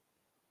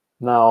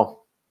 Now,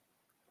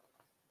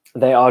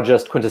 they are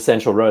just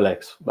quintessential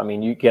Rolex. I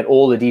mean, you get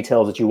all the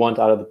details that you want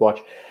out of the watch.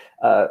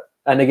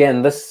 And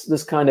again,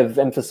 this kind of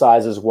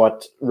emphasizes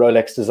what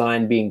Rolex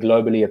design being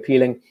globally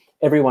appealing.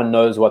 Everyone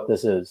knows what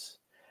this is.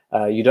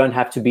 You don't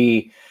have to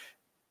be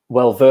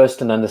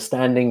well-versed in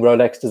understanding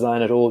Rolex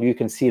design at all. You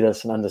can see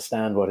this and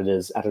understand what it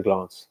is at a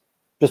glance.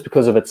 Just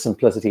because of its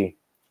simplicity,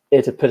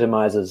 it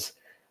epitomizes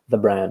the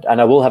brand.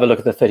 And I will have a look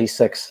at the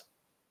 36.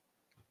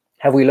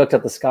 Have we looked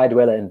at the Sky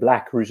Dweller in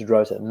black rooted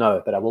rotor?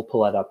 No, but I will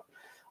pull that up.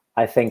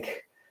 I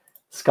think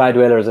Sky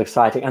Dweller is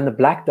exciting. And the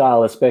black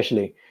dial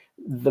especially.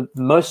 The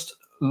most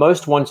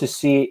want to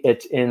see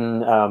it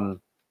in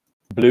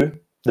blue.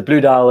 The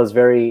blue dial is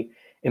very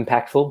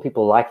impactful.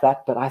 People like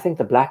that. But I think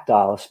the black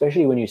dial,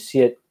 especially when you see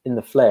it in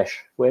the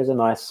flesh, where's a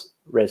nice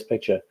res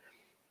picture?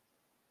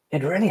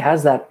 It really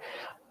has that.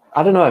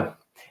 I don't know.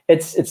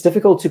 It's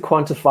difficult to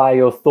quantify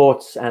your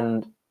thoughts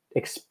and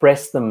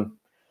express them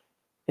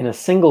in a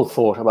single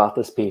thought about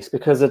this piece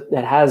because it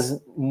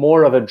has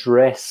more of a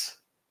dress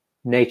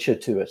nature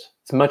to it.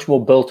 It's much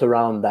more built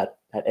around that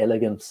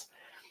elegance.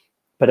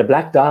 But a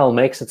black dial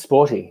makes it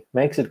sporty,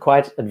 makes it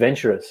quite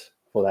adventurous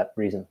for that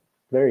reason.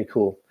 Very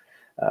cool.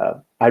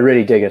 I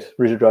really dig it.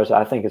 Rigid rotor,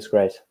 I think it's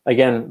great.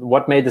 Again,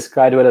 what made the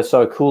Sky Dweller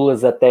so cool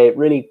is that they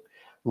really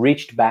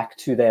reached back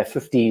to their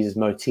 50s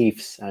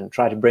motifs and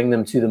tried to bring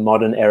them to the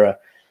modern era,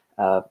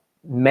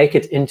 make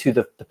it into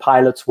the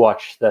pilot's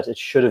watch that it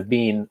should have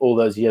been all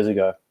those years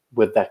ago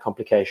with that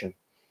complication.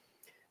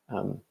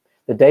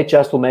 The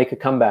Datejust will make a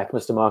comeback,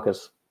 Mr.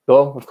 Marcus.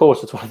 Well, of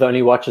course, it's one of the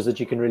only watches that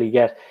you can really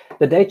get.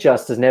 The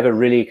Datejust has never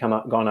really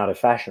gone out of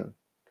fashion,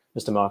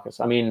 Mr. Marcus.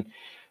 I mean,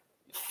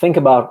 think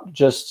about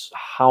just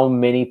how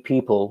many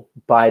people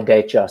buy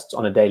Datejusts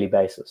on a daily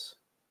basis.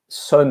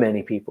 So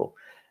many people.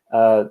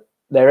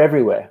 They're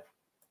everywhere.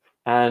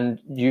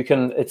 And you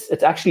can, it's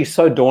actually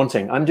so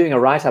daunting. I'm doing a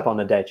write-up on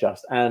the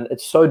Datejust, and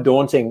it's so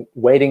daunting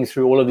wading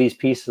through all of these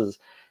pieces,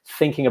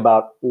 thinking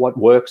about what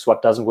works,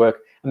 what doesn't work.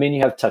 I mean,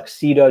 you have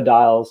tuxedo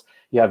dials,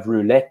 you have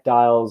roulette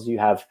dials, you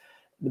have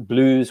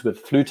blues with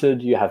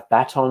fluted, you have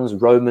batons,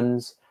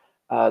 Romans.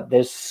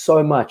 There's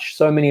so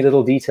many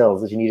little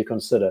details that you need to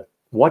consider.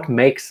 What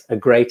makes a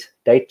great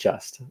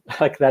Datejust?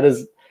 Like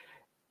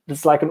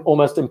it's like an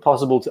almost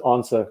impossible to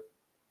answer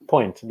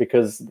point,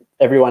 because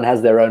everyone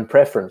has their own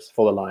preference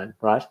for the line,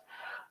 right?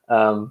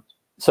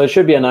 So it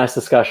should be a nice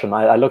discussion.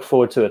 I look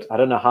forward to it. I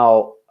don't know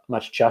how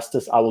much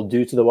justice I will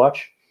do to the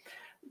watch,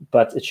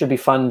 but it should be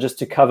fun just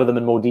to cover them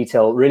in more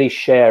detail, really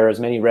share as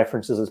many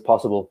references as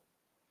possible.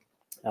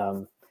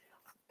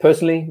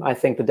 Personally, I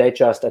think the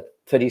Datejust at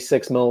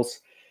 36 mils,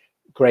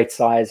 great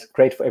size,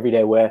 great for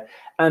everyday wear.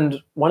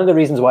 And one of the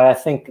reasons why I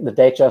think the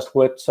Datejust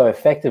worked so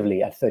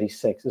effectively at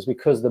 36 is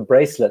because the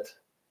bracelet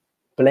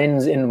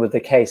blends in with the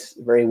case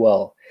very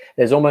well.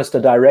 There's almost a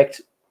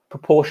direct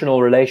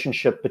proportional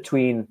relationship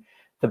between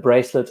the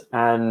bracelet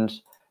and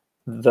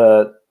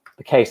the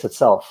case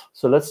itself.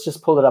 So let's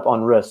just pull it up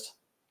on wrist.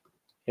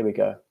 Here we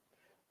go.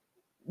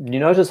 You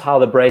notice how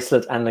the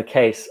bracelet and the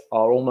case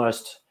are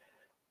almost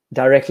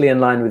directly in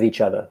line with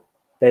each other.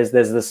 There's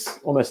this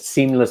almost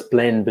seamless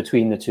blend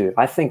between the two.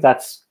 I think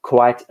that's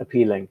quite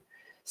appealing.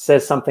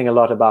 Says something a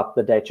lot about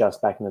the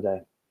Datejust back in the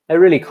day. They're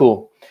really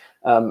cool.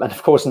 And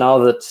of course, now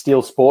that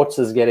steel sports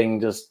is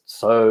getting just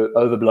so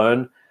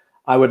overblown,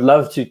 I would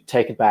love to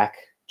take it back,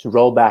 to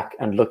roll back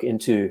and look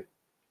into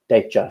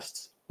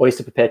Datejusts,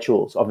 Oyster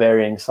Perpetuals of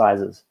varying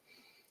sizes.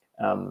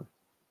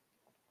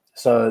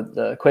 So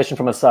the question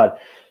from Assad,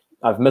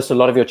 I've missed a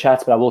lot of your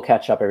chats, but I will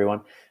catch up,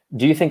 everyone.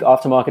 Do you think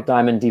aftermarket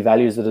diamond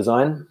devalues the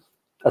design?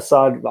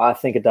 Assad, I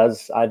think it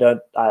does.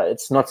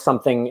 It's not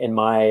something in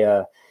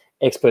my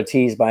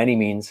expertise by any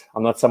means.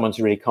 I'm not someone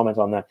to really comment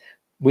on that.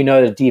 We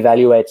know it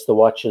devaluates the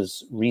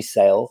watch's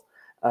resale,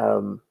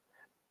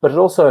 but it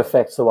also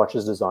affects the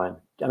watch's design.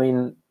 I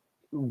mean,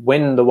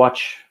 when the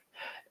watch,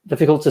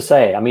 difficult to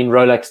say. I mean,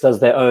 Rolex does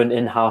their own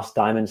in-house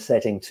diamond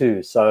setting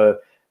too. So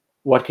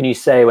what can you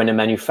say when a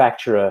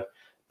manufacturer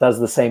does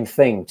the same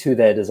thing to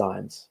their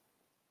designs?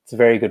 It's a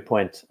very good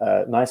point.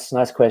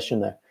 Nice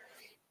question there.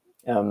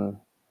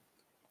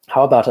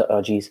 How about it?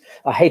 Oh, geez.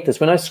 I hate this.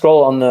 When I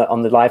scroll on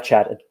the live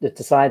chat, it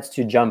decides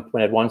to jump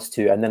when it wants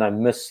to, and then I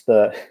miss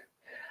the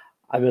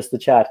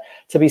chat.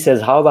 Tippy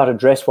says, how about a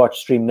dress watch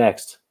stream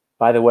next?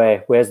 By the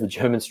way, where's the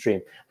German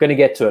stream? I'm going to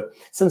get to it.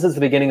 Since it's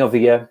the beginning of the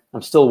year,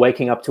 I'm still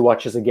waking up to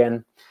watches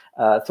again.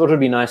 Thought it would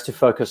be nice to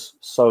focus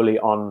solely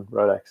on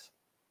Rolex.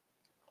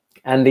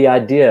 And the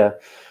idea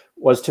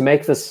was to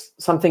make this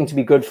something to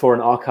be good for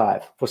an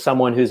archive, for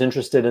someone who's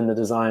interested in the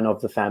design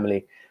of the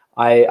family.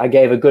 I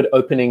gave a good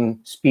opening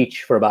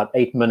speech for about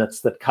 8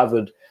 minutes that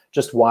covered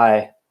just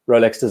why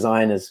Rolex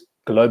design is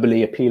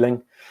globally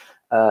appealing.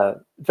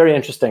 Very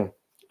interesting,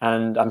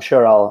 and I'm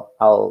sure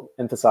I'll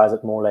emphasize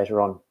it more later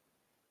on.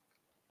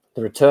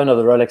 The return of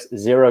the Rolex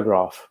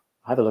Zerograph.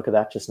 I have a look at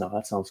that just now.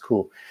 That sounds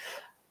cool.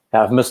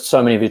 I've missed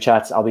so many of your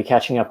chats. I'll be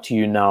catching up to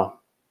you now.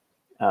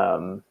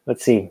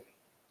 Let's see.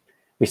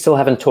 We still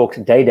haven't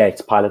talked day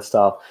dates, pilot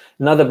style.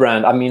 Another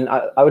brand. I mean,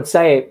 I would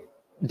say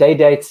day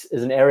dates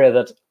is an area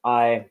that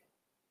I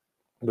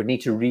would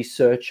need to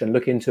research and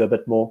look into a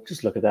bit more.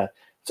 Just look at that.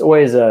 It's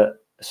always a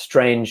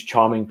strange,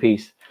 charming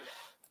piece.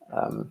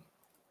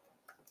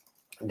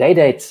 Day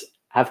dates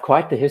have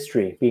quite the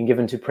history, being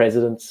given to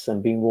presidents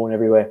and being worn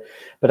everywhere.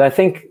 But I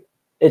think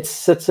it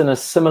sits in a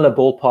similar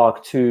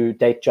ballpark to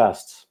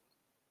Datejusts.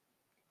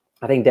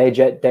 I think day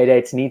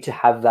dates need to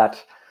have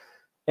that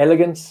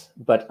elegance,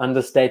 but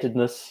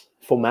understatedness,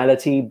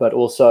 formality, but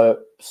also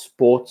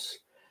sports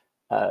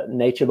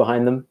nature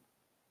behind them,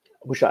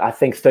 which I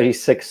think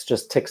 36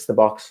 just ticks the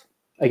box.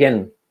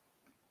 Again,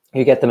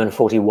 you get them in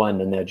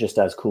 41 and they're just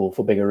as cool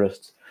for bigger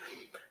wrists.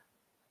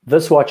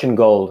 This watch in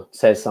gold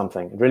says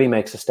something. It really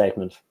makes a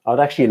statement. I would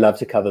actually love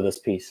to cover this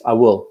piece. I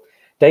will.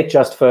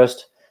 Datejust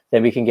first,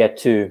 then we can get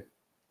to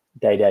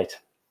day date.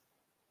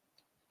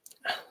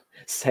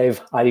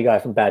 Save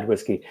IDGuy from bad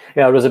whiskey.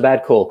 Yeah, it was a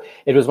bad call.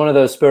 It was one of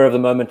those spur of the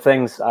moment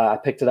things. I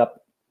picked it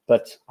up,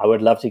 but I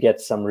would love to get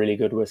some really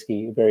good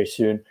whiskey very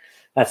soon.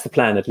 That's the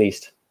plan, at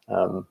least.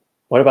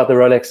 What about the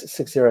Rolex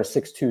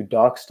 6062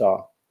 Dark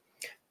Star?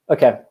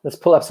 Okay, let's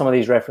pull up some of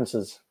these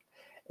references.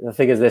 The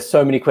thing is, there's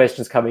so many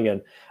questions coming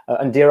in.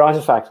 And dear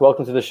Artifact,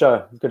 welcome to the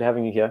show. Good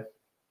having you here.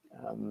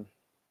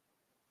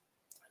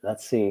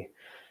 Let's see.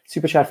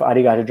 Super chat for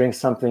IDGuy to drink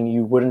something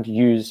you wouldn't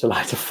use to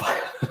light a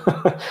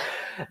fire.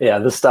 Yeah,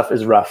 this stuff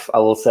is rough. I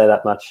will say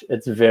that much.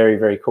 It's very,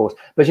 very coarse.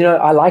 But, you know,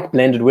 I like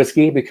blended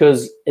whiskey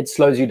because it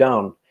slows you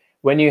down.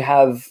 When you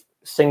have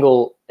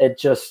single,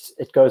 it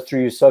goes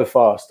through you so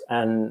fast.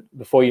 And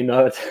before you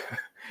know it,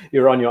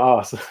 you're on your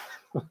ass.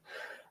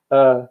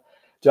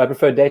 Do I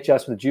prefer date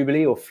just with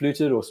Jubilee or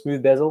fluted or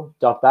smooth bezel,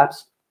 dark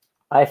baps?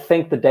 I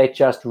think the date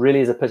just really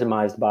is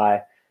epitomized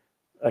by,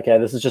 okay,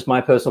 this is just my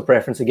personal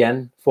preference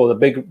again, for the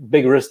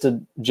big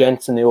wristed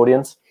gents in the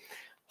audience,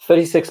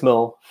 36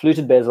 mil,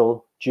 fluted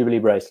bezel, Jubilee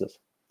bracelet.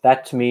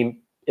 That to me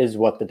is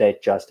what the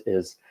date just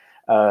is.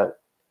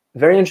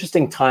 Very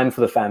interesting time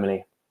for the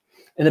family.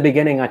 In the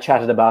beginning, I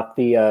chatted about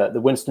the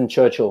Winston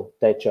Churchill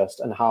date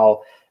just and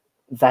how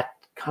that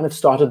kind of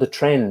started the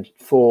trend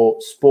for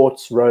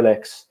sports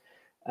Rolex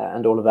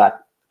and all of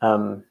that.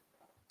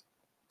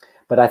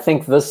 But I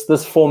think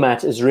this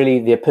format is really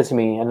the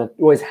epitome, and it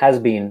always has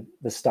been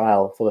the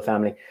style for the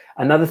family.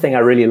 Another thing I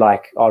really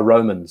like are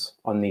Romans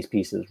on these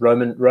pieces.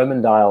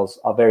 Roman dials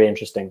are very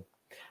interesting.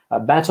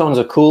 Batons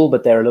are cool,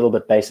 but they're a little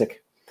bit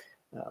basic.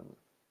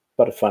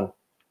 But of fun.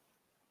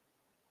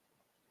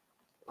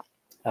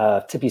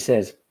 Tippy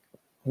says,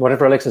 what if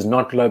Rolex is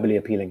not globally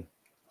appealing,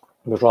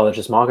 but rather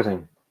just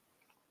marketing?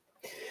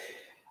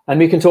 And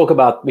we can talk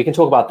about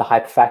the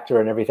hype factor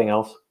and everything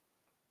else.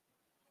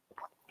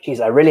 Geez,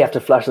 I really have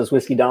to flush this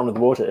whiskey down with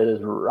water. It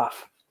is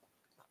rough.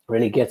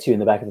 Really gets you in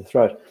the back of the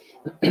throat.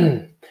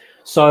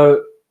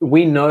 So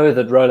we know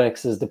that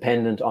Rolex is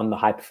dependent on the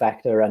hype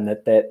factor, and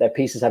that their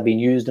pieces have been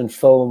used in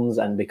films,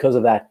 and because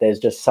of that, there's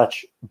just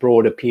such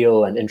broad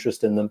appeal and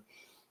interest in them.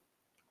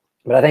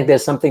 But I think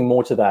there's something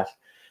more to that.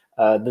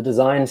 The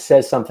design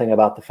says something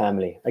about the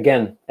family.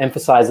 Again,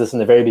 emphasize this in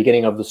the very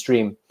beginning of the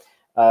stream.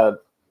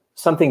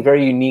 Something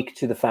very unique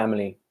to the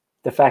family.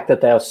 The fact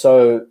that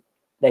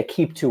they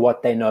keep to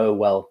what they know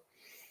well.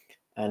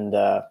 And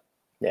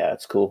yeah,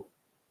 it's cool.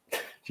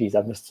 Geez,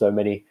 I've missed so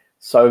many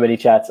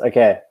chats.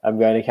 Okay, I'm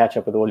going to catch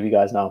up with all of you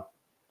guys now.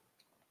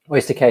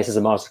 Oyster case is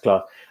a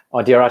masterclass.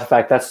 Oh, dear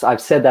artifact,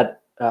 I've said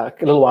that a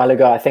little while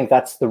ago. I think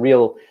that's the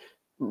real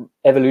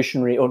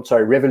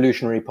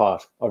revolutionary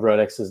part of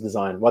Rolex's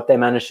design. What they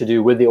managed to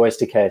do with the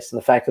Oyster case, and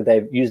the fact that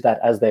they've used that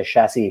as their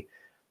chassis,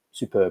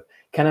 superb.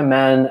 Can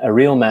a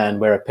real man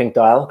wear a pink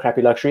dial?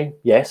 Crappy luxury?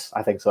 Yes,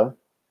 I think so.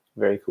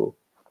 Very cool.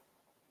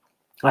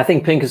 I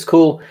think pink is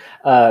cool.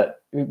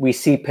 We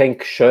see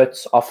pink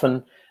shirts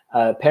often.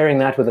 Pairing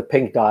that with a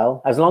pink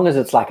dial, as long as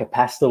it's like a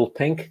pastel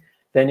pink,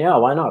 then yeah,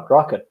 why not?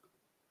 Rock it.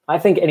 I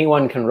think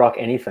anyone can rock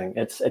anything.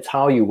 It's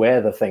how you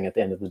wear the thing at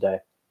the end of the day.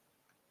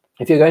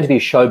 If you're going to be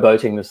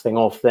showboating this thing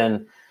off, then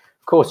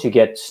of course you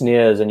get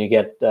sneers and you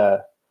get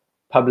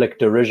public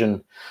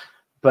derision.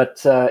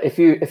 But if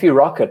you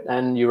rock it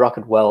and you rock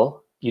it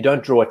well, you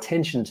don't draw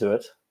attention to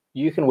it,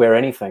 you can wear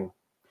anything.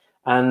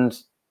 And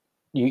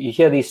you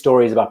hear these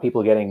stories about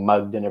people getting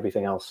mugged and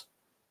everything else.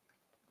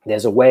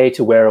 There's a way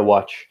to wear a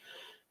watch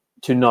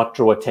to not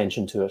draw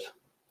attention to it.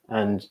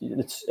 And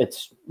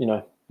it's you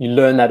know, you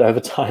learn that over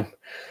time.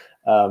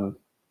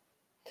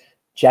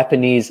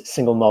 Japanese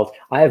single malt.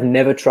 I have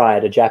never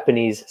tried a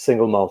Japanese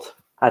single malt.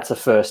 That's a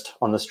first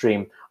on the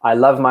stream. I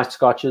love my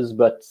scotches,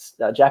 but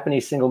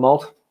Japanese single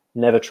malt,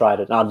 never tried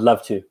it. I'd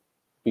love to.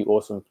 Be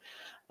awesome.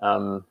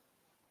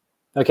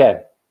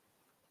 Okay.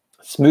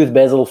 Smooth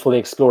bezel for the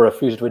Explorer,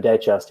 fluted with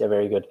date just. Yeah,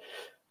 very good.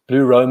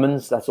 Blue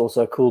Romans, that's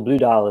also cool. Blue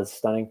dial is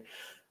stunning.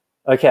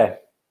 Okay.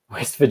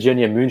 West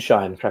Virginia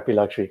moonshine, crappy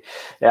luxury.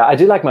 Yeah, I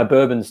do like my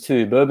bourbons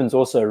too. Bourbons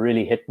also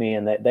really hit me,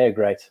 and they're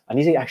great. I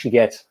need to actually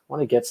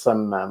want to get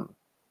some,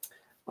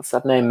 what's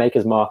that name?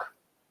 Maker's Mark.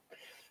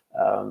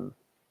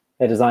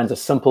 Their designs are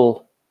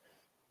simple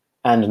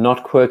and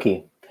not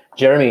quirky.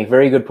 Jeremy,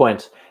 very good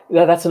point.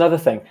 Yeah, that's another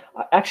thing.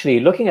 Actually,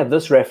 looking at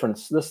this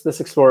reference, this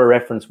Explorer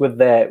reference with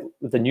the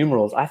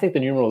numerals, I think the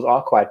numerals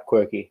are quite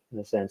quirky in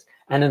a sense.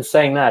 And in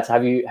saying that,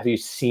 have you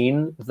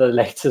seen the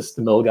latest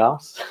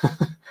Milgauss?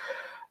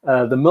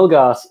 The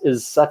Milgauss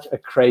is such a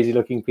crazy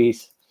looking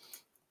piece.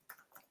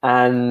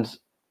 And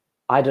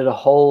I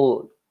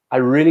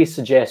really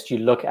suggest you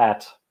look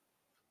at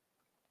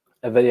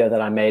a video that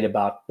I made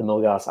about the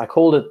Milgauss. I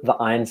called it the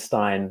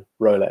Einstein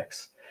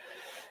Rolex.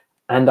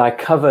 And I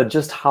covered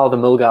just how the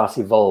Milgauss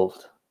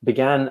evolved.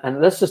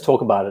 And let's just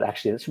talk about it,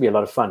 actually. This should be a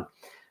lot of fun.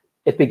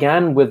 It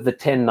began with the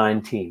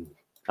 1019.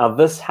 Now,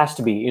 this has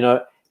to be, you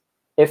know,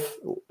 it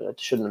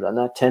shouldn't have done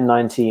that,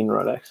 1019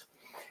 Rolex.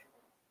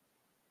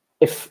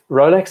 If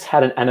Rolex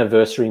had an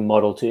anniversary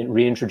model to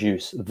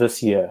reintroduce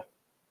this year,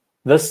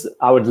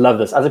 I would love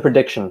this as a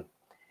prediction.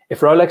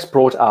 If Rolex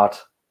brought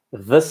out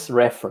this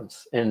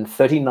reference in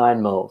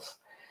 39 mils,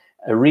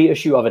 a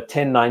reissue of a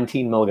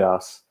 1019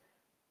 Milgauss,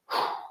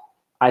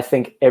 I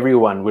think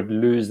everyone would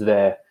lose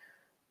their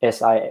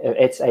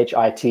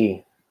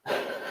SHIT.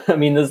 I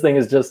mean, this thing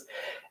is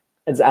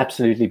it's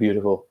absolutely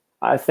beautiful.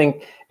 I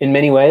think in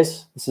many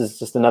ways, this is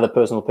just another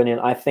personal opinion,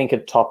 I think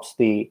it tops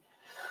the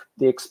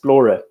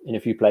Explorer in a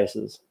few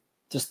places.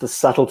 Just the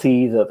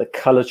subtlety, the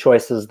color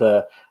choices,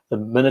 the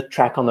minute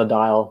track on the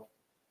dial.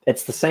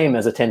 It's the same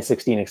as a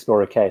 1016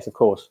 Explorer case, of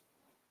course.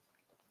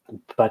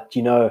 But,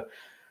 you know,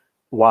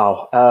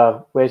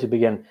 wow, where to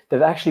begin?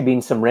 There've actually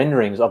been some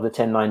renderings of the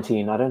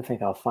 1019. I don't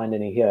think I'll find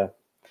any here.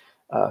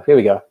 Here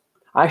we go.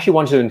 I actually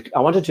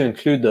wanted to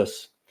include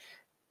this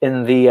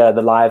in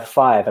the live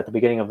 5 at the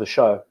beginning of the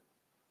show.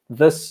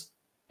 This,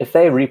 if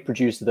they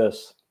reproduce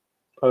this,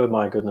 oh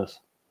my goodness,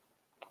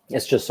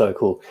 it's just so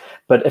cool.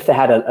 But if they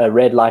had a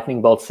red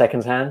lightning bolt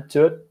seconds hand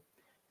to it,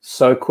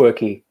 so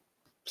quirky,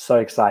 so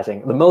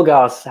exciting. The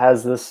Milgauss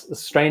has this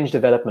strange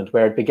development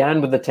where it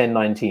began with the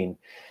 1019,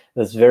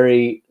 this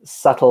very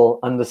subtle,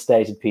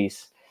 understated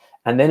piece,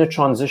 and then it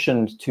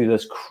transitioned to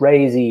this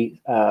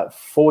crazy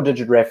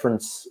 4-digit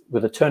reference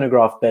with a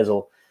turnograph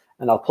bezel,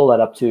 and I'll pull that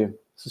up too.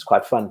 This is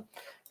quite fun.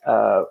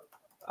 I'm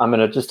going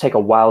to just take a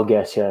wild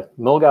guess here.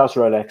 Milgauss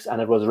Rolex,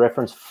 and it was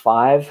reference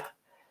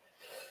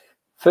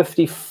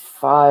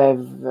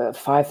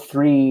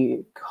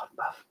 55553. God,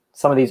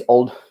 some of these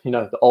old, you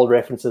know, the old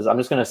references. I'm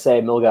just going to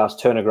say Milgauss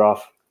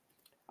turnograph.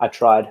 I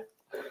tried.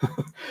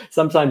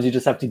 Sometimes you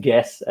just have to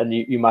guess, and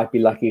you might be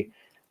lucky.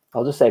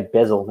 I'll just say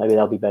bezel. Maybe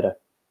that'll be better.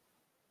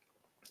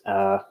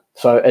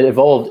 So it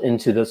evolved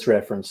into this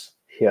reference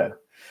here.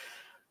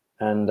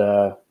 And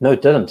no,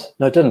 it didn't.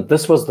 No, it didn't.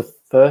 This was the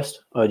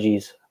first. Oh,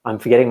 geez. I'm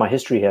forgetting my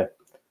history here.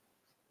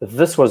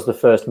 This was the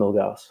first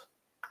Milgauss.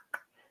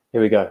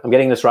 Here we go. I'm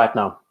getting this right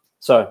now.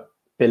 So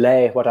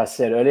belay what I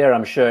said earlier.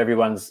 I'm sure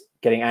everyone's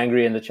getting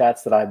angry in the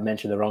chats that I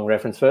mentioned the wrong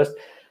reference first.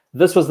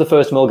 This was the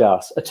first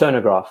Milgauss, a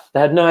turnograph. They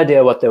had no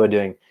idea what they were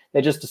doing.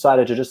 They just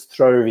decided to just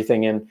throw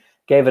everything in,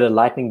 gave it a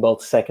lightning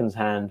bolt seconds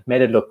hand,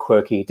 made it look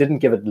quirky, didn't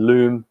give it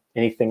loom,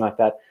 anything like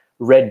that.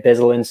 Red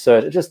bezel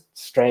insert, just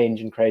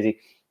strange and crazy.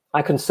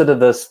 I consider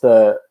this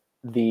the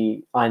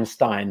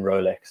Einstein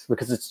Rolex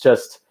because it's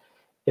just,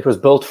 it was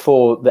built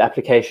for the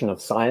application of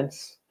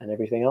science and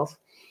everything else.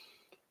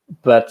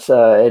 But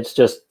it's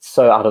just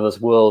so out of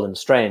this world and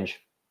strange.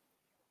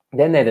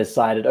 Then they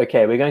decided,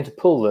 okay, we're going to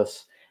pull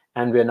this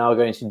and we're now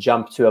going to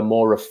jump to a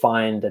more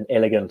refined and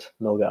elegant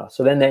Milgauss.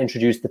 So then they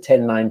introduced the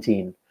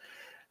 1019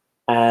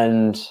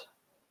 and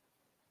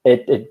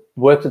it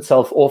worked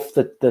itself off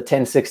the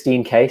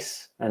 1016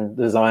 case and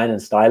design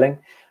and styling.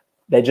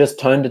 They just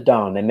toned it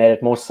down. They made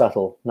it more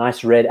subtle,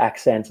 nice red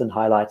accents and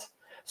highlights.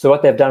 So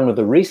what they've done with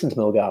the recent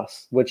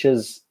Milgauss, which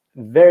is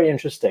very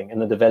interesting in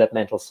the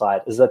developmental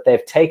side, is that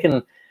they've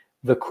taken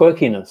the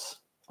quirkiness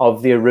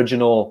of the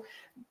original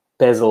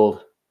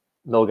bezeled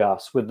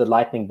Milgauss with the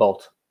lightning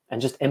bolt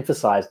and just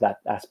emphasized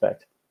that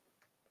aspect,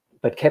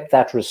 but kept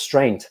that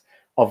restraint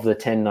of the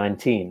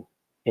 1019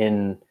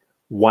 in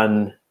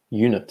one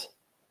unit.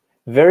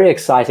 Very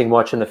exciting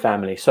watch in the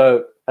family.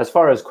 So as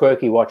far as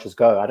quirky watches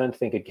go, I don't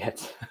think it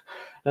gets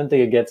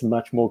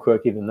much more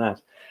quirky than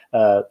that.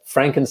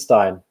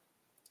 Frankenstein,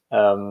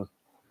 the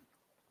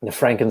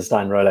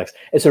Frankenstein Rolex.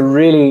 It's a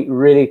really,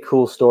 really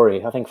cool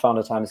story. I think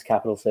Founder Times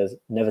Capital says,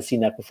 never seen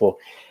that before.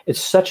 It's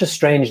such a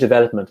strange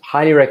development.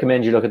 Highly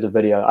recommend you look at the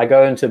video. I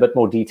go into a bit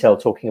more detail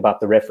talking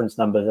about the reference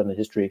numbers and the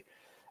history.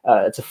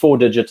 It's a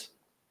 4-digit.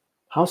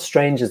 How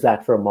strange is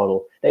that for a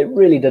model? They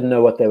really didn't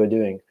know what they were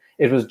doing.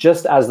 It was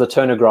just as the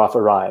turnograph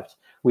arrived.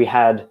 We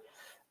had,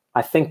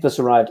 I think this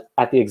arrived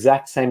at the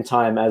exact same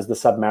time as the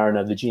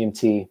Submariner, the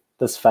GMT.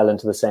 This fell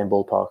into the same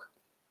ballpark.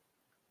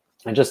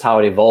 And just how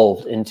it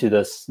evolved into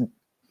this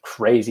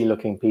crazy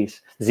looking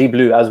piece. Z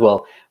Blue as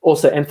well.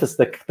 Also,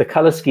 the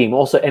color scheme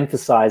also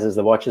emphasizes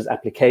the watch's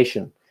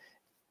application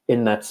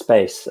in that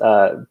space,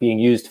 being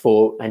used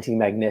for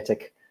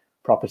anti-magnetic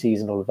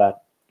properties and all of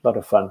that. A lot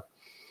of fun.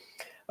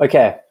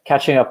 Okay,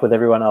 catching up with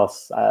everyone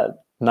else.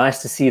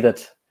 Nice to see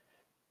that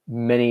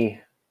many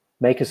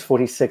Makers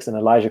 46 and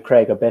Elijah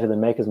Craig are better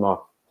than Makers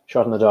Mark.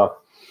 Shot in the dark.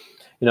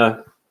 You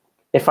know,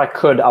 if I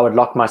could, I would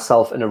lock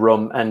myself in a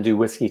room and do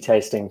whiskey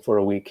tasting for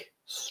a week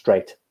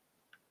straight.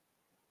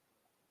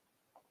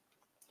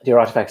 Dear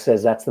Artifact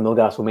says that's the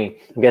Milgauss for me.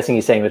 I'm guessing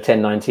he's saying the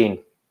 1019.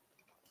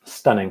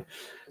 Stunning.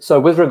 So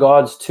with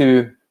regards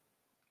to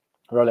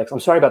Rolex, I'm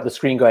sorry about the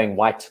screen going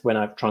white when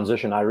I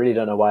transition. I really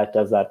don't know why it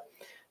does that.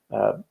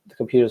 The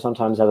computer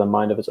sometimes has a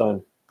mind of its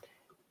own.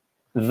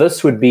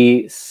 This would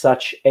be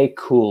such a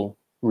cool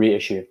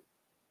reissue.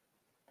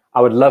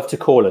 I would love to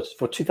call it.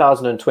 For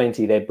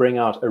 2020, they bring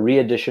out a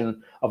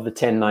re-edition of the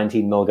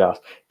 1019 Milgauss.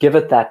 Give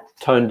it that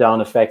toned down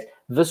effect.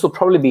 This will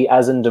probably be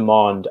as in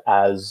demand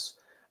as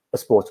a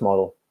sports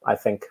model, I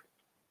think.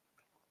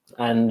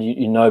 And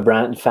you know,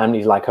 brand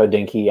families like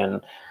Hodinkee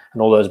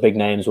and all those big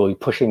names will be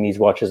pushing these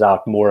watches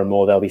out more and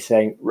more. They'll be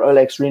saying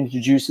Rolex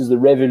reintroduces the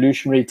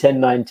revolutionary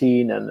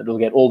 1019 and it'll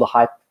get all the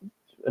hype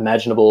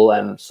imaginable.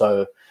 And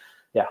so,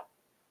 yeah.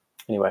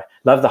 Anyway,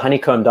 love the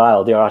honeycomb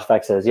dial, dear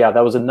Artifact says. Yeah,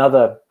 that was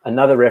another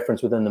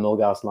reference within the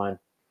Milgauss line.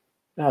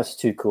 That's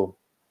too cool.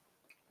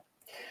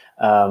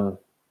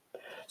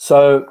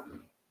 So,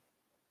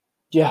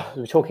 yeah,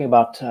 we're talking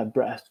about,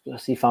 I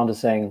see Founder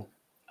saying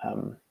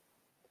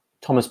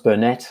Thomas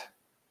Burnett.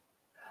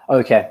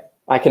 Okay,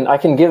 I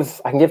can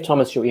give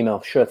Thomas your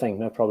email. Sure thing,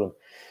 no problem.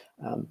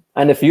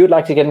 And if you'd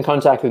like to get in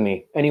contact with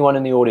me, anyone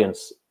in the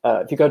audience,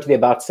 if you go to the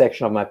About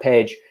section of my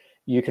page,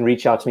 you can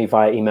reach out to me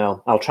via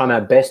email. I'll try my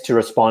best to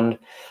respond.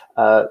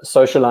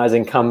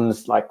 Socializing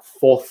comes like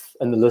fourth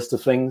in the list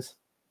of things,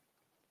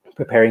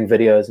 preparing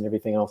videos and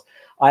everything else.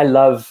 I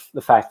love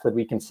the fact that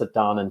we can sit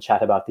down and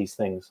chat about these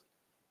things.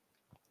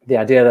 The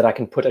idea that I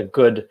can put a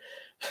good,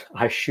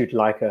 I shoot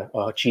like a,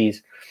 oh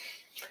geez.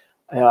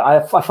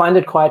 I find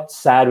it quite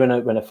sad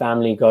when a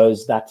family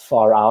goes that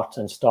far out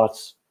and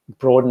starts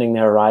broadening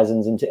their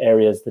horizons into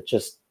areas that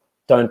just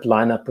don't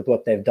line up with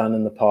what they've done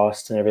in the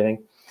past and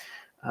everything.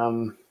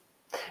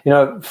 You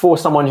know, for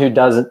someone who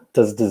does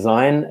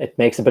design, it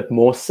makes a bit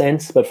more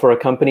sense. But for a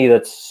company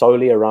that's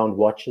solely around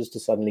watches to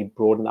suddenly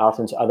broaden out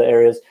into other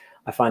areas,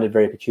 I find it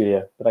very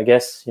peculiar. But I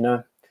guess, you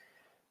know,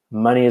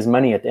 money is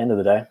money at the end of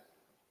the day.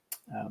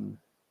 I'll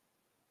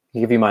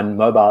give you my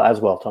mobile as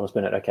well, Thomas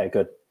Bennett. Okay,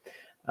 good.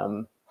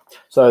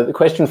 So the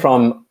question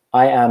from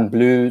I am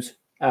blues.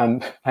 How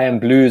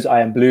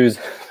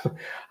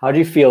do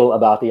you feel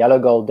about the yellow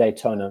gold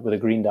Daytona with a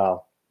green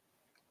dial?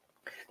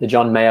 The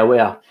John Mayer,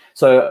 yeah.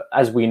 So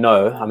as we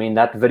know, I mean,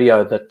 that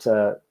video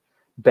that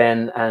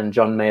Ben and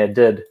John Mayer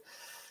did,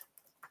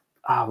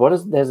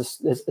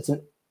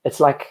 it's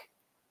like,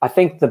 I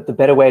think that the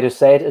better way to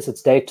say it is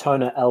it's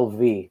Daytona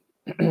LV.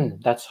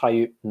 That's how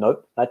you,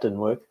 nope, that didn't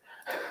work.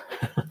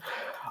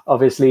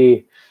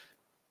 Obviously,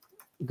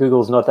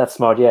 Google's not that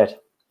smart yet.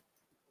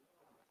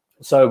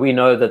 So we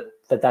know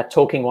that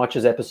Talking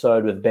Watches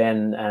episode with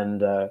Ben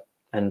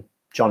and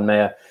John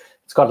Mayer,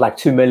 it's got like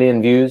 2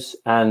 million views,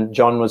 and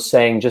John was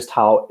saying just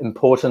how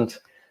important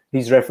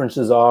these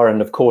references are,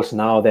 and of course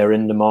now they're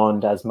in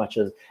demand as much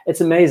as,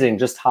 it's amazing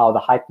just how the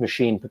hype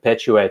machine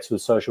perpetuates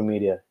with social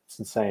media. It's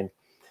insane.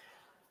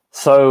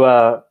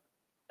 So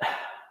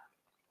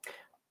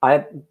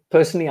I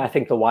personally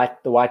think the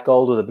white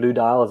gold or the blue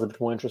dial is a bit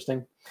more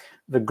interesting.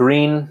 The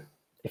green,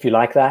 if you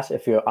like that,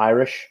 if you're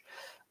Irish,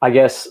 I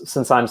guess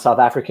since I'm South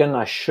African,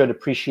 I should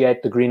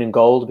appreciate the green and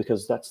gold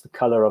because that's the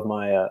color of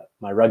my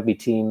my rugby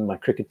team, my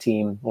cricket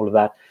team, all of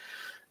that.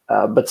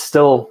 But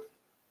still,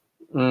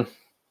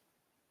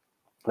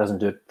 doesn't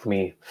do it for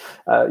me.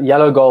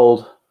 Yellow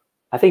gold,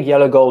 I think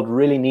yellow gold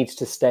really needs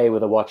to stay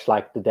with a watch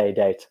like the day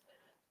date.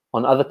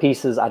 On other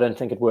pieces, I don't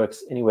think it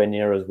works anywhere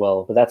near as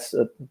well. But that's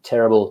a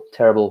terrible,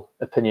 terrible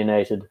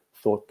opinionated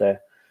thought there.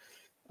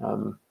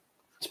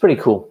 It's pretty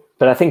cool,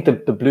 but I think the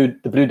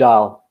blue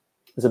dial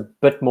is a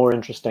bit more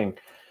interesting,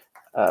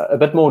 a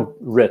bit more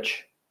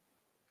rich.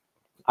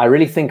 I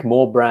really think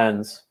more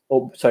brands,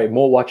 or sorry,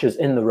 more watches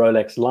in the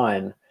Rolex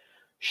line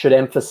should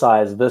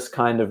emphasize this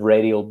kind of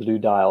radial blue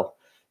dial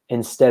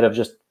instead of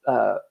just,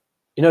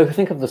 you know,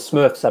 think of the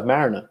Smurf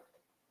Submariner.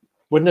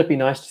 Wouldn't it be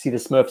nice to see the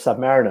Smurf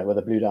Submariner with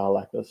a blue dial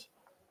like this?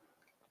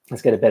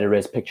 Let's get a better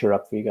res picture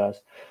up for you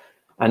guys.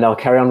 And I'll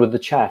carry on with the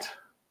chat.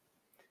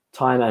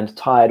 Time and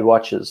Tide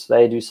watches.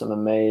 They do some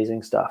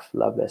amazing stuff.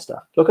 Love their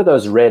stuff. Look at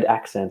those red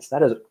accents.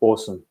 That is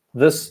awesome.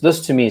 This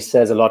to me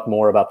says a lot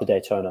more about the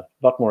Daytona. A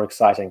lot more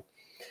exciting.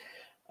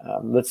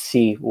 Let's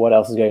see what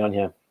else is going on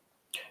here.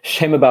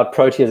 Shame about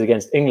Proteas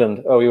against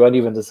England. Oh, we won't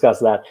even discuss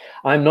that.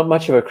 I'm not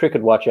much of a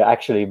cricket watcher,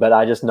 actually, but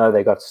I just know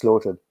they got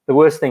slaughtered. The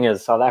worst thing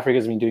is South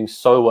Africa's been doing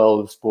so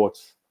well with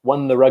sports.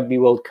 Won the Rugby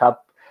World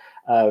Cup.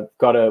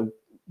 Got a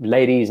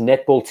ladies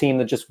netball team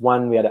that just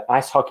won. We had an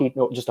ice hockey,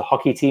 just a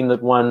hockey team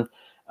that won.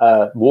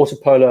 Water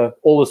polo,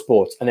 all the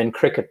sports, and then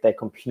cricket, they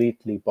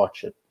completely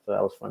botch it. So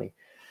that was funny.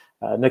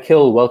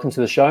 Nikhil, welcome to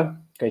the show.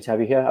 Great to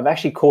have you here. I've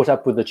actually caught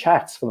up with the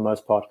chats for the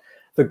most part.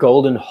 The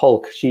Golden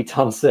Hulk,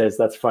 Sheetan says,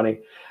 that's funny.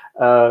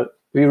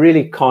 We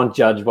really can't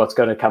judge what's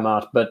going to come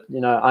out, but you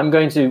know, I'm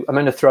going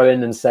to throw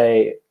in and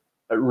say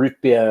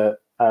rose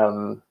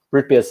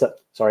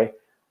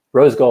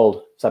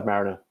gold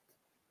Submariner.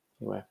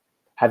 Anyway,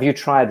 have you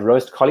tried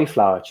roast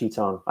cauliflower,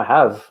 Cheetan? I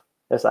have.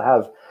 Yes, I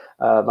have.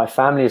 My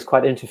family is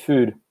quite into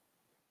food.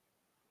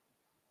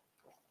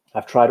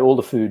 I've tried all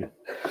the food.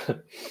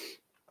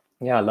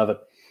 Yeah, I love it.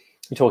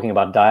 You're talking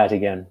about diet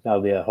again.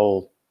 That'll be a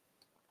whole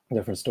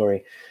different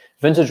story.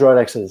 Vintage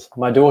Rolexes.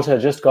 My daughter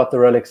just got the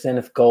Rolex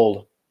Zenith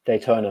Gold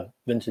Daytona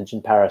vintage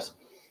in Paris.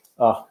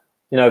 Oh,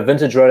 you know,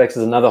 vintage Rolex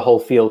is another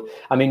whole field.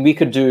 I mean, we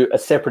could do a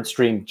separate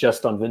stream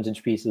just on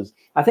vintage pieces.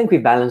 I think we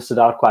balanced it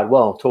out quite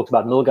well. Talked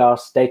about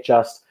Milgauss,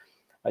 Datejust,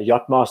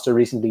 Yachtmaster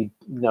recently,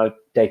 you know,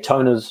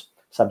 Daytonas,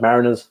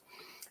 Submariners.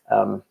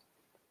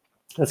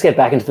 Let's get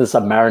back into the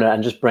Submariner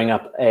and just bring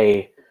up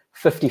a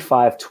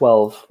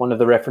 5512, one of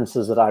the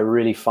references that I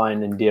really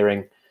find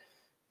endearing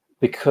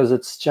because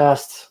it's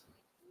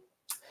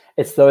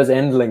those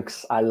end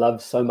links I love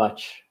so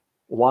much.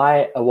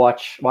 Why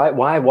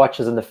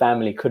watches in the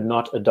family could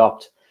not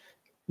adopt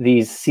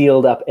these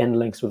sealed up end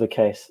links with a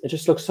case? It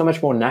just looks so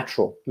much more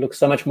natural. It looks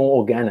so much more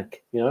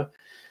organic, you know?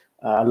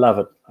 I love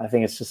it. I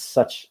think it's just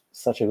such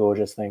a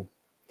gorgeous thing.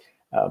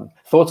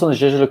 Thoughts on the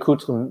Jaeger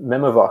LeCoultre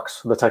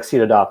Memovox, the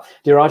Tuxedo dial.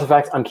 Dear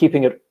Artifact, I'm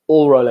keeping it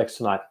all Rolex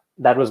tonight.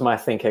 That was my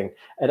thinking.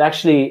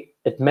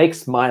 It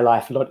makes my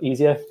life a lot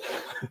easier.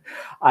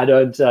 I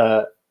don't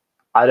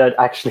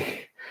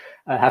actually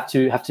have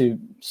to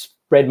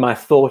spread my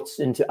thoughts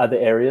into other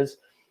areas.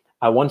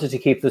 I wanted to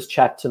keep this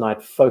chat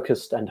tonight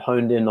focused and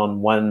honed in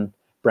on one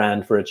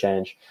brand for a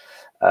change.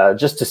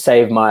 just to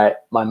save my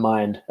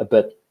mind a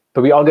bit.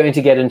 But we are going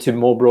to get into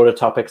more broader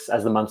topics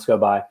as the months go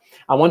by.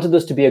 I wanted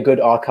this to be a good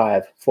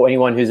archive for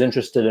anyone who's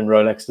interested in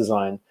Rolex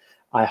design.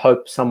 I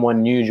hope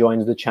someone new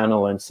joins the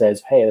channel and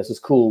says, hey, this is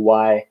cool.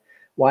 Why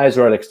is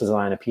Rolex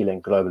design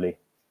appealing globally?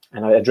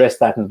 And I addressed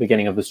that in the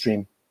beginning of the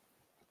stream.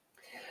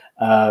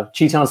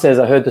 Cheetown says,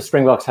 I heard the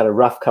Springboks had a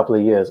rough couple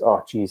of years.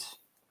 Oh, geez.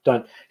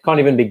 Can't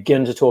even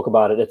begin to talk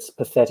about it. It's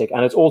pathetic.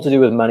 And it's all to do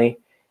with money,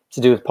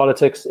 to do with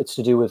politics. It's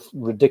to do with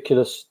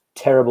ridiculous,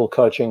 terrible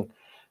coaching.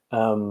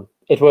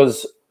 It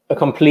was a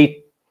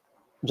complete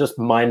just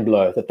mind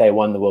blow that they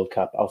won the World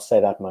Cup. I'll say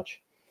that much.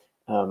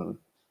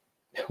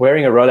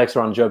 Wearing a Rolex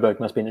around Joburg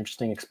must be an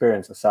interesting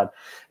experience, Assad.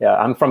 Yeah,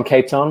 I'm from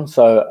Cape Town,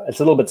 so it's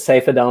a little bit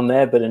safer down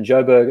there, but in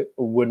Joburg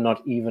would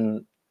not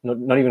even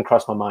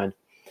cross my mind.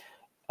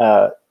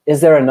 Is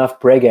there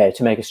enough Breguet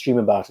to make a stream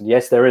about it?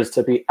 Yes, there is,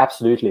 to be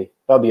absolutely.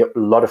 That'll be a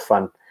lot of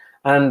fun.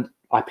 And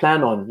I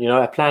plan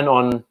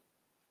on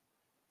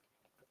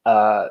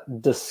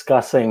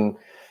discussing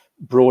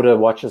broader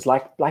watches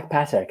like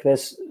Patek.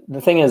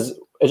 The thing is,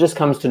 it just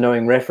comes to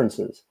knowing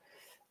references.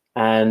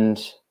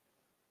 And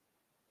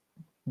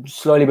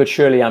slowly but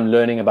surely, I'm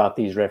learning about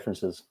these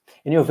references.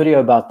 In your video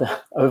about the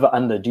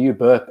over-under, do you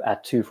burp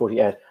at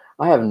 2:48?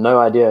 I have no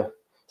idea,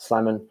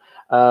 Simon.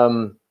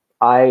 That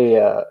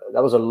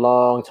was a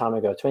long time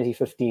ago,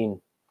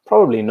 2015.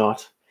 Probably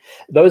not.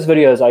 Those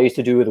videos I used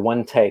to do with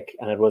one take,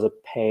 and it was a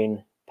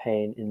pain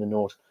in the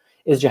north.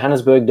 Is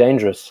Johannesburg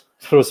dangerous?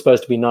 It was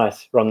supposed to be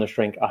nice, Ron the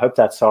Shrink. I hope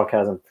that's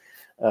sarcasm.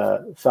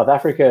 South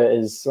Africa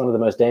is one of the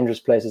most dangerous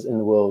places in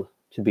the world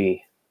to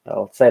be.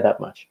 I'll say that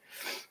much.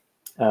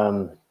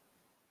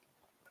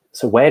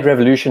 So Wade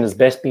Revolution has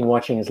best been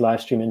watching his live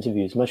stream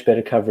interviews. Much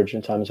better coverage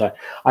in times high.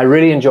 I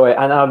really enjoy it,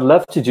 and I'd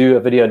love to do a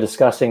video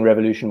discussing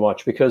Revolution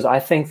Watch, because I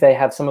think they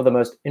have some of the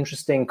most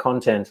interesting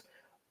content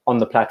on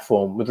the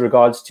platform with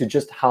regards to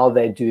just how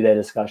they do their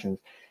discussions.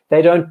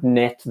 They don't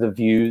net the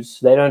views.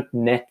 They don't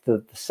net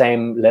the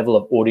same level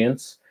of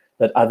audience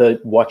that other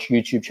watch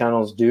YouTube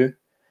channels do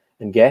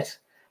and get.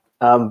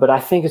 But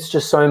I think it's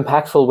just so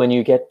impactful when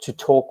you get to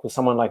talk with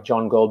someone like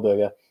John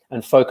Goldberger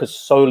and focus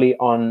solely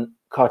on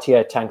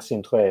Cartier Tank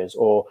Cintres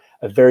or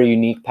a very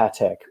unique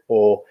Patek,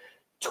 or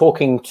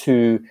talking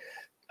to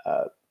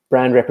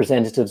brand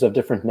representatives of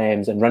different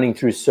names and running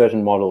through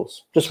certain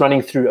models, just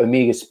running through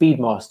Omega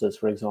Speedmasters,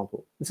 for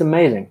example. It's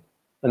amazing,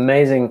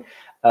 amazing,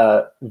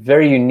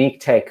 very unique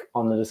take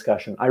on the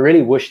discussion. I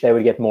really wish they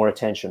would get more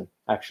attention,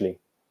 actually.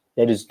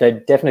 They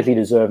definitely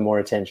deserve more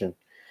attention.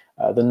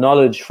 The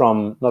knowledge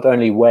from not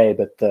only Wei,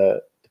 but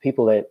the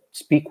people they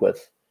speak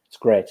with, it's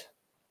great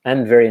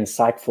and very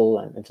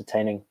insightful and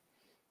entertaining.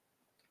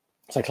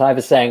 So Clive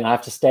is saying, I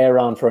have to stay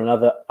around for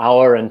another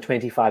hour and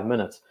 25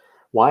 minutes.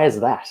 Why is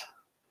that?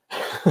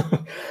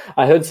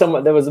 I heard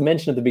there was a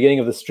mention at the beginning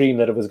of the stream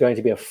that it was going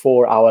to be a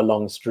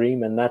 4-hour-long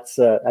stream, and that's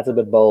a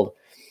bit bold.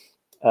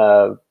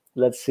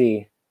 Let's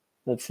see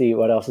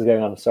what else is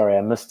going on. Sorry,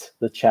 I missed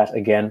the chat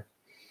again.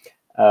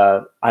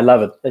 I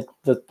love it.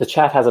 The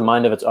chat has a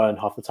mind of its own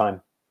half the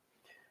time.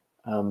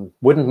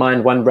 Wouldn't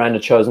mind one brand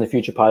to choose in the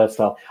future pilot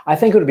style. I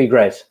think it would be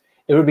great.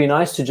 It would be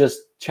nice to just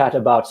chat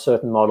about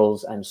certain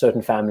models and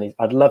certain families.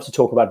 I'd love to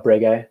talk about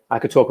Breguet. I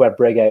could talk about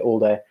Breguet all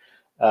day.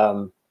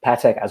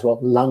 Patek as well.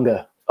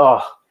 Lange.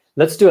 Oh,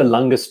 let's do a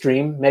Lange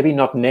stream. Maybe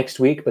not next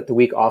week, but the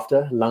week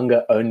after.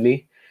 Lange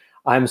only.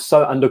 I'm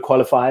so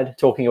underqualified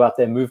talking about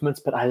their movements,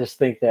 but I just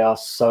think they are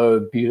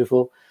so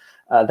beautiful.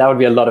 That would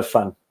be a lot of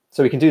fun.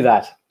 So we can do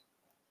that.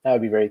 That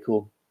would be very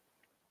cool.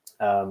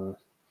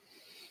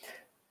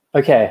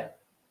 Okay,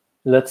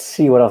 let's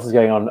see what else is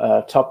going on.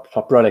 Top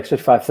Rolex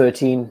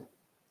 5513.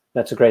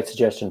 That's a great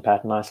suggestion,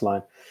 Pat. Nice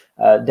line.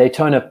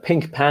 Daytona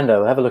Pink Panda.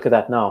 We'll have a look at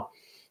that now.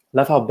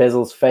 Love how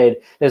bezels fade.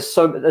 It's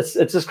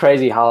just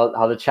crazy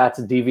how the chats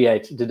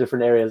deviate to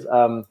different areas.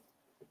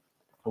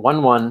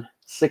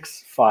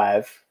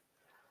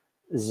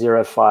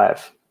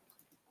 116505.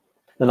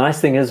 The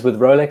nice thing is with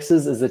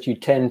Rolexes is that you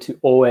tend to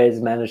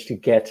always manage to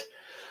get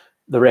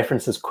the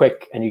references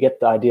quick and you get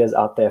the ideas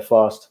out there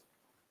fast.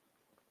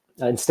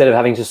 Instead of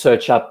having to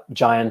search up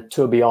Giant,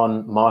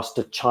 Tourbillon,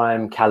 Master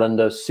Chime,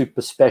 Calendar,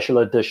 Super Special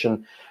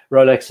Edition,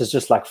 Rolex is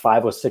just like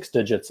 5 or 6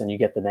 digits and you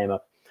get the name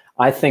up.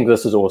 I think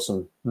this is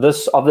awesome.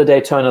 This of the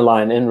Daytona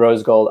line in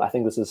rose gold, I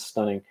think this is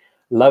stunning.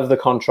 Love the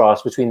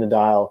contrast between the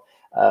dial,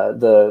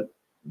 the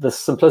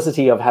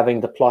simplicity of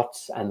having the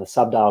plots and the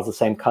subdials the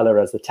same color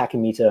as the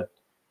tachymeter,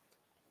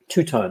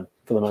 two-tone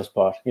for the most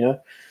part, you know.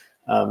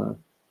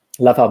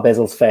 Love how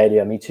bezels fade.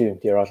 Yeah, me too,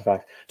 dear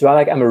Artifact. Do I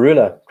like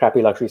Amarula?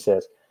 Crappy Luxury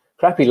says.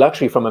 Crappy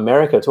Luxury from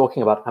America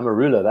talking about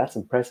Amarula. That's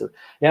impressive.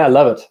 Yeah, I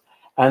love it.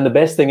 And the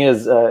best thing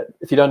is,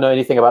 if you don't know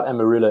anything about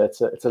Amarula,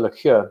 it's a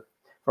liqueur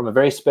from a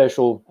very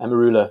special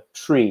Amarula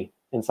tree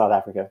in South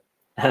Africa.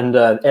 And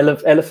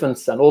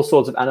elephants and all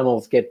sorts of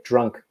animals get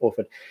drunk off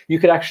it. You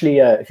could actually,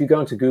 if you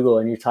go into Google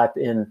and you type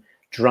in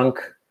drunk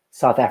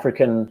South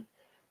African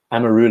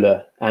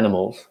Amarula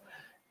animals,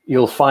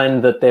 you'll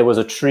find that there was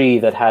a tree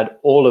that had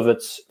all of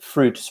its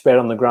fruit spread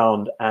on the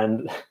ground,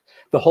 and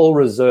the whole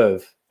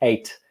reserve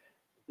ate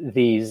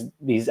these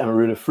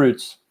amarula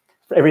fruits,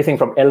 everything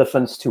from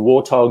elephants to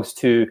warthogs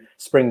to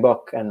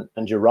springbok and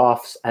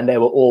giraffes, and they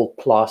were all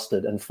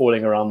plastered and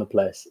falling around the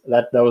place.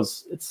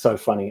 It's so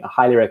funny. I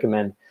highly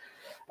recommend.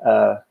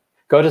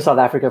 Go to South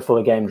Africa for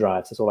the game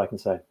drives. That's all I can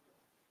say.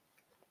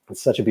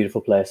 It's such a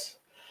beautiful place.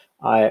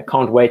 I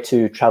can't wait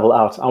to travel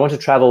out. I want to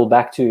travel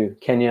back to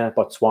Kenya,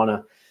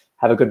 Botswana,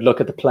 have a good look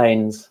at the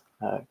plains.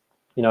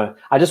 You know,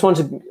 I just want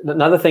to,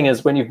 another thing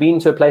is when you've been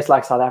to a place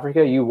like South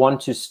Africa, you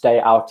want to stay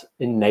out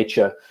in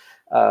nature.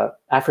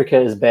 Africa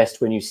is best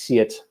when you see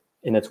it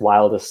in its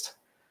wildest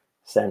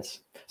sense.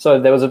 So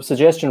there was a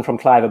suggestion from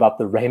Clive about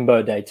the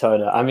Rainbow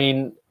Daytona. I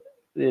mean,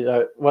 you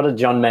know, what did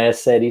John Mayer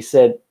said? He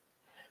said,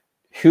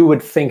 who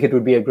would think it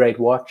would be a great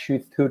watch?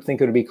 Who would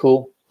think it would be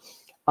cool?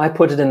 I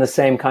put it in the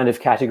same kind of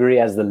category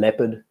as the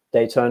Leopard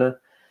Daytona.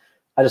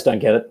 I just don't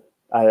get it.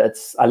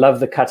 I love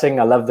the cutting.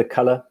 I love the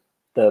color,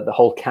 the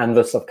whole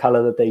canvas of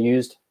color that they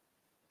used.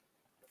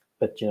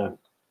 But, you know,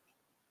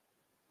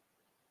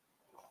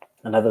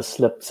 another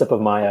sip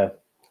of my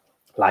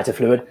lighter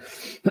fluid.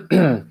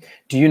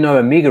 Do you know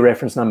Amiga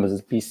reference numbers,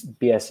 as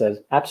BS says?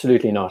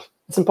 Absolutely not.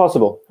 It's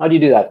impossible. How do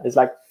you do that? There's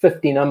like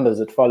 50 numbers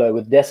that follow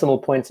with decimal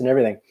points and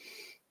everything.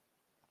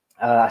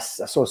 I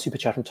saw a super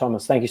chat from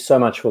Thomas. Thank you so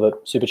much for the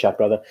super chat,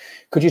 brother.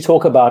 Could you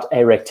talk about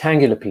a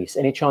rectangular piece?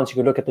 Any chance you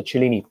could look at the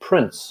Cellini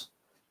prints?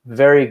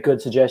 Very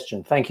good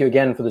suggestion. Thank you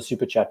again for the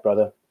super chat,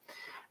 brother.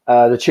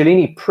 The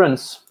Cellini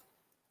prints,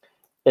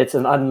 it's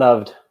an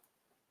unloved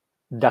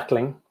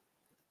duckling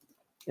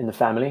in the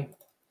family.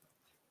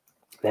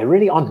 There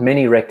really aren't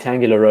many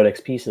rectangular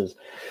Rolex pieces.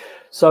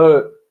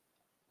 So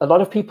a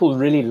lot of people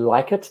really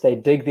like it. They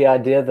dig the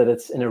idea that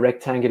it's in a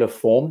rectangular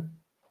form.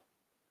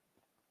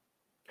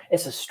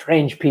 It's a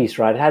strange piece,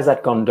 right? It has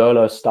that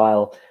gondola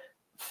style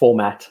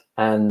format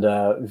and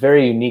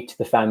very unique to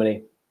the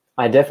family.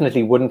 I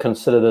definitely wouldn't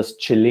consider this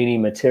Cellini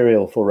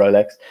material for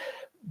Rolex,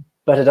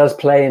 but it does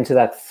play into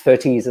that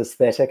 30s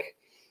aesthetic.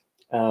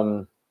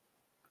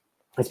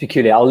 It's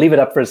peculiar. I'll leave it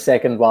up for a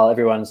second while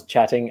everyone's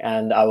chatting,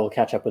 and I will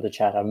catch up with the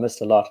chat. I've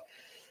missed a lot.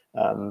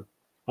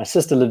 My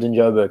sister lived in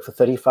Joburg for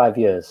 35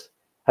 years.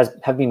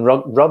 Have been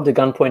robbed at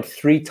gunpoint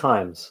 3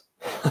 times.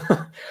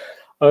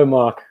 Oh,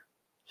 Mark.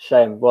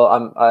 Shame.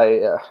 Well,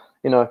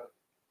 you know,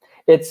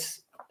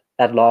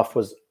 that laugh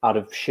was out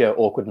of sheer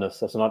awkwardness.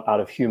 That's not out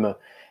of humor.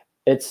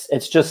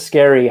 It's just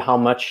scary how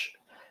much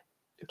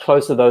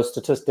closer those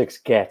statistics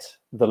get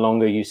the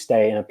longer you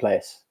stay in a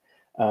place.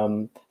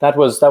 That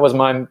was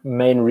my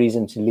main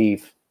reason to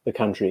leave the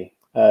country.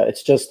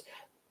 It's just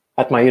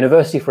at my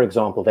university, for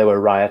example, there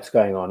were riots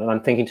going on, and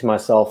I'm thinking to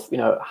myself, you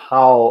know,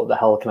 how the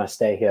hell can I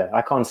stay here?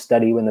 I can't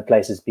study when the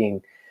place is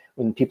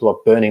when people are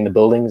burning the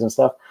buildings and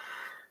stuff.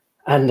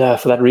 And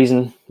for that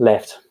reason,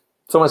 left.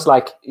 It's almost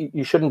like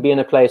you shouldn't be in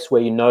a place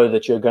where you know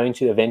that you're going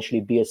to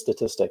eventually be a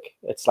statistic.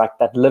 It's like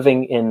that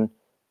living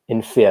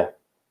in fear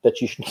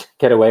that you should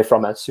get away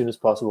from as soon as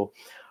possible.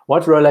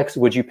 What Rolex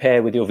would you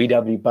pair with your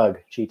VW Bug?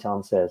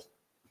 G-Town says.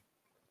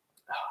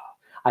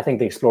 I think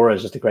the Explorer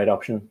is just a great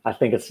option. I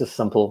think it's just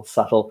simple,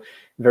 subtle,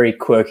 very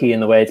quirky in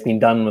the way it's been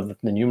done with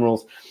the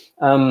numerals.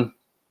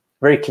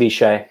 Very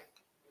cliche.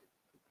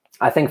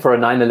 I think for a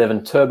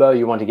 911 Turbo,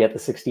 you want to get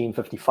the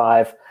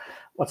 1655.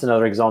 What's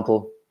another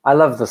example? I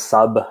love the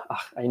Sub.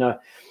 You know,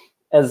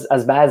 as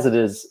bad as it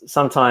is,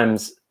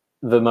 sometimes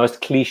the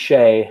most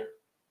cliche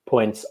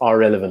points are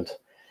relevant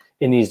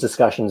in these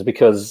discussions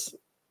because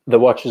the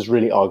watches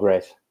really are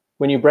great.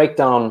 When you break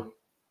down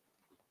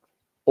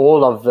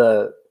all of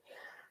the,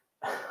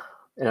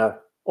 you know,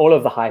 all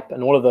of the hype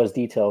and all of those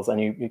details,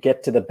 and you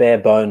get to the bare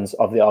bones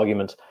of the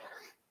argument,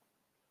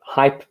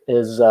 hype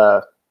is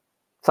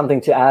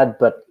something to add,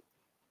 but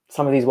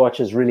some of these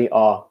watches really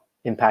are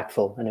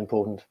impactful and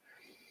important.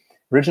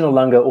 Original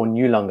Lunga or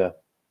new Lunga?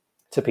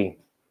 Tippy.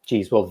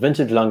 Geez, well,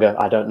 vintage Lunga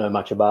I don't know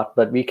much about,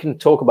 but we can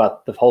talk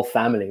about the whole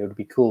family. It would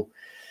be cool.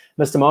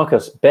 Mr.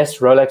 Marcus, best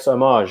Rolex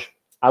homage?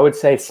 I would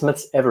say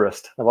Smith's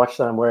Everest, the watch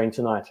that I'm wearing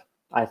tonight.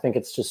 I think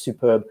it's just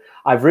superb.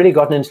 I've really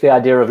gotten into the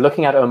idea of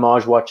looking at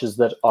homage watches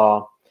that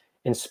are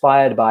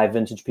inspired by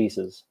vintage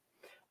pieces.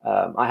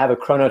 I have a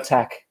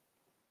Chronotac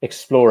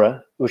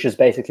Explorer, which is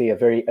basically a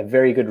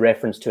very good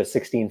reference to a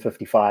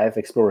 1655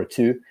 Explorer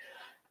 2.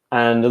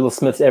 And little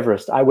Smith's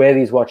Everest. I wear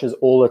these watches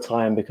all the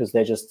time because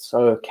they're just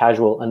so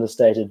casual,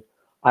 understated.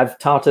 I've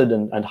touted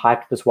and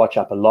hyped this watch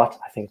up a lot.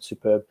 I think it's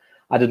superb.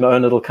 I did my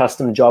own little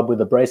custom job with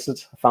the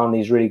bracelet. I found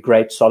these really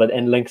great solid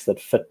end links that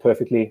fit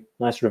perfectly.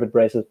 Nice rivet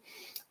bracelet.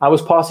 I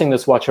was passing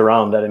this watch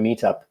around at a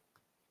meetup.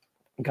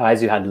 Guys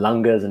who had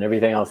Lungas and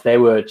everything else, they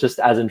were just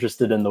as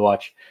interested in the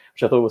watch,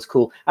 which I thought was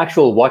cool.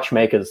 Actual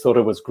watchmakers thought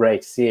it was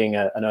great seeing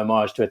an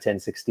homage to a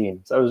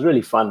 1016. So it was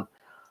really fun.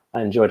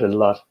 I enjoyed it a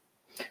lot.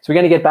 So we're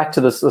going to get back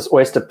to this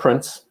oyster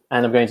prints,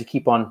 and I'm going to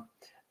keep on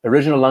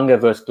original Lunga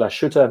versus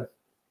Glashütte.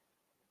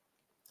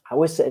 I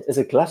always say, is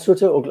it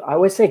Glashütte or I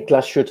always say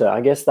Glashütte.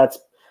 I guess that's a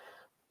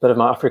bit of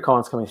my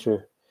Afrikaans coming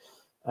through.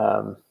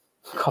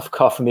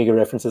 Cough Amiga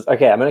references.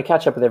 Okay, I'm going to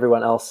catch up with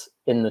everyone else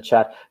in the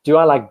chat. Do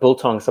I like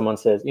biltong? Someone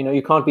says. You know,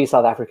 you can't be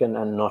South African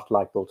and not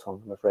like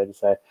biltong, I'm afraid to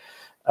say.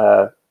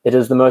 It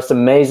is the most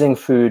amazing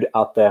food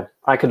out there.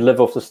 I could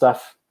live off the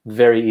stuff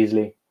very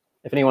easily.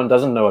 If anyone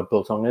doesn't know what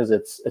biltong is,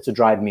 it's a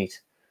dried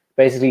meat.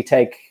 Basically,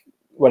 take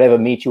whatever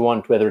meat you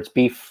want, whether it's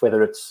beef,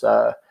 whether it's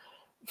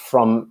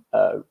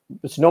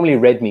it's normally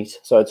red meat,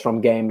 so it's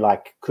from game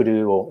like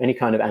kudu or any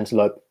kind of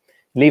antelope.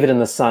 Leave it in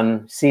the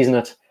sun, season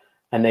it,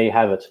 and there you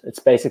have it. It's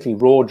basically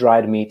raw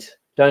dried meat.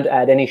 Don't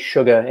add any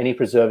sugar, any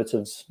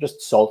preservatives,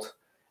 just salt,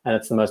 and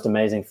it's the most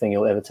amazing thing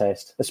you'll ever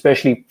taste.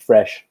 Especially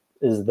fresh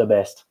is the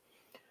best.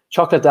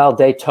 Chocolate Dial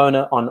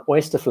Daytona on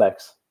oyster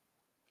flakes.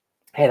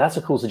 Hey, that's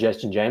a cool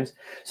suggestion, James.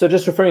 So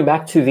just referring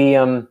back to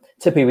the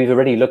Tippy, we've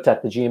already looked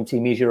at the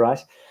GMT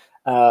meteorite.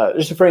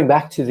 Just referring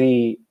back to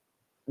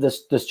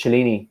this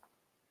Cellini.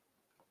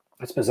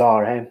 It's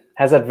bizarre, hey?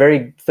 Has that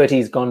very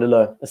 30s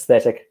gondola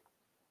aesthetic.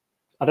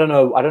 I don't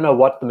know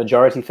what the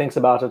majority thinks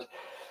about it.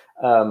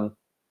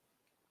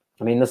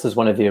 I mean, this is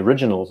one of the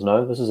originals,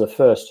 no? This is a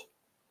first.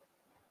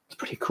 It's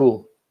pretty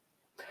cool.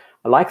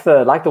 I like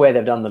the way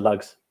they've done the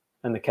lugs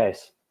and the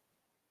case.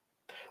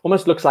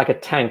 Almost looks like a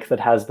tank that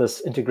has this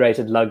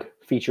integrated lug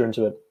feature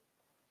into it.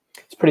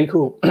 It's pretty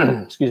cool.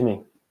 Excuse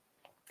me.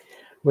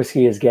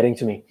 Whiskey is getting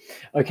to me.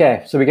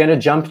 Okay, so we're going to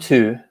jump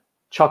to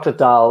Chocolate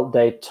Dial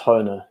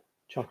Daytona.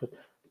 Chocolate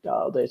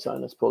Dial Daytona.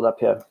 Let's pull it up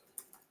here.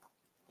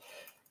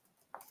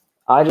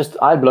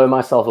 I blow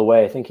myself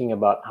away thinking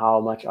about how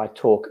much I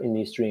talk in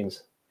these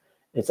streams.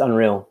 It's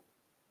unreal.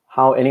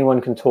 How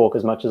anyone can talk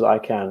as much as I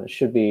can. It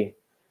should be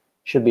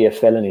a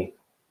felony.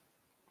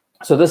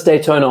 So this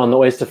Daytona on the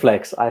oyster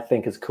flakes, I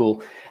think, is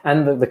cool.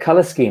 And the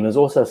color scheme is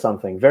also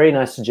something. Very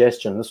nice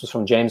suggestion. This was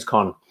from James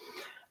Conn.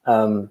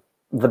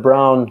 The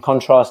brown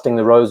contrasting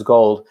the rose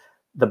gold,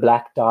 the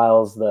black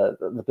dials,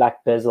 the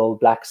black bezel,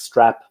 black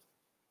strap.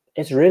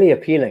 It's really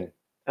appealing.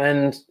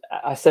 And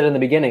I said in the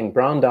beginning,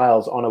 brown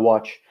dials on a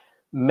watch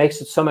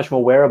makes it so much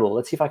more wearable.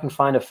 Let's see if I can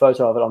find a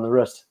photo of it on the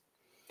wrist.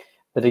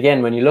 But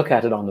again, when you look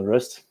at it on the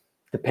wrist,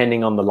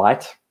 depending on the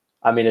light,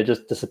 I mean, it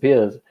just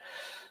disappears.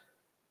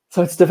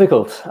 So it's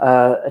difficult.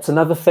 It's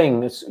another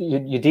thing.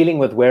 You're dealing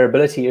with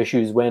wearability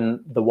issues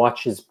when the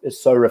watch is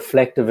so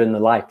reflective in the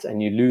light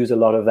and you lose a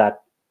lot of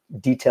that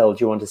detail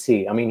you want to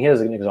see. I mean,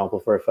 here's an example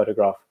for a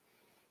photograph.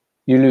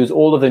 You lose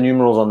all of the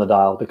numerals on the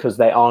dial because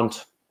they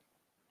aren't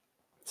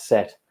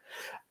set.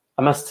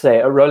 I must say,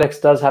 a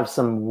Rolex does have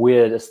some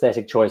weird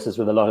aesthetic choices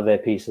with a lot of their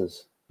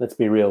pieces. Let's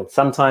be real.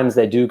 Sometimes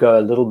they do go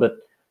a little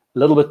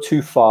bit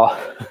too far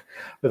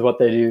with what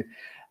they do.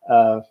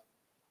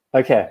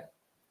 Okay.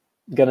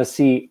 Gonna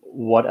see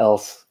what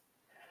else.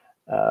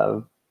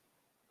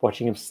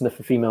 Watching him sniff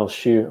a female's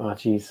shoe. Oh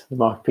geez,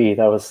 Mark P.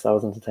 That was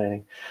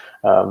entertaining.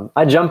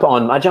 I jump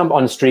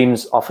on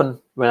streams often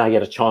when I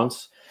get a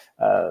chance.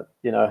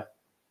 You know,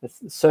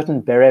 it's a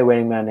certain beret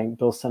wearing man named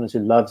Bill Sanders who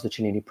loves the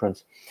Cellini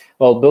print.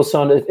 Well, Bill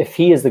Sanders, if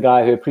he is the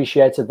guy who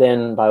appreciates it,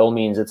 then by all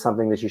means, it's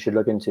something that you should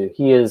look into.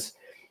 He is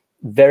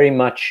very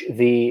much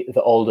the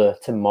older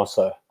Tim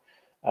Mosso.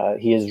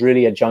 He is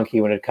really a junkie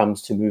when it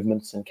comes to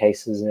movements and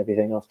cases and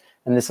everything else.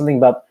 And there's something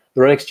about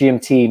the Rolex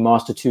GMT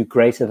Master 2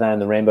 greater than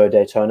the Rainbow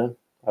Daytona.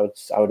 I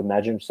would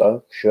imagine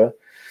so, sure.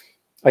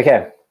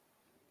 Okay,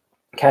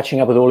 catching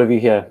up with all of you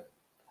here.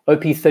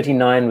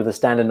 OP39 with a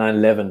standard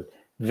 911.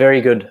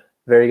 Very good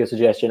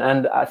suggestion.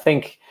 And I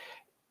think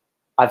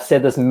I've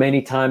said this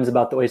many times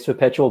about the Oyster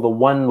Perpetual, the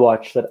one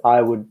watch that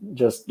I would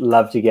just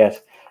love to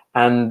get.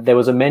 And there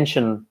was a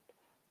mention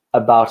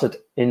about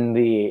it in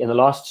the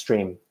last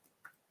stream.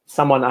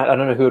 Someone, I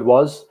don't know who it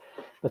was,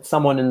 but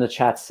someone in the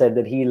chat said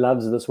that he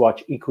loves this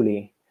watch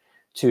equally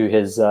to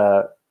his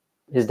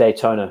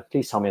Daytona.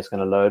 Please tell me it's going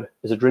to load.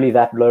 Is it really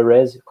that low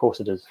res? Of course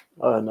it is.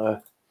 Oh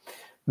no.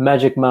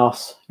 Magic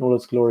mouse in all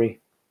its glory.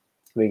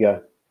 Here we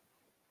go.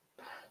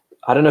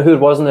 I don't know who it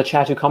was in the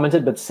chat who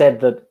commented, but said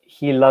that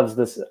he loves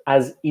this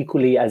as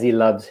equally as he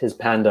loves his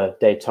Panda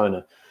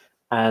Daytona.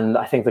 And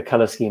I think the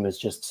color scheme is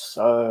just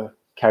so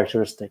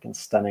characteristic and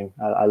stunning.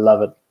 I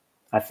love it.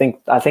 I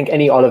think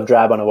any olive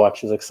drab on a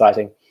watch is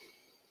exciting.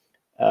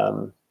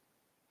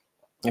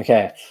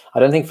 Okay, I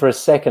don't think for a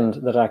second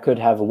that I could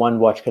have one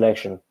watch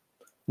collection.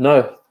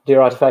 No,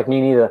 dear Artifact,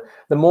 me neither.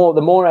 The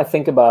more I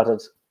think about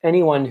it,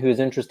 anyone who is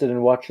interested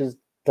in watches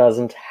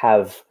doesn't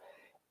have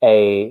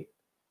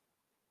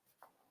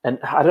and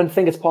I don't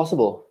think it's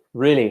possible,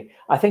 really.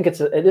 I think it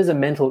is a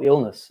mental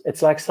illness.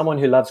 It's like someone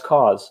who loves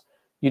cars.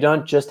 You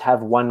don't just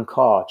have one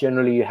car.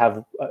 Generally, you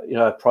have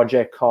a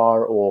project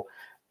car or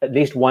at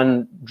least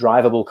one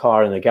drivable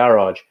car in the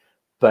garage,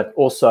 but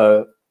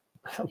also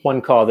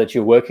one car that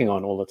you're working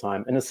on all the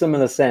time. In a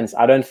similar sense,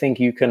 I don't think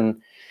you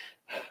can,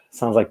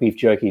 sounds like beef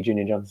jerky,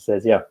 Junior Johnson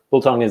says, yeah,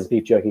 biltong is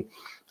beef jerky.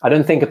 I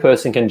don't think a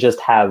person can just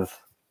have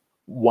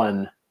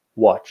one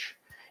watch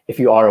if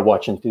you are a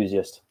watch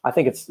enthusiast. I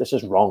think it's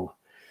just wrong.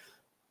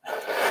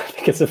 I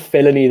think it's a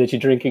felony that you're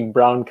drinking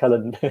brown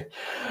colored.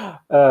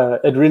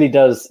 It really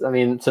does. I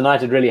mean,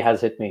 tonight it really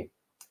has hit me.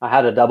 I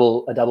had a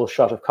double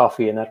shot of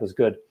coffee and that was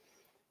good.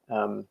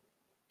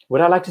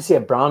 Would I like to see a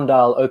brown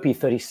dial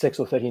OP36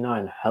 or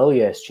 39? Hell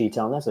yes,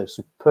 Cheetown. That's a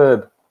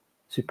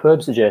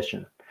superb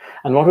suggestion.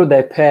 And what would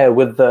they pair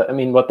with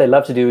what they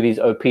love to do with these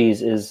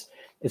OPs is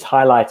is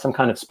highlight some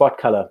kind of spot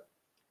color.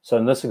 So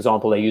in this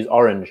example, they use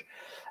orange.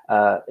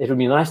 It would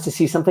be nice to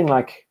see something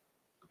like,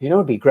 you know, it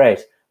would be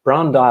great,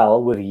 brown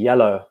dial with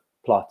yellow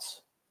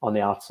plots on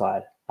the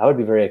outside. That would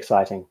be very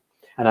exciting.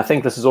 And I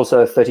think this is also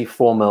a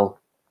 34 mil.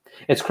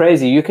 It's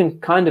crazy. You can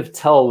kind of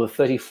tell the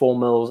 34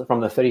 mils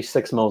from the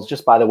 36 mils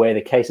just by the way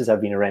the cases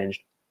have been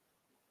arranged.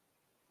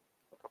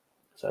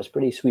 So it's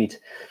pretty sweet.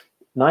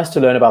 Nice to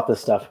learn about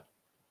this stuff.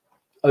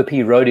 OP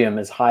rhodium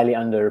is highly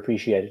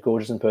underappreciated.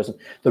 Gorgeous in person.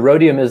 The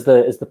rhodium is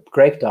the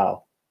grape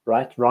dial,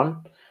 right,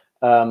 Ron?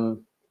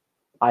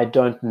 I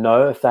don't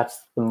know if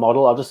that's the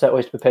model. I'll just say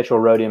Oyster Perpetual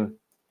rhodium.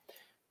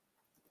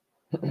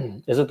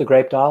 Is it the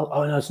grape dial?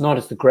 Oh no, it's not.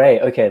 It's the gray.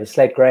 Okay, the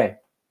slate gray.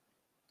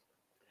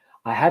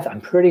 I'm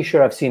pretty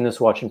sure I've seen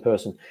this watch in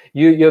person.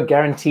 You're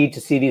guaranteed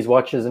to see these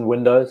watches in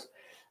windows,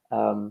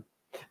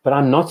 but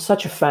I'm not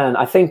such a fan.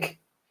 I think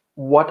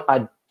what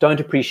I don't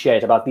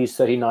appreciate about these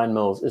 39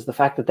 mils is the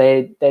fact that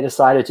they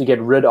decided to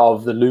get rid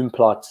of the lume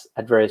plots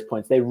at various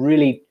points. They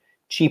really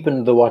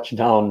cheapened the watch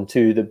down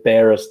to the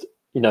barest,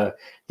 you know,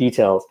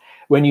 details.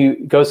 When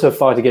you go so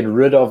far to get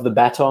rid of the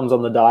batons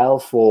on the dial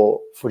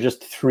for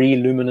just 3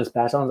 luminous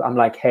batons, I'm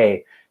like,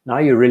 hey, now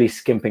you're really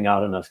skimping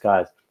out on us,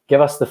 guys.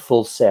 Give us the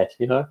full set,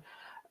 you know?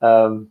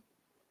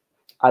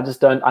 I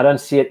don't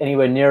see it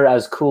anywhere near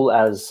as cool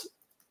as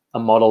a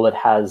model that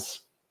has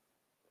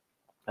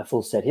a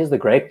full set. Here's the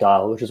grape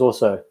dial, which is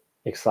also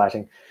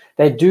exciting.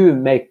 They do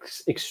make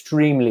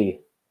extremely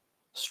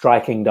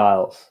striking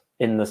dials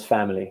in this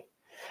family.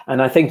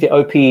 And I think the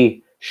OP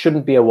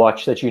shouldn't be a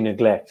watch that you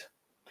neglect.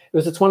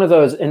 Because it's one of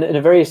those, in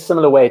a very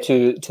similar way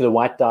to the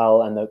white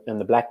dial and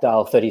the black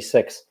dial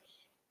 36,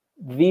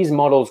 these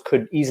models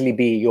could easily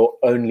be your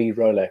only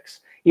Rolex.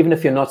 Even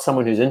if you're not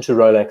someone who's into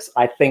Rolex,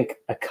 I think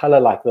a color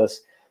like this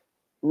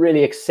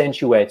really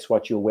accentuates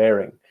what you're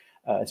wearing.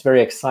 It's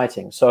very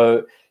exciting.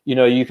 So, you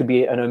know, you could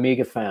be an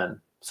Omega fan,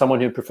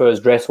 someone who prefers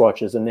dress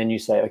watches, and then you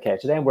say, okay,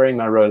 today I'm wearing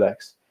my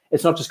Rolex.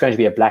 It's not just going to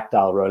be a black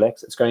dial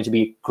Rolex. It's going to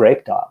be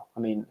grape dial. I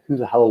mean, who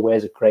the hell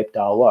wears a grape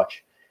dial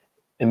watch?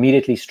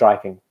 Immediately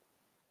striking.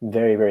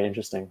 Very, very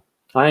interesting.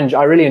 I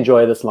really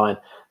enjoy this line.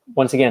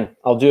 Once again,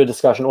 I'll do a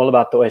discussion all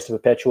about the Oyster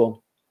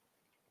Perpetual.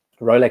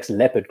 Rolex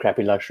Leopard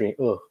crappy luxury.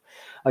 Ugh.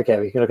 Okay,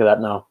 we can look at that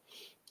now.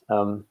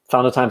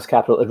 Founder times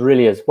capital. It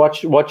really is.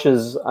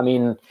 Watches, I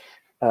mean,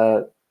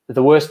 the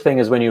worst thing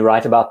is when you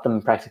write about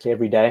them practically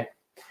every day.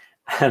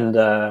 And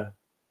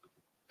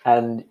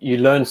you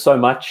learn so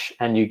much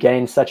and you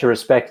gain such a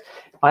respect.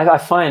 I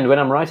find when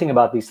I'm writing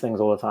about these things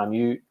all the time,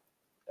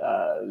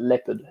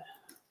 Leopard,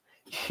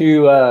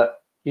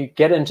 you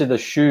get into the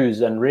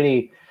shoes and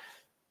really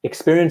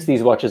experience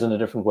these watches in a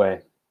different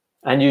way.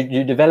 And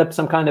you develop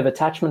some kind of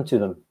attachment to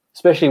them,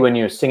 especially when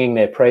you're singing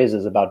their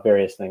praises about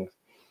various things.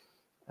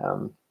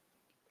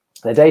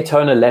 The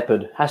Daytona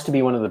Leopard has to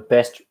be one of the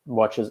best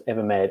watches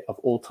ever made of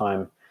all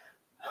time.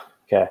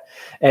 Okay.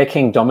 Air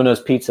King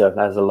Domino's Pizza.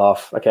 That's a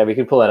laugh. Okay, we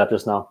can pull that up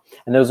just now.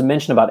 And there was a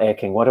mention about Air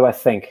King. What do I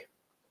think?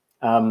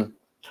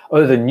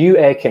 Oh, the new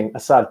Air King,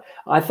 Assad.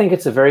 I think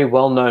it's a very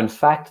well-known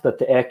fact that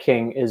the Air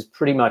King is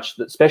pretty much,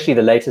 especially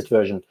the latest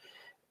version,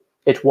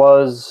 it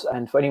was,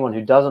 and for anyone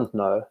who doesn't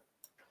know,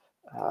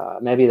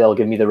 maybe they'll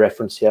give me the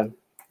reference here.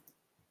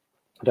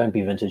 Don't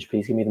be vintage,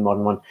 please. Give me the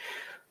modern one.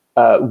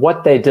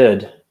 What they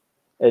did,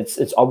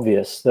 it's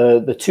obvious.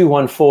 The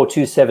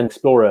 21427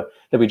 Explorer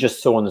that we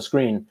just saw on the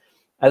screen,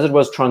 as it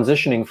was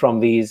transitioning from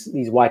these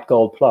white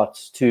gold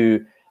plots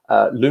to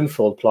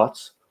lume-filled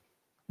plots,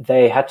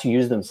 they had to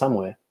use them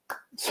somewhere.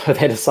 So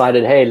they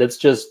decided, hey, let's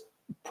just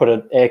put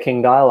an Air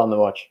King dial on the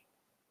watch.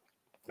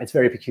 It's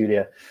very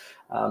peculiar.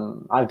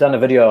 I've done a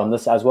video on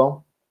this as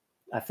well.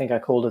 I think I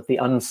called it the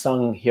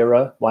unsung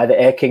hero, why the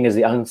Air King is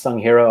the unsung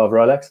hero of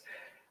Rolex.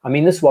 I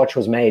mean, this watch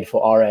was made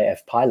for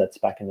RAF pilots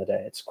back in the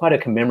day. It's quite a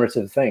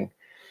commemorative thing.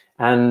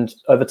 And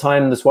over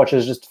time, this watch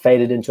has just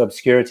faded into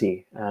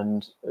obscurity.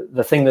 And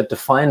the thing that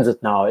defines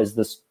it now is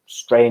this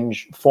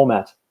strange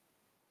format.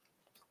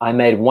 I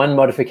made one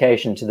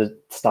modification to the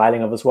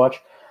styling of this watch.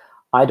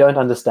 I don't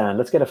understand.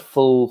 Let's get a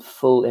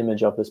full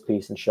image of this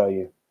piece and show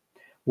you.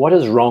 What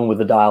is wrong with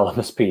the dial on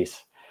this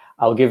piece?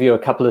 I'll give you a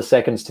couple of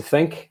seconds to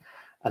think,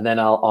 and then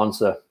I'll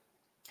answer.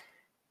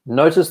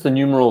 Notice the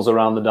numerals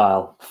around the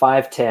dial,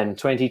 5, 10,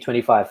 20,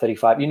 25,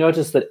 35. You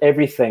notice that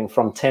everything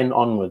from 10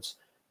 onwards,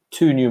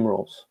 2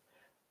 numerals.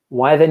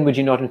 Why then would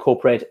you not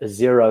incorporate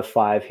a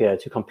 05 here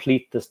to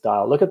complete this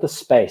dial? Look at the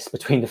space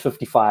between the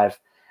 55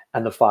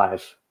 and the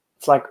 5.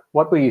 It's like,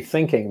 what were you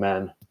thinking,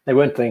 man? They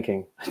weren't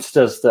thinking. It's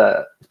just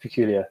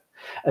peculiar.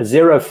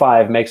 A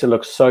 05 makes it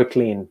look so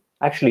clean,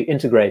 actually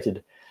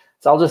integrated.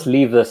 So I'll just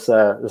leave this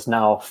this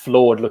now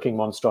flawed-looking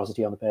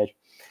monstrosity on the page.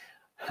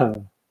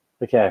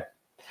 Okay.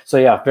 So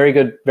yeah, very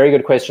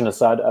good question,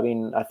 Assad. I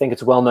mean, I think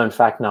it's a well-known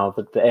fact now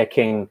that the Air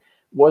King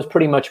was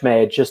pretty much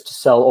made just to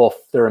sell off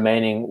the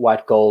remaining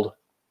white gold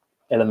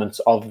elements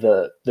of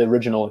the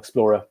original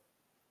Explorer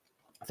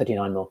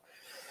 39 mil.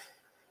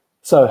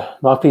 So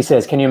Mark P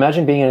says, can you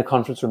imagine being in a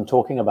conference room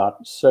talking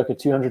about circa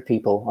 200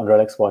 people on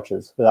Rolex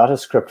watches without a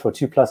script for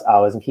 2+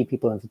 hours and keep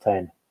people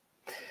entertained?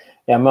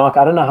 Yeah, Mark,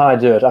 I don't know how I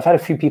do it. I've had a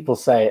few people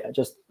say,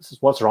 just, this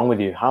is, what's wrong with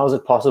you? How is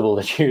it possible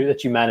that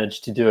you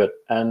manage to do it?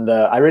 And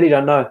I really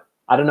don't know.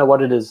 I don't know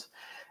what it is.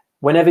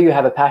 Whenever you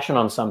have a passion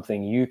on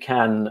something, you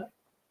can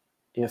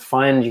you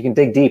can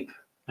dig deep.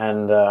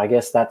 And I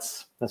guess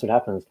that's what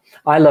happens.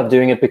 I love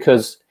doing it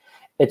because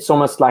it's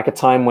almost like a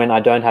time when I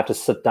don't have to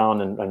sit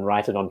down and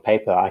write it on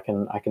paper. I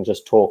can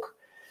just talk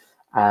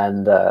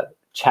and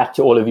chat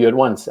to all of you at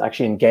once,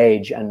 actually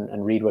engage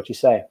and read what you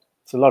say.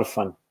 It's a lot of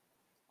fun.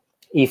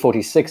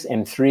 E46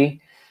 M3,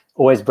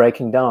 always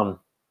breaking down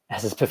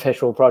as a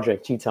perpetual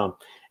project. G-Town.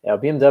 Yeah,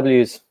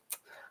 BMWs,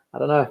 I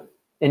don't know.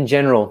 In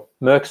general,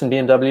 Mercs and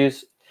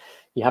BMWs,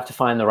 you have to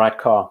find the right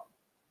car.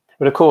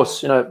 But of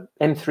course,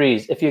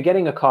 M3s, if you're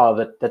getting a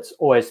car that's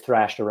always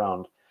thrashed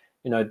around,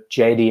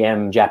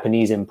 JDM,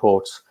 Japanese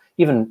imports,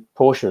 even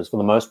Porsches for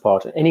the most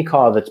part, any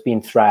car that's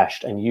been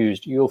thrashed and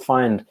used, you'll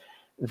find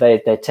they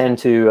tend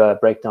to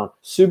break down.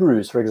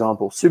 Subarus, for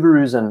example,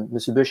 Subarus and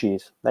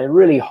Mitsubishis, they're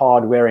really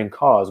hard-wearing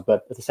cars,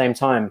 but at the same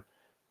time,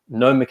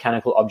 no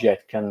mechanical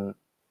object can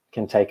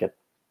take it.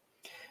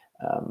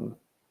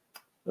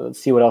 Let's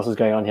see what else is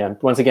going on here.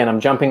 Once again, I'm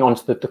jumping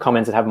onto the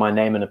comments that have my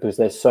name in it because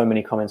there's so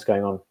many comments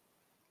going on.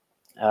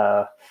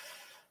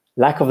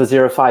 Lack of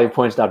the 05 you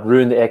pointed out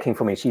ruined the Air King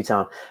for me,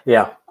 Cheetown.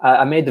 Yeah,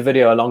 I made the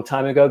video a long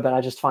time ago, but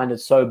I just find it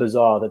so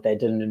bizarre that they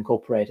didn't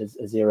incorporate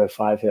a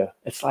 05 here.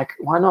 It's like,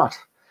 why not?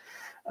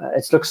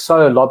 It looks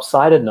so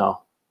lopsided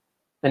now.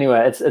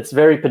 Anyway, it's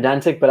very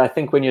pedantic, but I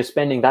think when you're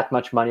spending that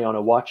much money on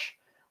a watch,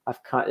 I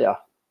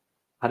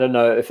don't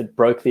know if it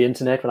broke the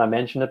internet when I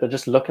mentioned it, but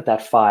just look at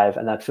that 5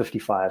 and that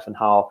 55 and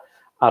how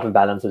out of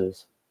balance it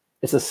is.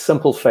 It's a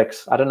simple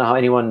fix. I don't know how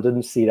anyone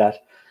didn't see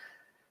that.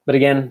 But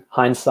again,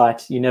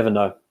 hindsight, you never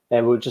know.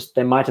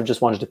 They might have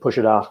just wanted to push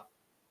it out.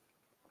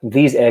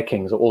 These Air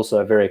Kings are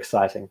also very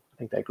exciting. I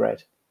think they're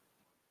great.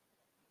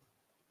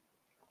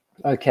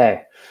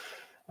 Okay.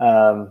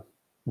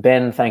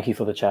 Ben, thank you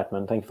for the chat,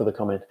 man. Thank you for the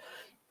comment.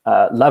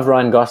 Love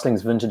Ryan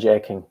Gosling's vintage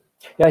Air King.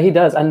 Yeah, he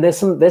does. And there's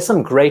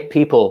some great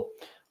people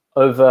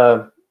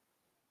over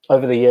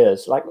the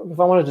years. Like if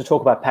I wanted to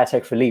talk about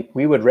Patek Philippe,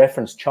 we would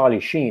reference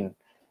Charlie Sheen.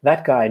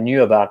 That guy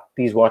knew about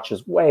these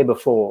watches way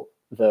before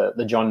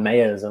the John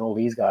Mayers and all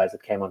these guys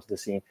that came onto the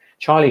scene.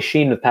 Charlie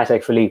Sheen with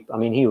Patek Philippe, I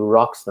mean, he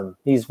rocks them.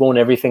 He's worn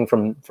everything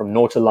from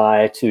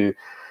Nautilus to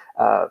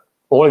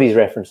all of these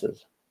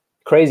references.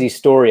 Crazy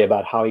story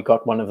about how he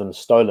got one of them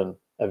stolen.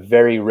 A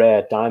very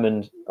rare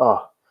diamond,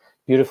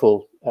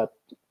 beautiful,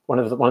 one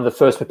of the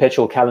first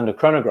perpetual calendar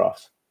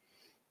chronographs.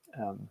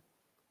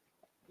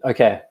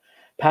 Okay,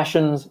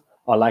 passions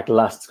are like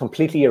lusts,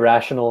 completely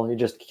irrational. You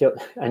just kill,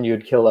 and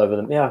you'd kill over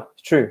them. Yeah,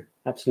 it's true,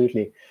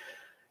 absolutely.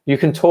 You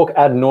can talk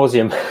ad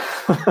nauseum.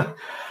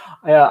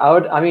 Yeah,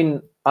 I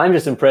mean, I'm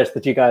just impressed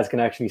that you guys can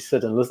actually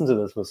sit and listen to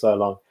this for so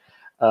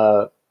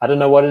long. I don't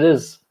know what it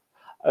is,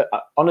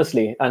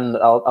 honestly, and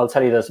I'll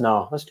tell you this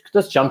now.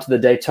 Let's jump to the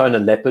Daytona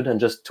Leopard and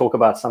just talk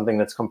about something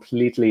that's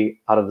completely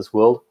out of this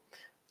world.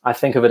 I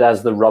think of it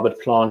as the Robert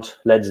Plant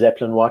Led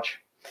Zeppelin watch.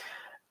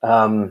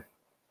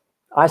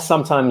 I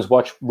sometimes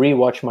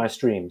rewatch my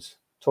streams.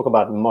 Talk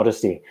about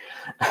modesty.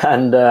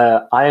 And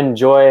I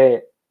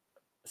enjoy,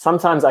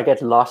 sometimes I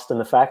get lost in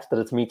the fact that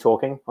it's me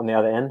talking on the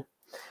other end.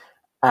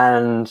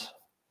 And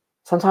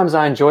sometimes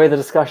I enjoy the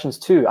discussions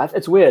too.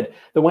 It's weird.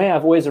 The way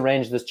I've always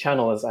arranged this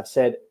channel is I've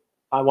said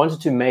I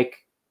wanted to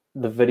make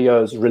the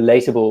videos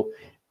relatable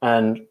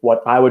and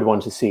what I would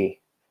want to see.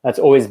 That's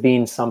always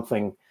been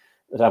something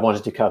that I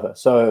wanted to cover.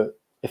 So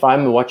if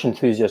I'm a watch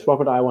enthusiast, what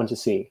would I want to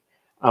see?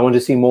 I want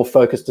to see more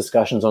focused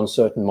discussions on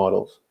certain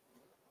models.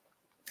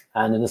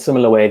 And in a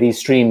similar way, these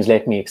streams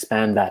let me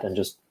expand that and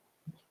just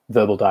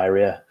verbal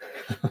diarrhea.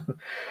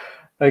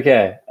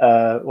 Okay,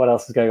 what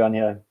else is going on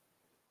here?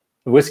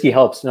 Whiskey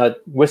helps. No,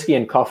 whiskey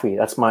and coffee.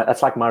 That's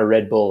like my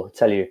Red Bull. I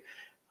tell you,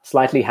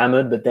 slightly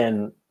hammered, but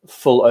then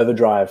full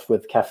overdrive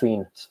with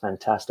caffeine. It's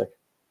fantastic.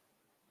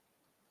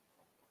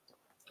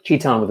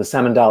 Cheetown with the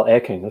Samandal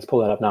Air King. Let's pull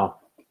that up now.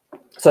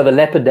 So the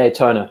Leopard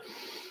Daytona.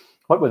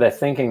 What were they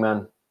thinking,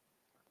 man?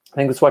 I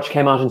think this watch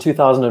came out in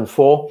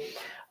 2004.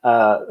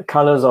 The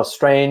colors are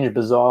strange,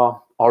 bizarre,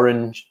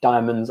 orange,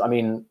 diamonds. I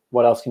mean,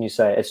 what else can you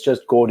say? It's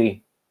just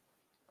gaudy.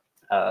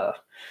 I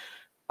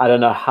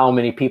don't know how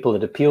many people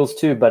it appeals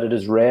to, but it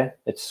is rare.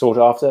 It's sought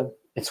after.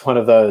 It's one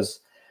of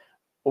those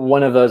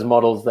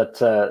models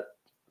that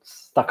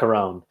stuck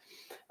around.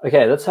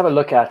 Okay, let's have a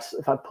look at,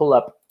 if I pull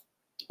up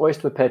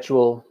Oyster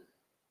Perpetual.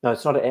 No,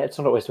 it's not an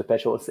Oyster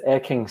Perpetual. It's the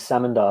Air King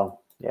Samandal.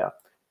 Yeah,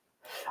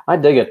 I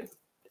dig it.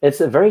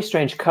 It's a very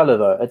strange color,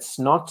 though. It's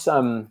not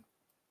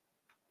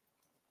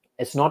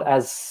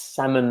as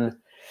salmon.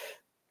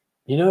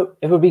 You know,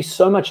 it would be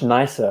so much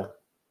nicer.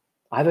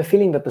 I have a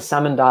feeling that the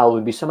Samandal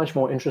would be so much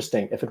more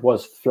interesting if it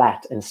was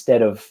flat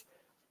instead of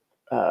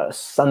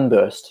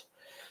sunburst.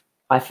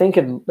 I think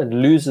it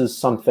loses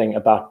something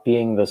about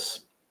being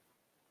this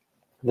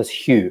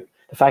hue.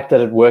 The fact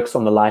that it works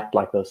on the light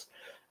like this.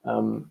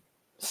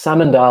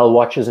 Samandal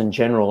watches in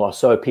general are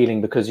so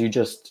appealing because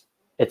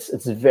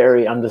it's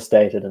very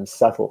understated and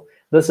subtle.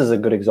 This is a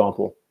good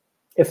example.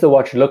 if the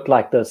watch looked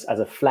like this as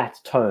a flat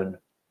tone,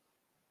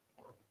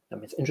 I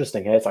mean, it's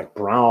interesting. It's like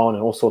brown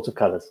and all sorts of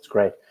colors. It's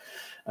great.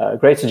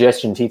 Great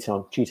suggestion,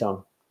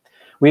 Cheaton.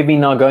 We've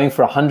been now going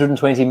for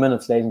 120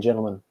 minutes, ladies and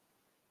gentlemen.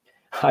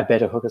 I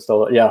bet a hooker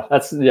stole it. Yeah,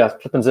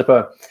 Flip and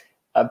Zipper.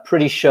 I'm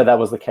pretty sure that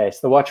was the case.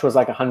 The watch was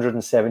like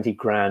 170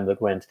 grand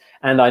that went.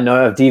 And I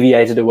know I've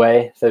deviated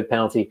away, third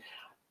penalty.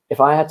 If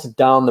I had to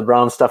down the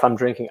brown stuff I'm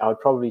drinking, I would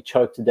probably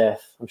choke to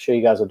death. I'm sure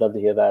you guys would love to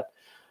hear that.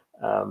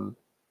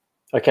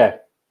 Okay,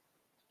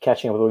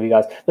 catching up with all of you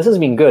guys. This has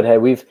been good. Hey,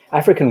 we've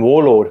African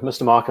Warlord,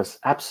 Mr. Marcus.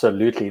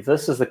 Absolutely.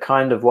 This is the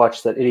kind of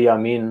watch that Idi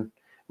Amin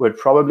would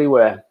probably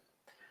wear,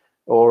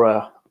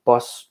 or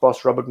boss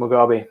Robert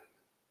Mugabe,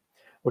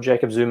 or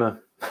Jacob Zuma,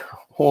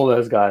 all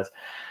those guys.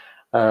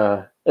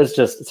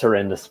 It's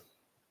horrendous.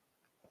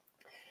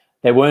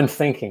 They weren't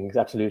thinking,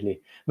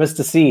 absolutely.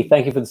 Mr. C,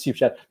 thank you for the super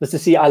chat. Mr.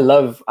 C, I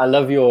love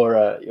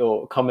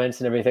your comments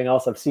and everything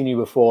else. I've seen you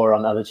before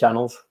on other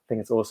channels. I think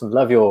it's awesome.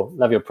 Love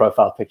your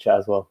profile picture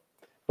as well.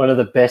 One of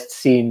the best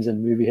scenes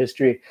in movie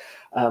history.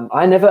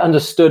 I never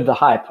understood the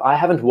hype. I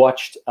haven't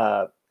watched.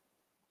 Damn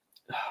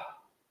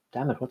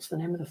it! What's the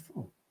name of the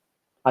film?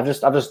 I've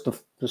just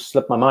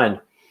slipped my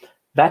mind.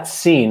 That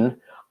scene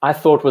I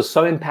thought was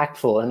so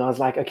impactful, and I was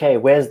like, okay,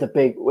 where's the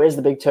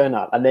big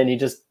turnout? And then he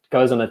just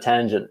goes on a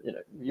tangent. You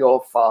know,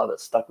 your father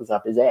stuck this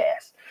up his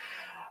ass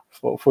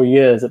for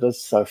years. It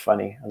was so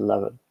funny. I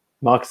love it.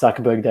 Mark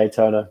Zuckerberg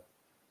Daytona.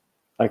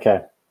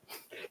 Okay,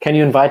 can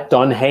you invite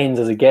Don Haynes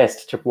as a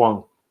guest? Chip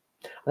Wong.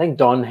 I think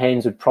Don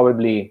Haynes would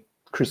probably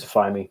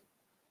crucify me.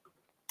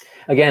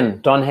 Again,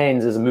 Don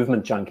Haynes is a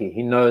movement junkie.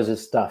 He knows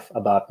his stuff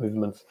about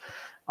movements.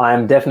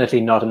 I'm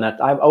definitely not in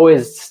that. I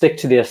always stick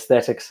to the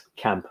aesthetics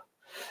camp.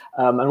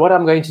 And what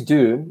I'm going to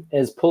do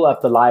is pull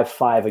up the Live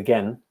 5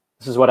 again.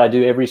 This is what I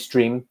do every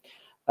stream.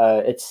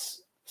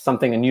 It's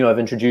something new I've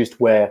introduced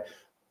where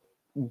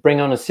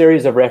bring on a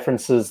series of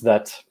references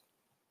that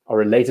are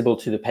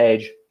relatable to the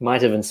page,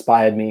 might have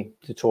inspired me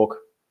to talk.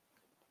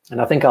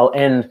 And I think I'll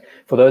end,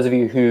 for those of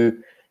you who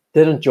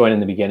didn't join in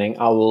the beginning,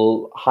 I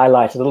will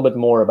highlight a little bit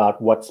more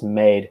about what's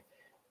made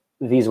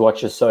these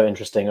watches so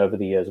interesting over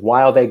the years.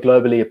 Why are they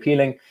globally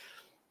appealing?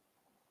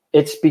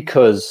 It's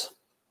because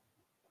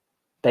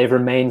they've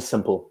remained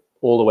simple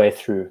all the way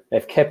through.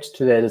 They've kept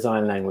to their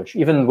design language.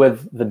 Even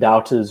with the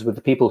doubters, with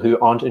the people who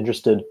aren't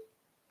interested,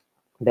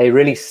 they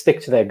really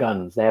stick to their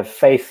guns. They have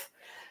faith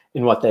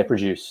in what they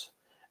produce.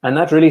 And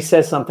that really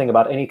says something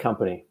about any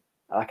company.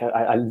 Like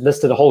I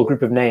listed a whole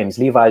group of names: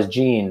 Levi's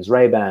Jeans,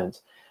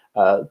 Ray-Bans,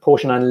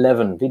 Porsche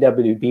 911,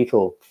 VW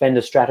Beetle,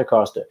 Fender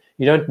Stratocaster.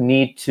 You don't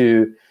need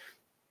to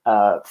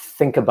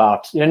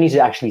you don't need to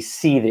actually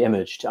see the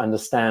image to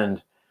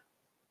understand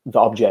the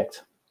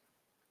object.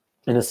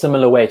 In a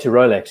similar way to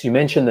Rolex, you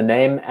mention the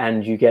name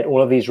and you get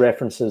all of these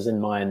references in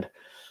mind.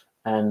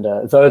 And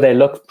though they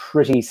look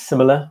pretty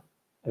similar,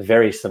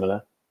 very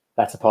similar,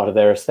 that's a part of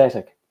their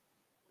aesthetic.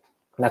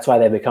 And that's why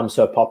they become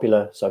so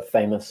popular, so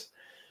famous.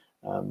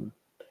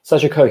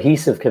 Such a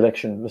cohesive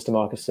collection, Mr.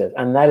 Marcus said.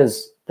 And that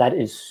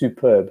is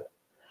superb.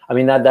 I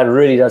mean, that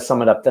really does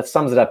sum it up. That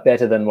sums it up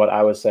better than what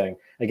I was saying.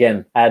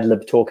 Again,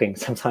 ad-lib talking.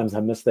 Sometimes I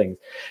miss things.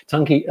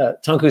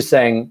 Tunku's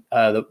saying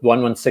the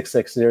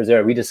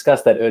 116600. We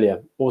discussed that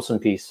earlier. Awesome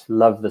piece.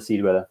 Love the Sea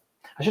Dweller.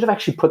 I should have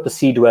actually put the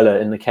Sea Dweller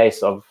in the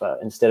case of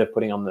instead of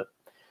putting on the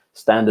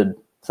standard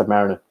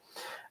Submariner.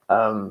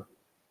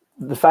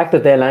 The fact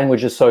that their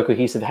language is so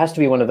cohesive has to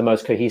be one of the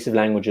most cohesive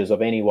languages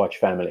of any watch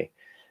family.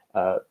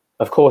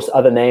 Of course,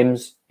 other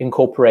names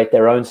incorporate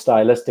their own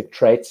stylistic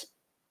traits,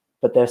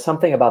 but there's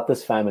something about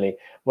this family.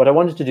 What I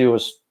wanted to do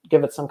was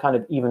give it some kind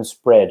of even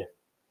spread,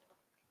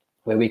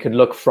 where we could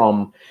look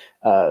from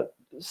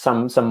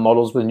some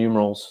models with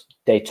numerals,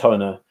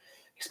 Daytona,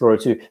 Explorer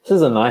 2. This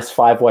is a nice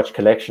 5-watch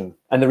collection.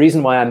 And the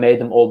reason why I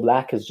made them all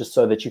black is just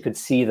so that you could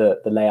see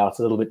the layouts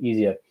a little bit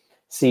easier,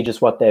 see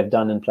just what they've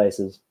done in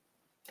places.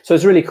 So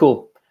it's really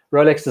cool.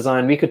 Rolex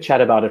design, we could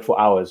chat about it for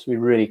hours. We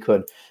really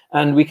could.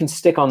 And we can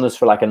stick on this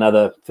for like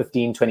another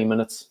 15, 20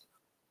 minutes.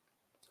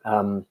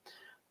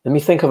 Let me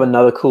think of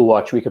another cool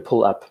watch we could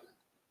pull up.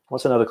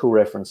 What's another cool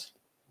reference?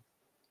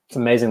 It's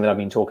amazing that I've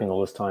been talking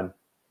all this time.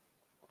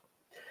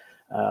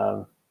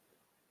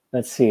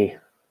 Let's see.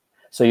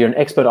 So you're an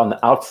expert on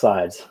the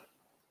outsides,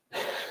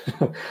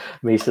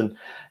 Mason.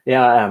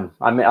 Yeah, I am.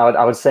 I mean,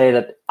 I would say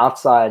that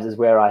outsides is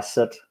where I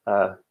sit.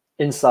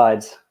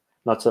 Insides,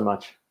 not so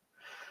much.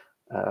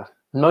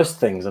 Most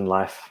things in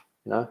life,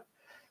 you know.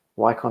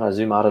 Why can't I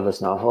zoom out of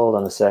this now? Hold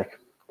on a sec.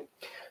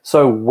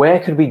 So where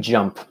could we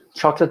jump?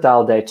 Chocolate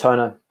Dial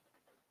Daytona.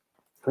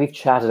 We've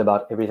chatted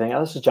about everything.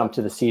 Let's just jump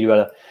to the Sea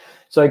Dweller.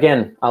 So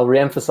again, I'll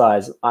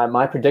reemphasize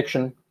my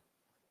prediction.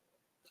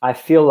 I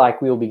feel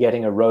like we'll be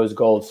getting a rose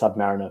gold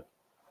Submariner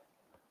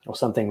or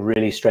something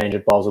really strange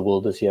at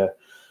Baselworld this year.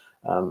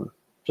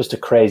 Just a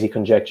crazy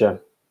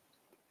conjecture.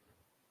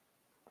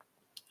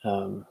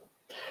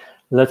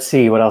 Let's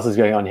see what else is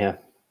going on here.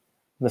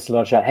 Mr.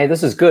 Lord Chat. Hey,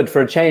 this is good.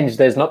 For a change,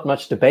 there's not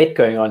much debate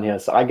going on here,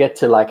 so I get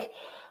to like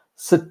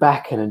sit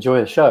back and enjoy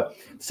the show.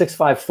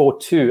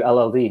 6542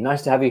 LLD.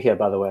 Nice to have you here,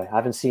 by the way. I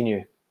haven't seen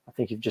you. I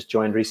think you've just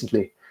joined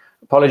recently.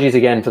 Apologies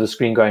again for the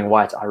screen going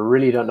white. I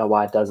really don't know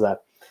why it does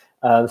that.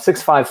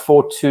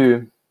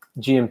 6542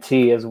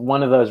 GMT is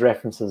one of those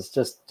references,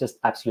 just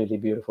absolutely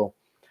beautiful.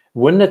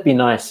 Wouldn't it be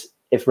nice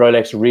if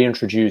Rolex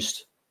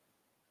reintroduced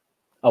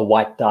a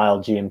white dial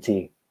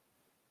GMT?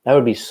 That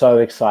would be so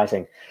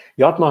exciting.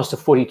 Yachtmaster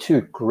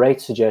 42, great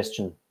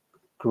suggestion.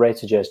 Great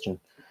suggestion.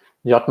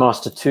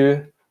 Yachtmaster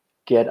 2,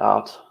 get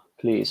out,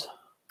 please.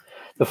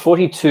 The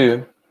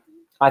 42,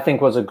 I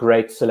think, was a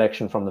great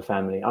selection from the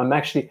family. I'm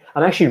actually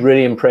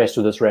really impressed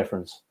with this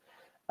reference.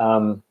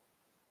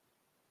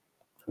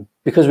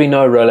 Because we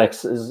know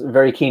Rolex is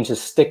very keen to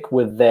stick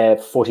with their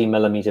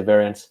 40mm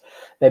variants.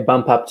 They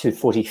bump up to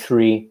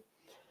 43.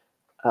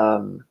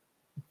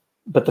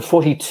 But the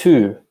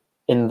 42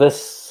 in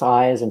this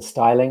size and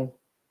styling,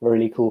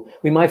 really cool.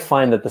 We might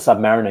find that the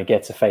Submariner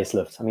gets a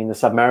facelift. I mean, the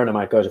Submariner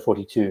might go to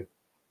 42.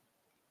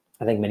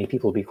 I think many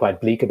people will be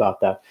quite bleak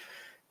about that.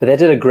 But they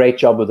did a great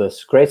job with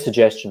this. Great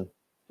suggestion.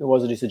 Who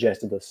was it who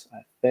suggested this? I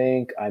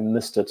think I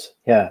missed it.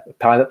 Yeah,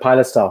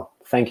 pilot style.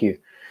 Thank you.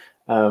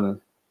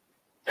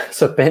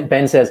 So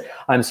Ben says,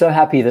 I'm so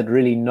happy that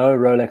really no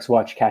Rolex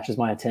watch catches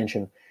my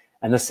attention.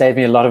 And this saved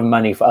me a lot of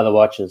money for other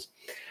watches.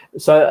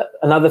 So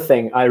another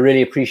thing I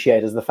really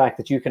appreciate is the fact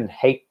that you can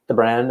hate the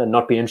brand and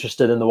not be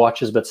interested in the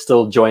watches, but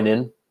still join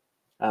in.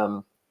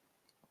 I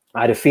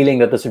had a feeling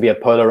that this would be a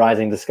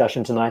polarizing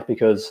discussion tonight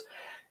because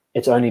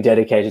it's only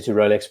dedicated to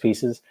Rolex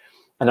pieces.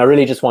 And I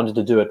really just wanted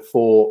to do it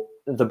for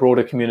the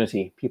broader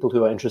community, people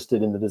who are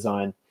interested in the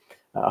design.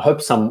 I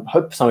hope some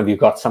of you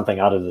got something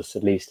out of this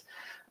at least.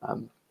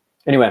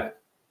 Anyway,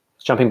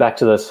 jumping back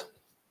to this.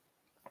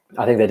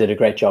 I think they did a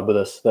great job with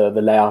this. The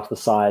layout, the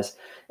size,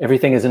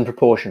 everything is in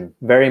proportion,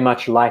 very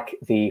much like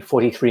the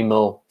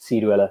 43mm Sea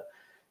Dweller.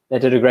 They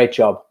did a great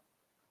job.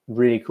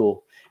 Really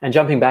cool. And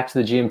jumping back to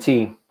the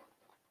GMT,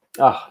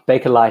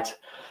 Bakelite.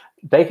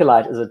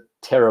 Bakelite is a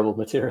terrible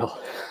material.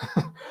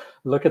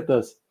 Look at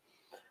this.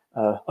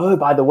 Oh,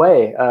 by the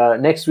way,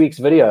 next week's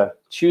video,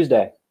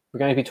 Tuesday, we're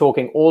going to be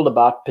talking all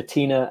about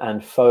patina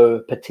and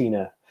faux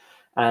patina.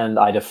 And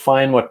I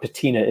define what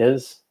patina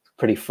is. It's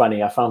pretty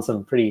funny. I found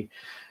some pretty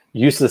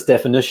useless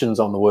definitions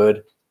on the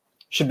word.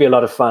 Should be a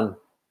lot of fun.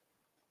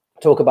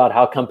 Talk about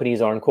how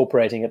companies are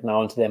incorporating it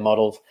now into their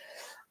models.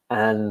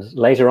 And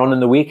later on in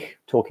the week,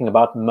 talking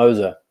about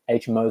Moser,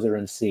 H Moser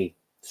and C,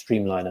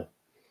 streamliner.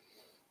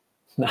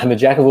 I'm a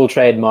jack of all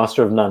trade,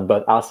 master of none,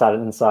 but outside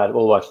and inside,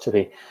 all watch to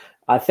be.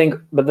 I think,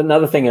 but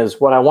another thing is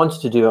what I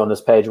wanted to do on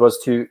this page was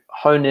to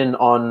hone in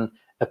on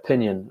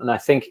opinion. And I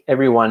think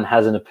everyone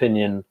has an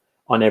opinion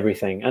on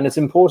everything. And it's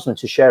important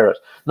to share it,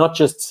 not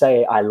just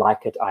say, I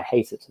like it, I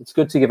hate it. It's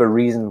good to give a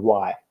reason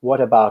why.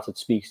 What about it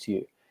speaks to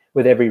you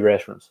with every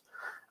reference?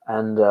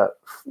 And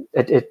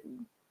it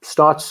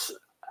starts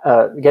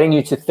getting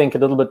you to think a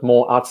little bit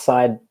more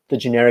outside the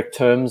generic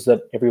terms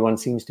that everyone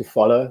seems to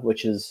follow,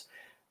 which is,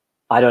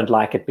 I don't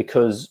like it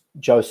because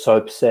Joe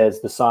Soap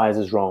says the size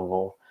is wrong,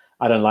 or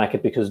I don't like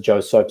it because Joe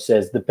Soap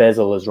says the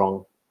bezel is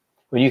wrong.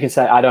 When you can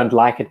say, I don't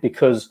like it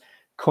because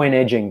coin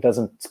edging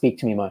doesn't speak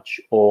to me much,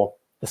 or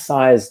the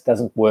size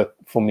doesn't work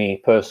for me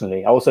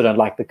personally. I also don't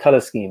like the color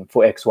scheme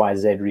for X, Y,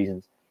 Z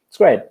reasons. It's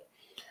great.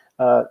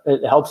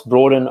 It helps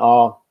broaden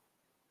our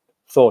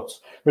thoughts.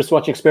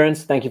 Wristwatch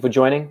Experience, thank you for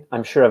joining.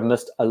 I'm sure I've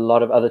missed a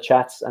lot of other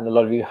chats and a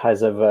lot of you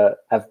guys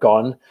have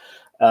gone.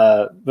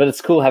 But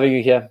it's cool having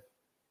you here.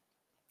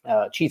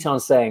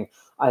 Cheaton's saying,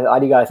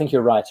 IDGuy, I think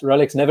you're right.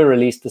 Rolex never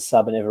released the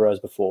Sub and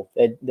Everose before.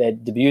 They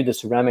debuted the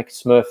ceramic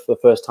Smurf for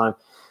the first time.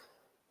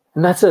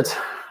 And that's it.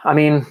 I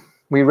mean,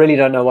 we really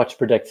don't know what to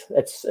predict.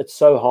 It's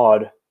so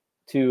hard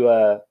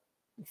to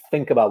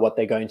think about what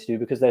they're going to do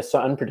because they're so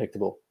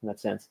unpredictable in that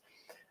sense.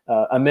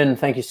 Amin,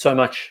 thank you so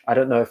much. I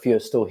don't know if you're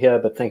still here,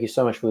 but thank you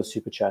so much for the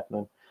super chat,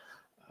 man.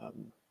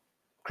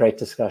 Great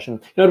discussion. You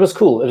know, it was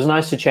cool. It was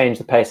nice to change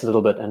the pace a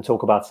little bit and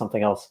talk about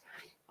something else.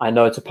 I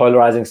know it's a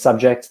polarizing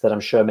subject that I'm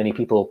sure many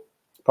people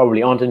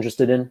probably aren't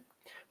interested in.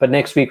 But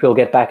next week, we'll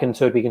get back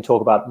into it. We can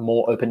talk about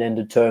more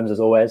open-ended terms as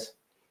always.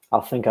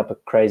 I'll think up a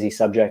crazy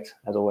subject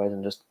as always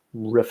and just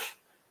riff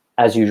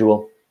as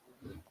usual.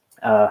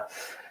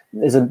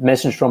 There's a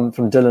message from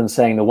Dylan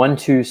saying the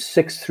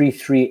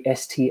 12633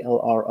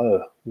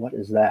 STLRO. What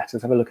is that?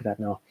 Let's have a look at that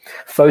now.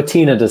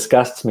 Fotina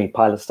disgusts me,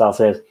 Pilot Style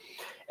says.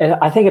 And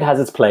I think it has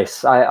its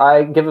place.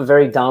 I give a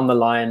very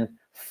down-the-line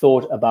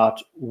thought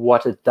about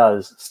what it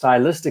does.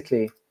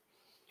 Stylistically,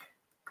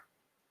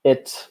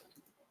 this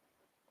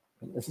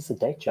is a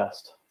date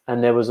just.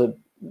 And there was a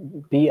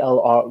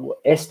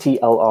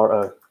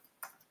STLRO.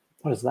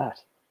 What is that?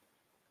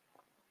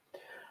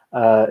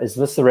 Is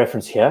this the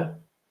reference here?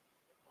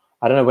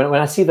 I don't know.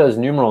 When I see those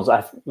numerals,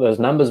 those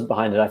numbers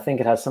behind it, I think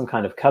it has some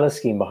kind of color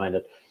scheme behind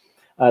it.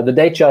 The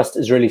date just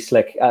is really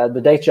slick.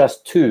 The date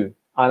just 2,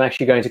 I'm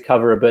actually going to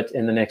cover a bit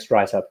in the next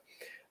write-up.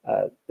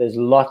 There's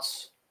a lot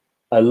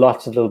of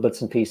little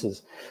bits and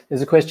pieces.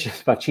 There's a question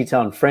about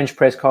Cheetown, French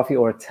press coffee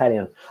or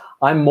Italian?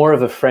 I'm more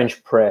of a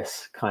French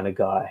press kind of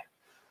guy.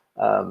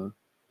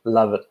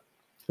 Love it.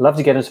 Love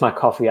to get into my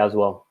coffee as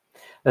well.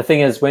 The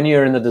thing is, when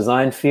you're in the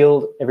design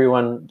field,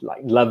 everyone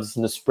like loves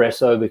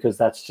Nespresso because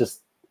that's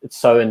just, it's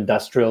so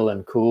industrial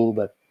and cool.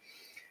 But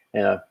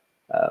you know,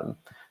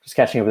 just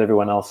catching up with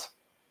everyone else.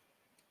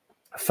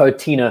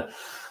 Fotina,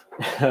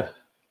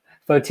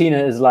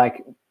 Fotina is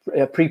like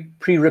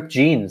pre-ripped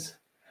jeans.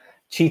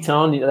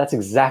 Cheeton, that's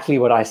exactly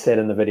what I said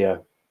in the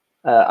video.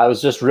 I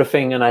was just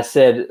riffing, and I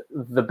said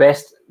the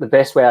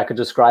best way I could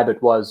describe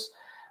it was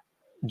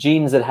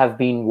jeans that have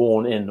been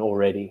worn in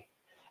already.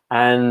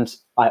 And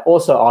I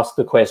also asked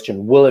the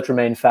question, will it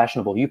remain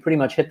fashionable? You pretty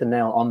much hit the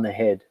nail on the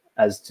head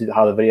as to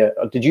how the video,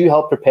 did you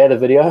help prepare the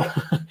video?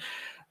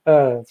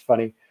 It's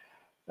funny.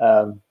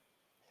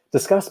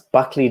 Discuss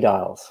Buckley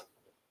dials.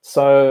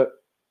 So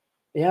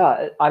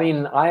yeah, I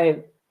mean,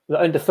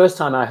 the first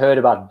time I heard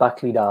about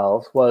Buckley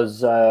dials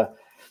was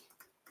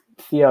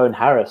Theo and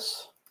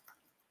Harris.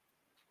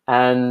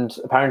 And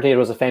apparently it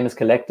was a famous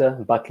collector,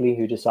 Buckley,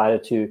 who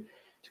decided to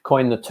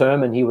coin the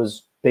term, and he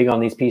was big on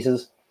these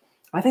pieces.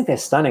 I think they're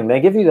stunning. They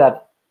give you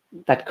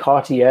that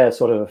Cartier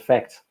sort of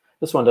effect.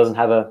 This one doesn't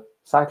have a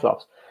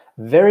Cyclops.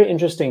 Very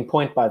interesting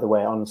point, by the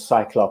way, on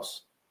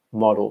Cyclops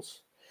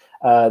models.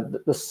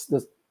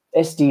 The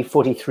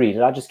SD43,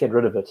 did I just get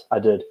rid of it? I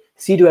did.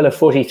 C-Dweller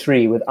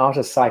 43 without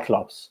a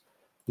Cyclops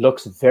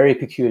looks very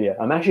peculiar.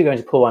 I'm actually going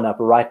to pull one up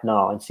right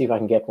now and see if I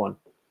can get one.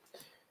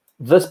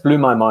 This blew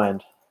my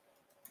mind.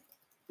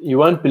 You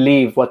won't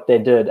believe what they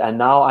did, and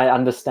now I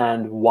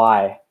understand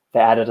why they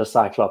added a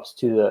Cyclops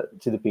to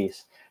the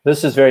piece.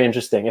 This is very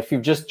interesting. If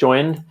you've just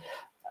joined,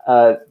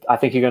 I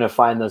think you're going to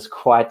find this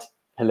quite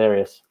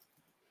hilarious.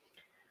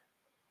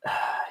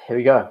 Here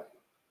we go.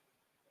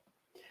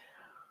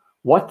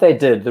 What they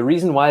did, the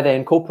reason why they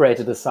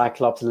incorporated the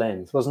Cyclops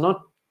lens was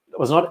not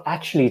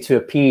actually to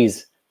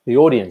appease the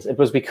audience. It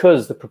was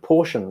because the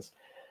proportions.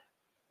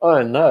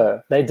 Oh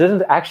no, they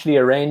didn't actually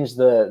arrange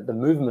the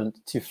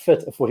movement to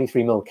fit a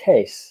 43mm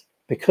case.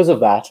 Because of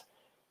that,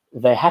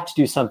 they had to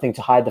do something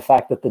to hide the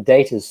fact that the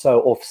date is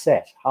so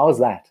offset. How is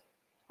that?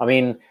 I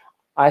mean,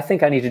 I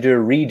think I need to do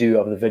a redo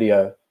of the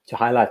video to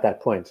highlight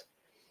that point.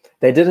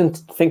 They didn't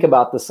think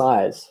about the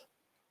size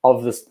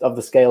of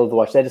the scale of the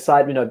watch. They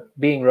decided, you know,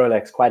 being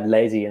Rolex, quite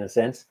lazy in a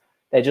sense,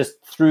 they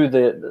just threw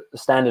the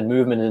standard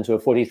movement into a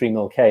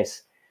 43mm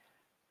case.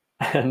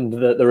 And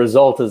the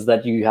result is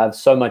that you have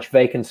so much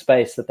vacant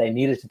space that they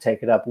needed to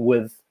take it up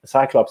with a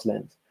Cyclops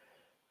lens.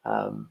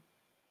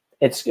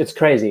 It's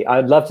crazy.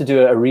 I'd love to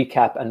do a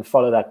recap and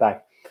follow that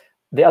back.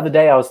 The other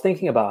day I was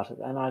thinking about it,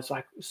 and I was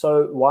like,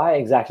 so why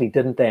exactly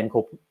did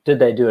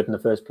they do it in the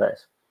first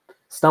place?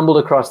 Stumbled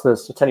across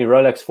this. I tell you,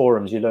 Rolex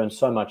forums, you learn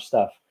so much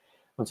stuff.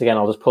 Once again,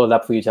 I'll just pull it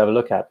up for you to have a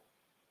look at.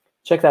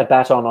 Check that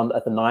baton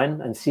at the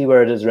 9 and see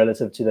where it is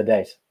relative to the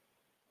date.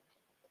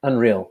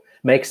 Unreal.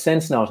 Makes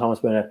sense now, Thomas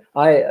Burnett.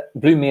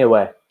 Blew me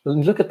away.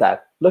 Look at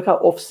that. Look how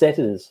offset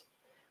it is.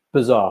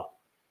 Bizarre.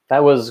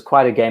 That was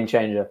quite a game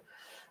changer.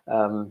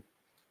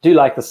 Do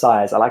like the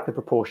size. I like the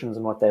proportions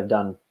and what they've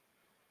done.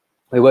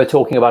 We were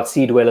talking about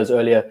sea dwellers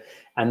earlier,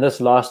 and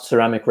this last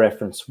ceramic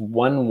reference,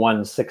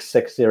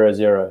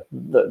 116600,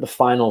 the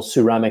final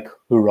ceramic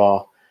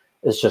hurrah,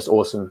 is just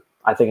awesome.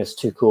 I think it's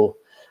too cool.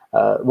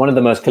 One of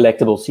the most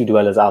collectible sea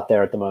dwellers out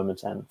there at the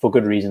moment, and for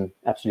good reason.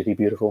 Absolutely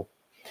beautiful.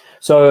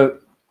 So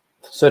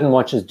certain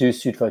watches do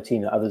suit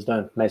Fotina, others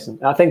don't, Mason.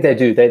 I think they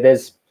do.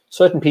 There's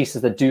certain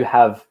pieces that do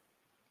have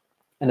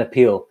an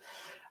appeal.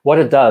 What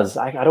it does,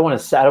 I don't want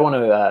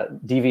to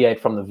deviate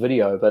from the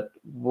video, but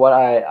what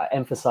I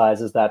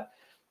emphasize is that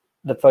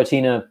the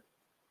Fotina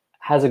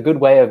has a good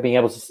way of being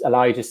able to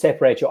allow you to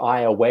separate your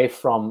eye away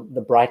from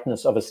the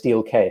brightness of a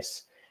steel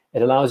case.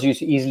 It allows you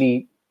to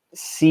easily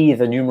see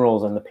the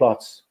numerals and the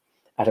plots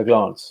at a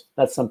glance.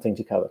 That's something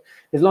to cover.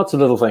 There's lots of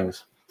little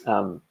things.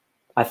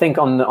 I think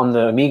on the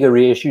Omega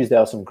reissues, there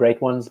are some great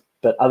ones,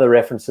 but other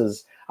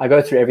references, I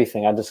go through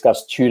everything. I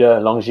discussed Tudor,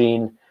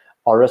 Longines,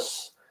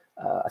 Oris.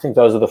 I think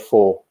those are the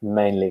 4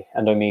 mainly,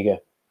 and Omega.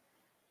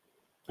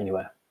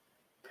 Anyway,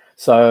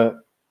 so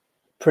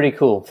pretty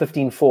cool.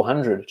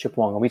 15400 Chip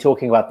Wong. Are we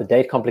talking about the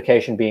date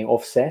complication being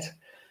offset?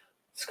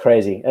 It's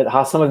crazy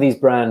how some of these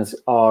brands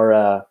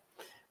are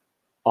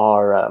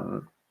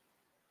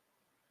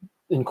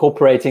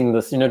incorporating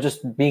this, you know,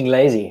 just being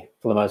lazy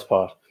for the most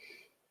part.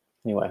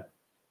 Anyway,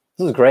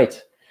 this is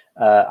great.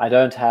 I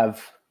don't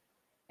have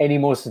any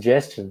more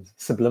suggestions.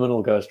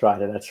 Subliminal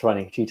Ghostwriter. That's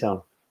funny.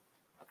 Cheeton.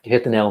 You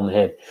hit the nail on the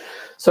head.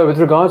 So with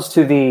regards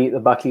to the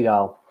Buckley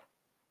dial,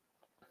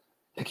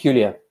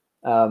 peculiar.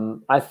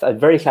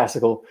 Very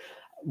classical.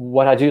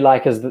 What I do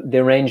like is the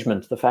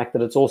arrangement, the fact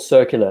that it's all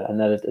circular and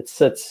that it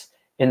sits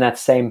in that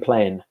same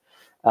plane.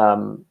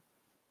 You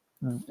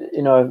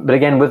know, but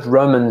again, with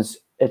Romans,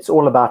 it's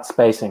all about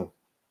spacing.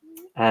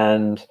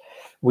 And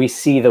we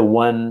see the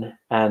 1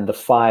 and the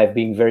 5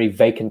 being very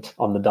vacant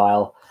on the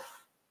dial.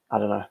 I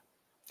don't know.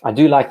 I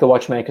do like the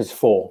Watchmaker's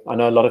 4. I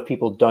know a lot of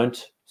people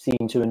don't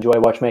seem to enjoy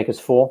Watchmaker's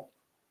 4.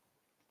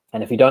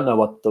 And if you don't know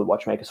what the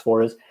Watchmaker's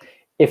 4 is,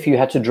 if you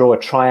had to draw a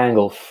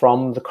triangle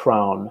from the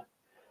crown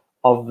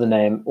of the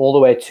name all the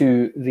way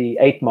to the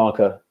 8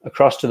 marker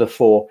across to the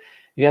 4,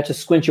 you had to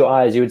squint your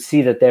eyes, you would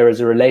see that there is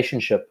a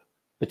relationship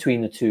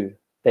between the two.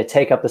 They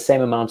take up the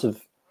same amount of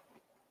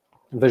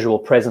visual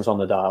presence on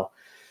the dial.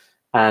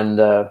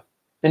 And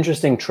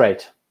interesting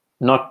trait.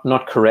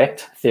 Not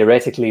correct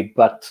theoretically,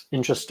 but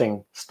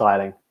interesting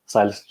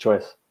stylistic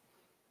choice.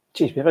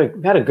 Geez,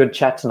 we've had a good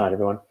chat tonight,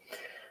 everyone.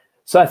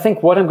 So I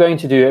think what I'm going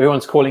to do,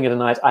 everyone's calling it a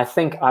night. I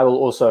think I will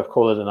also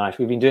call it a night.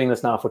 We've been doing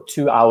this now for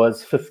 2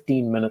 hours,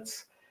 15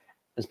 minutes.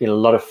 It's been a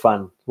lot of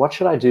fun. What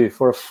should I do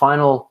for a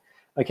final?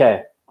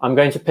 Okay, I'm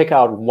going to pick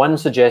out one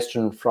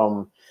suggestion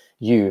from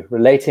you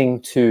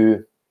relating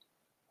to,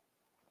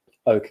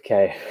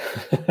 okay.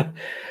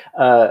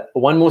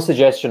 One more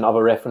suggestion of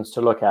a reference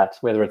to look at,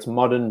 whether it's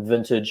modern,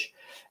 vintage,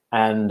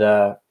 and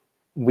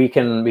we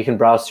can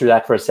browse through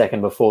that for a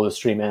second before the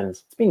stream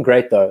ends. It's been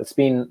great though. It's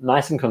been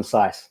nice and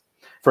concise.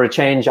 For a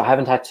change, I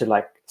haven't had to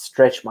like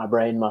stretch my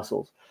brain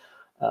muscles,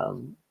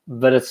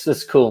 but it's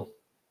just cool.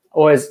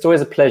 It's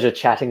always a pleasure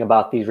chatting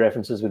about these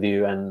references with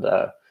you and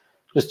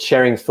just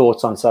sharing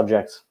thoughts on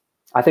subjects.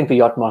 I think the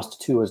Yachtmaster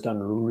 2 has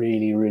done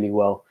really, really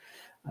well.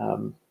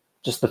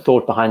 Just the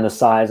thought behind the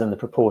size and the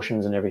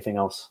proportions and everything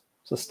else.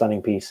 It's a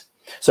stunning piece.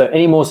 So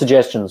any more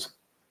suggestions?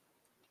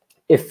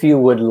 If you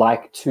would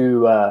like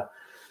to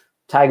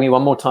tag me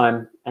one more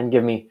time and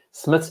give me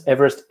Smith's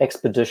Everest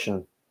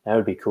Expedition, that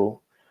would be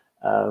cool.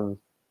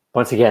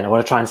 Once again, I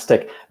want to try and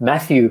stick.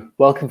 Matthew,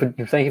 welcome.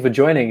 Thank you for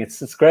joining.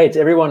 It's great.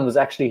 Everyone was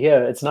actually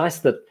here. It's nice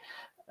that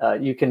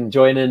you can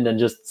join in and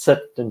just sit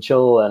and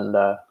chill, and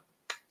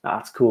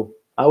it's cool.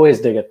 I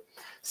always dig it.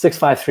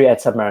 6538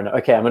 Submariner.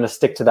 Okay, I'm going to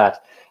stick to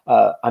that.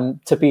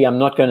 I'm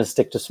not going to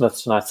stick to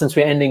Smiths tonight. Since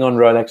we're ending on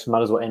Rolex, we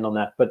might as well end on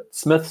that. But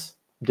Smiths,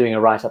 doing a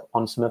write-up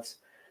on Smiths.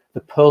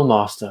 The Pearl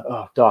Master.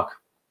 Oh, Doc,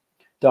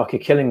 you're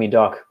killing me,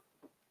 Doc.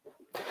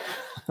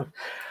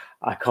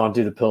 I can't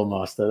do the Pearl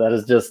Master. That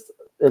is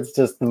it's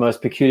just the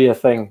most peculiar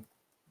thing.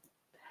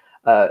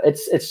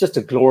 It's just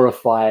a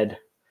glorified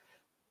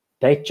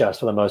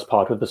Datejust for the most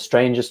part, with the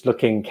strangest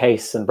looking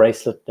case and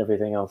bracelet and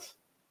everything else.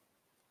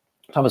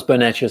 Thomas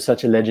Burnett, you're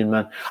such a legend,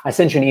 man. I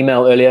sent you an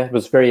email earlier. It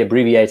was very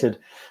abbreviated,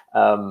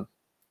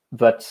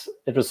 but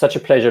it was such a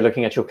pleasure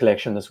looking at your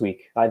collection this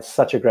week. I had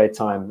such a great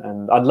time,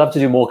 and I'd love to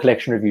do more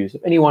collection reviews.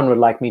 If anyone would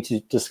like me to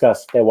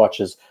discuss their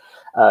watches,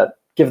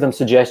 give them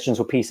suggestions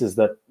for pieces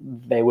that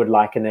they would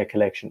like in their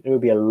collection. It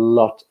would be a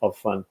lot of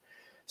fun.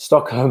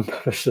 Stockholm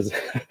Publishers,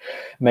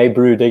 May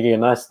Brew digging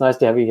in. Nice to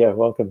have you here.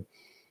 Welcome.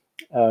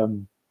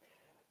 Anyone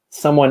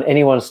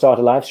start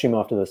a live stream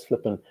after this?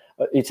 Flippin'.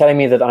 You're telling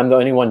me that I'm the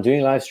only one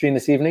doing a live stream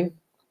this evening?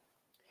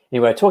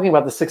 Anyway, talking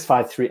about the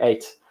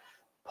 6538,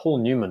 Paul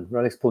Newman,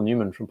 Rolex Paul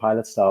Newman from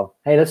Pilot Style.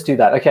 Hey, let's do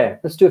that. Okay,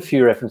 let's do a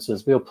few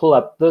references. We'll pull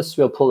up this.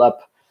 We'll pull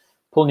up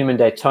Paul Newman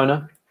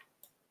Daytona.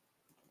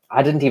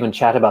 I didn't even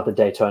chat about the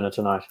Daytona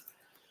tonight.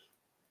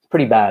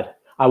 Pretty bad.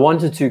 I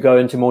wanted to go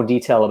into more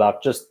detail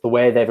about just the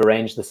way they've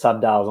arranged the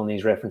subdials on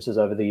these references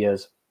over the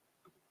years.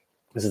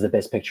 This is the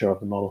best picture of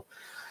the model.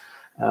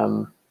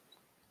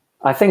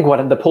 I think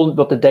what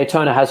the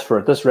Daytona has for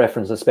it, this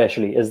reference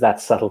especially, is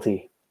that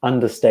subtlety,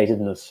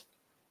 understatedness.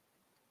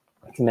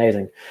 It's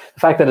amazing. The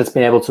fact that it's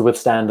been able to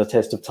withstand the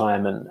test of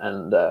time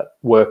and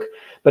work.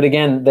 But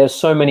again, there's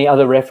so many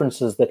other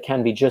references that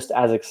can be just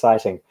as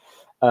exciting.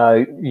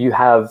 You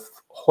have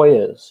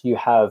Hoyers, you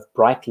have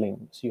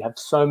Breitlings, you have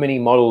so many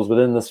models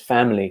within this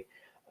family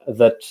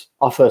that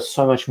offer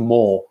so much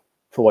more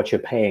for what you're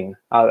paying.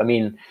 I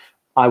mean,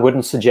 I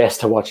wouldn't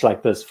suggest a watch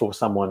like this for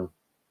someone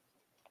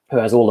who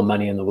has all the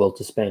money in the world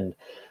to spend.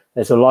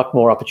 There's a lot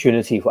more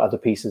opportunity for other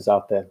pieces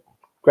out there.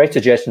 Great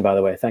suggestion, by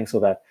the way. Thanks for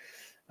that.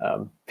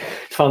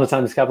 Found the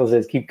Times Capital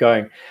says, keep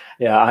going.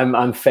 Yeah,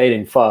 I'm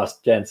fading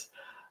fast, gents.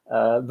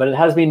 But it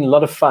has been a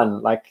lot of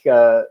fun. Like,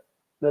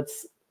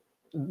 let's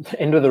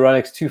end with the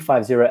Rolex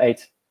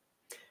 2508.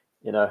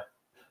 You know,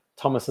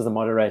 Thomas is the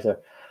moderator.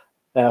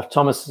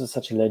 Thomas is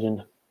such a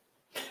legend.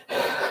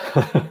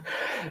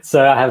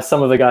 So I have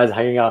some of the guys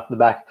hanging out in the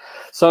back.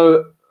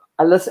 So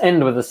let's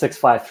end with the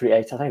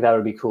 6538. I think that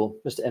would be cool,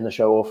 just to end the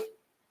show off.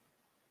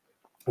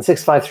 The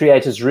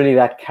 6538 is really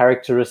that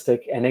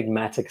characteristic,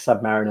 enigmatic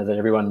Submariner that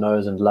everyone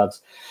knows and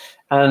loves.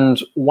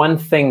 And one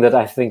thing that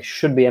I think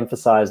should be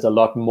emphasized a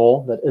lot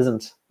more that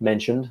isn't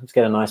mentioned, let's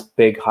get a nice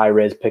big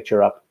high-res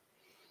picture up.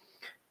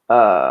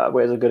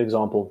 Where's a good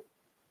example?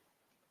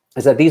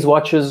 Is that these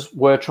watches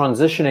were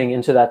transitioning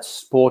into that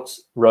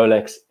sports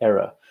Rolex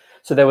era.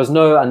 So there was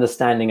no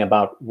understanding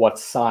about what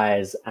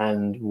size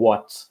and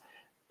what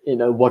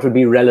would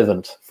be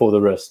relevant for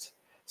the wrist.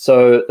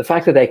 So the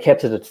fact that they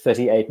kept it at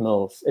 38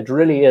 mils, it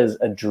really is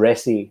a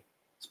dressy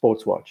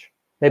sports watch.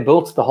 They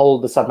built the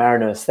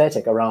Submariner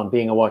aesthetic around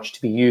being a watch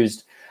to be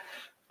used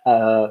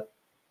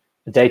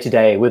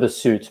day-to-day with a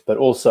suit, but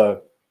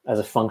also as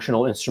a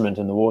functional instrument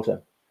in the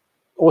water.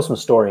 Awesome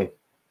story.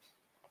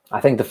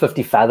 I think the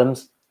 50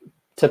 fathoms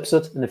tips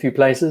it in a few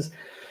places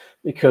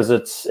because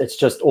it's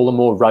just all the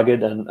more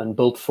rugged and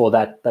built for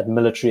that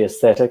military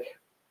aesthetic.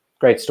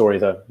 Great story,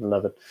 though. I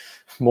love it.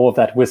 More of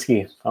that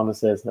whiskey, Thomas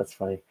says. That's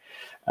funny.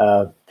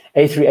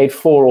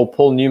 A384 or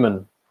Paul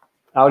Newman.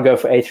 I would go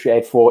for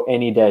A384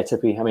 any day,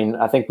 Tippy. I mean,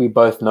 I think we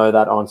both know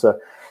that answer.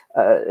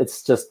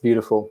 It's just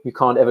beautiful. You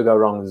can't ever go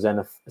wrong with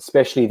Zenith,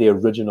 especially the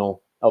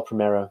original El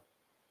Primero.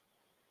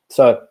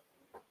 So,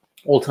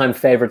 all-time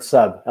favorite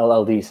sub,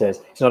 LLD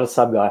says. He's not a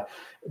sub guy.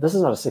 This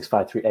is not a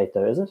 6538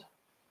 though, is it?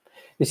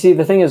 You see,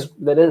 the thing is,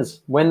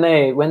 when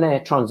they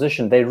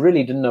transitioned, they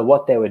really didn't know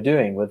what they were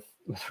doing with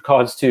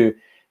regards to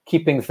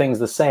keeping things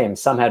the same.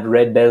 Some had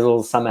red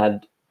bezels, some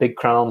had big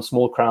crowns,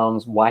 small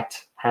crowns,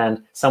 white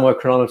hand. Some were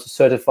chronometer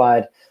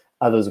certified,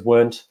 others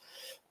weren't.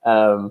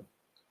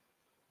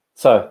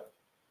 So,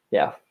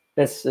 yeah,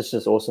 it's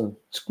just awesome.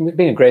 It's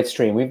been a great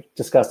stream. We've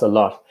discussed a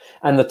lot,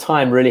 and the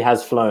time really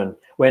has flown.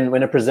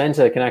 When a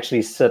presenter can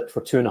actually sit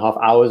for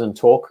 2.5 hours and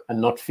talk and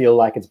not feel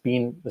like it's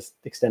been this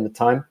extended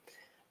time,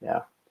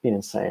 yeah, it's been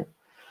insane.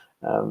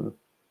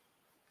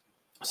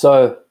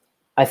 So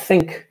I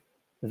think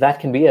that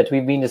can be it.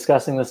 We've been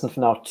discussing this for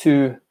now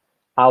 2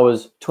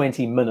 hours,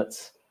 20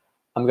 minutes.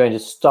 I'm going to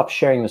stop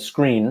sharing the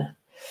screen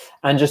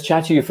and just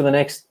chat to you for the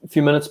next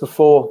few minutes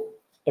before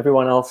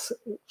everyone else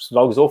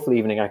logs off for the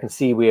evening. I can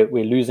see we're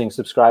losing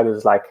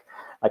subscribers like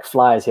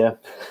flies here,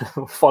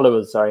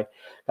 followers, sorry,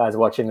 guys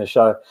watching the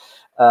show.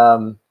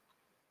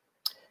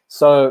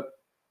 So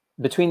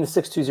between the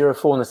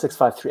 6204 and the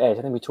 6538,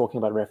 I think we're talking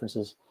about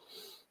references.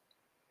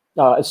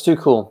 Oh, it's too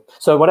cool.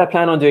 So what I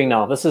plan on doing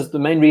now, this is the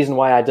main reason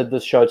why I did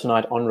this show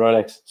tonight on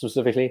Rolex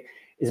specifically,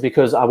 is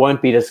because I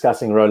won't be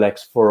discussing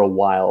Rolex for a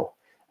while,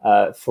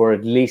 for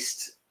at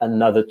least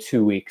another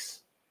 2 weeks.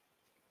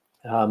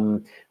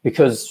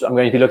 Because I'm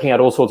going to be looking at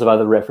all sorts of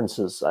other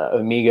references.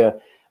 Omega,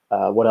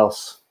 what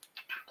else?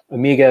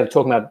 Omega,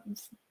 talking about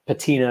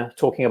patina,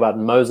 talking about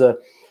Moser.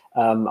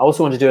 I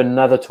also want to do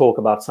another talk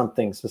about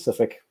something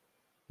specific,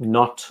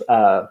 not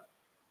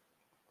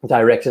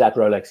directed at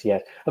Rolex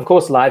yet. Of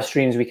course, live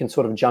streams, we can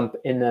sort of jump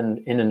in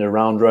and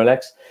around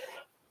Rolex,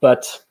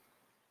 but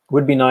it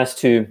would be nice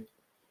to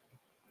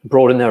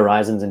broaden the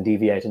horizons and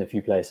deviate in a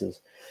few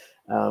places.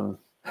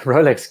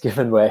 Rolex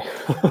giveaway.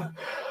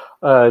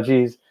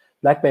 Geez.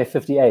 Black Bay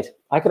 58.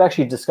 I could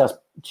actually discuss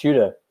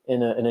Tudor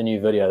in a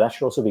new video. That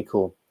should also be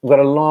cool. We've got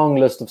a long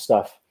list of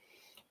stuff,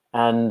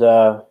 and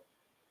yeah,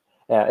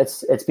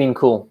 it's been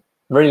cool.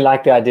 I really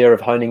like the idea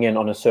of honing in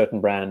on a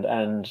certain brand,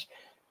 and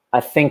I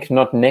think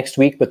not next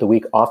week, but the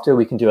week after,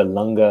 we can do a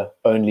Lunga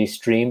only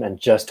stream and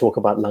just talk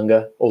about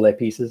Lunga, all their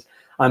pieces.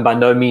 I'm by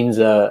no means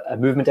a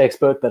movement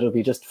expert, but it'll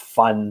be just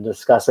fun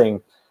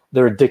discussing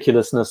the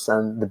ridiculousness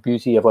and the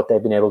beauty of what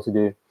they've been able to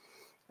do.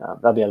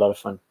 That'll be a lot of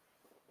fun.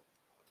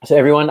 So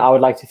everyone, I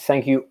would like to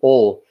thank you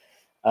all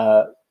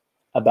for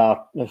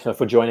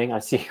joining. I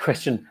see a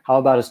question, how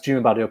about a stream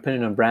about your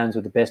opinion on brands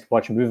with the best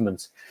watch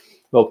movements?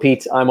 Well,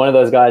 Pete, I'm one of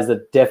those guys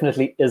that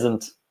definitely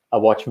isn't a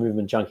watch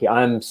movement junkie.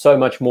 I'm so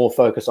much more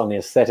focused on the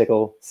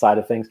aesthetical side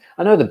of things.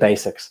 I know the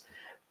basics,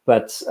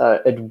 but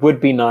it would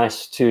be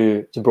nice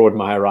to broaden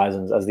my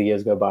horizons as the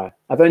years go by.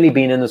 I've only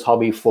been in this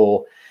hobby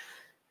for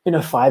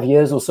 5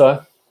 years or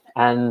so,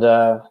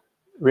 and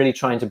really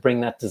trying to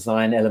bring that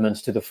design element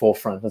to the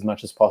forefront as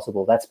much as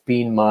possible. That's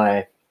been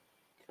my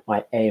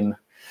aim.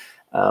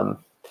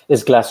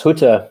 Is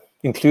Glashütte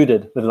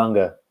included with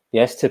Lunga?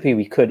 Yes, Tippy,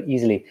 we could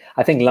easily.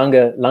 I think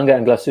Lunga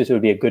and Glashütte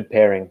would be a good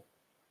pairing.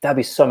 That'd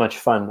be so much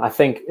fun. I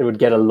think it would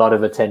get a lot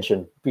of attention.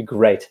 It'd be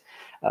great.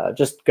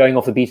 Just going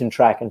off the beaten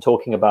track and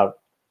talking about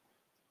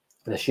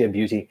the sheer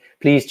beauty.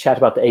 Please chat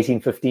about the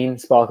 1815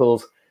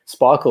 Sparkles.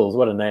 Sparkles,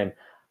 what a name.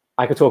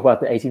 I could talk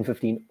about the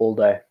 1815 all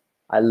day.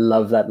 I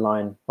love that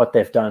line, what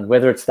they've done,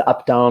 whether it's the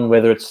up-down,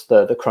 whether it's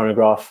the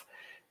chronograph.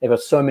 They've got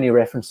so many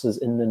references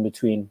in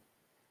between.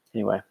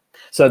 Anyway,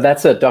 so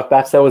that's it, Doc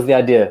Bats. That was the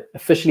idea.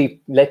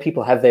 Officially let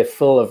people have their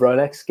fill of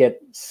Rolex,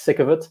 get sick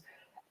of it.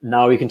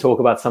 Now we can talk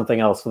about something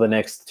else for the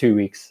next 2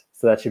 weeks.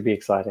 So that should be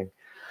exciting.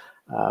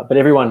 But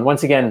everyone,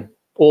 once again,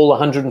 all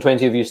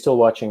 120 of you still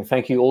watching,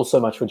 thank you all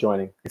so much for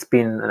joining. It's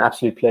been an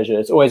absolute pleasure.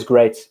 It's always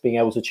great being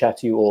able to chat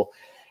to you all.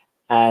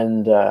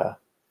 And,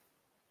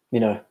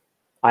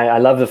 I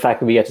love the fact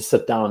that we get to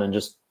sit down and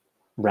just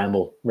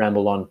ramble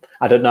on.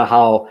 I don't know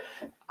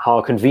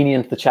how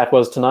convenient the chat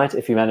was tonight,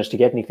 if you managed to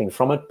get anything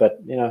from it,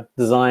 but,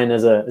 design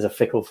is a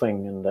fickle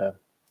thing. And,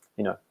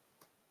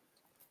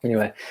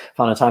 anyway,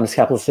 final time is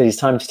capital cities.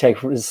 Time to take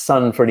his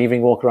son for an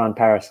evening walk around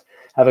Paris.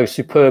 Have a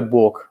superb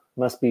walk.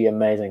 Must be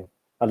amazing.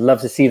 I'd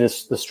love to see the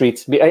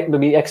streets. It'd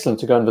be excellent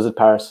to go and visit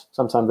Paris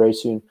sometime very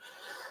soon.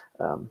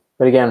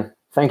 But again,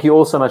 thank you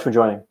all so much for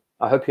joining.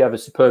 I hope you have a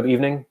superb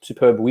evening,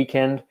 superb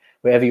weekend,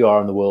 wherever you are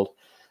in the world.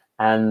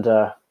 And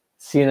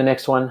see you in the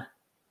next one.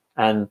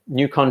 And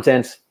new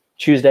content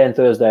Tuesday and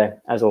Thursday,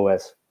 as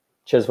always.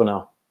 Cheers for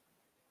now.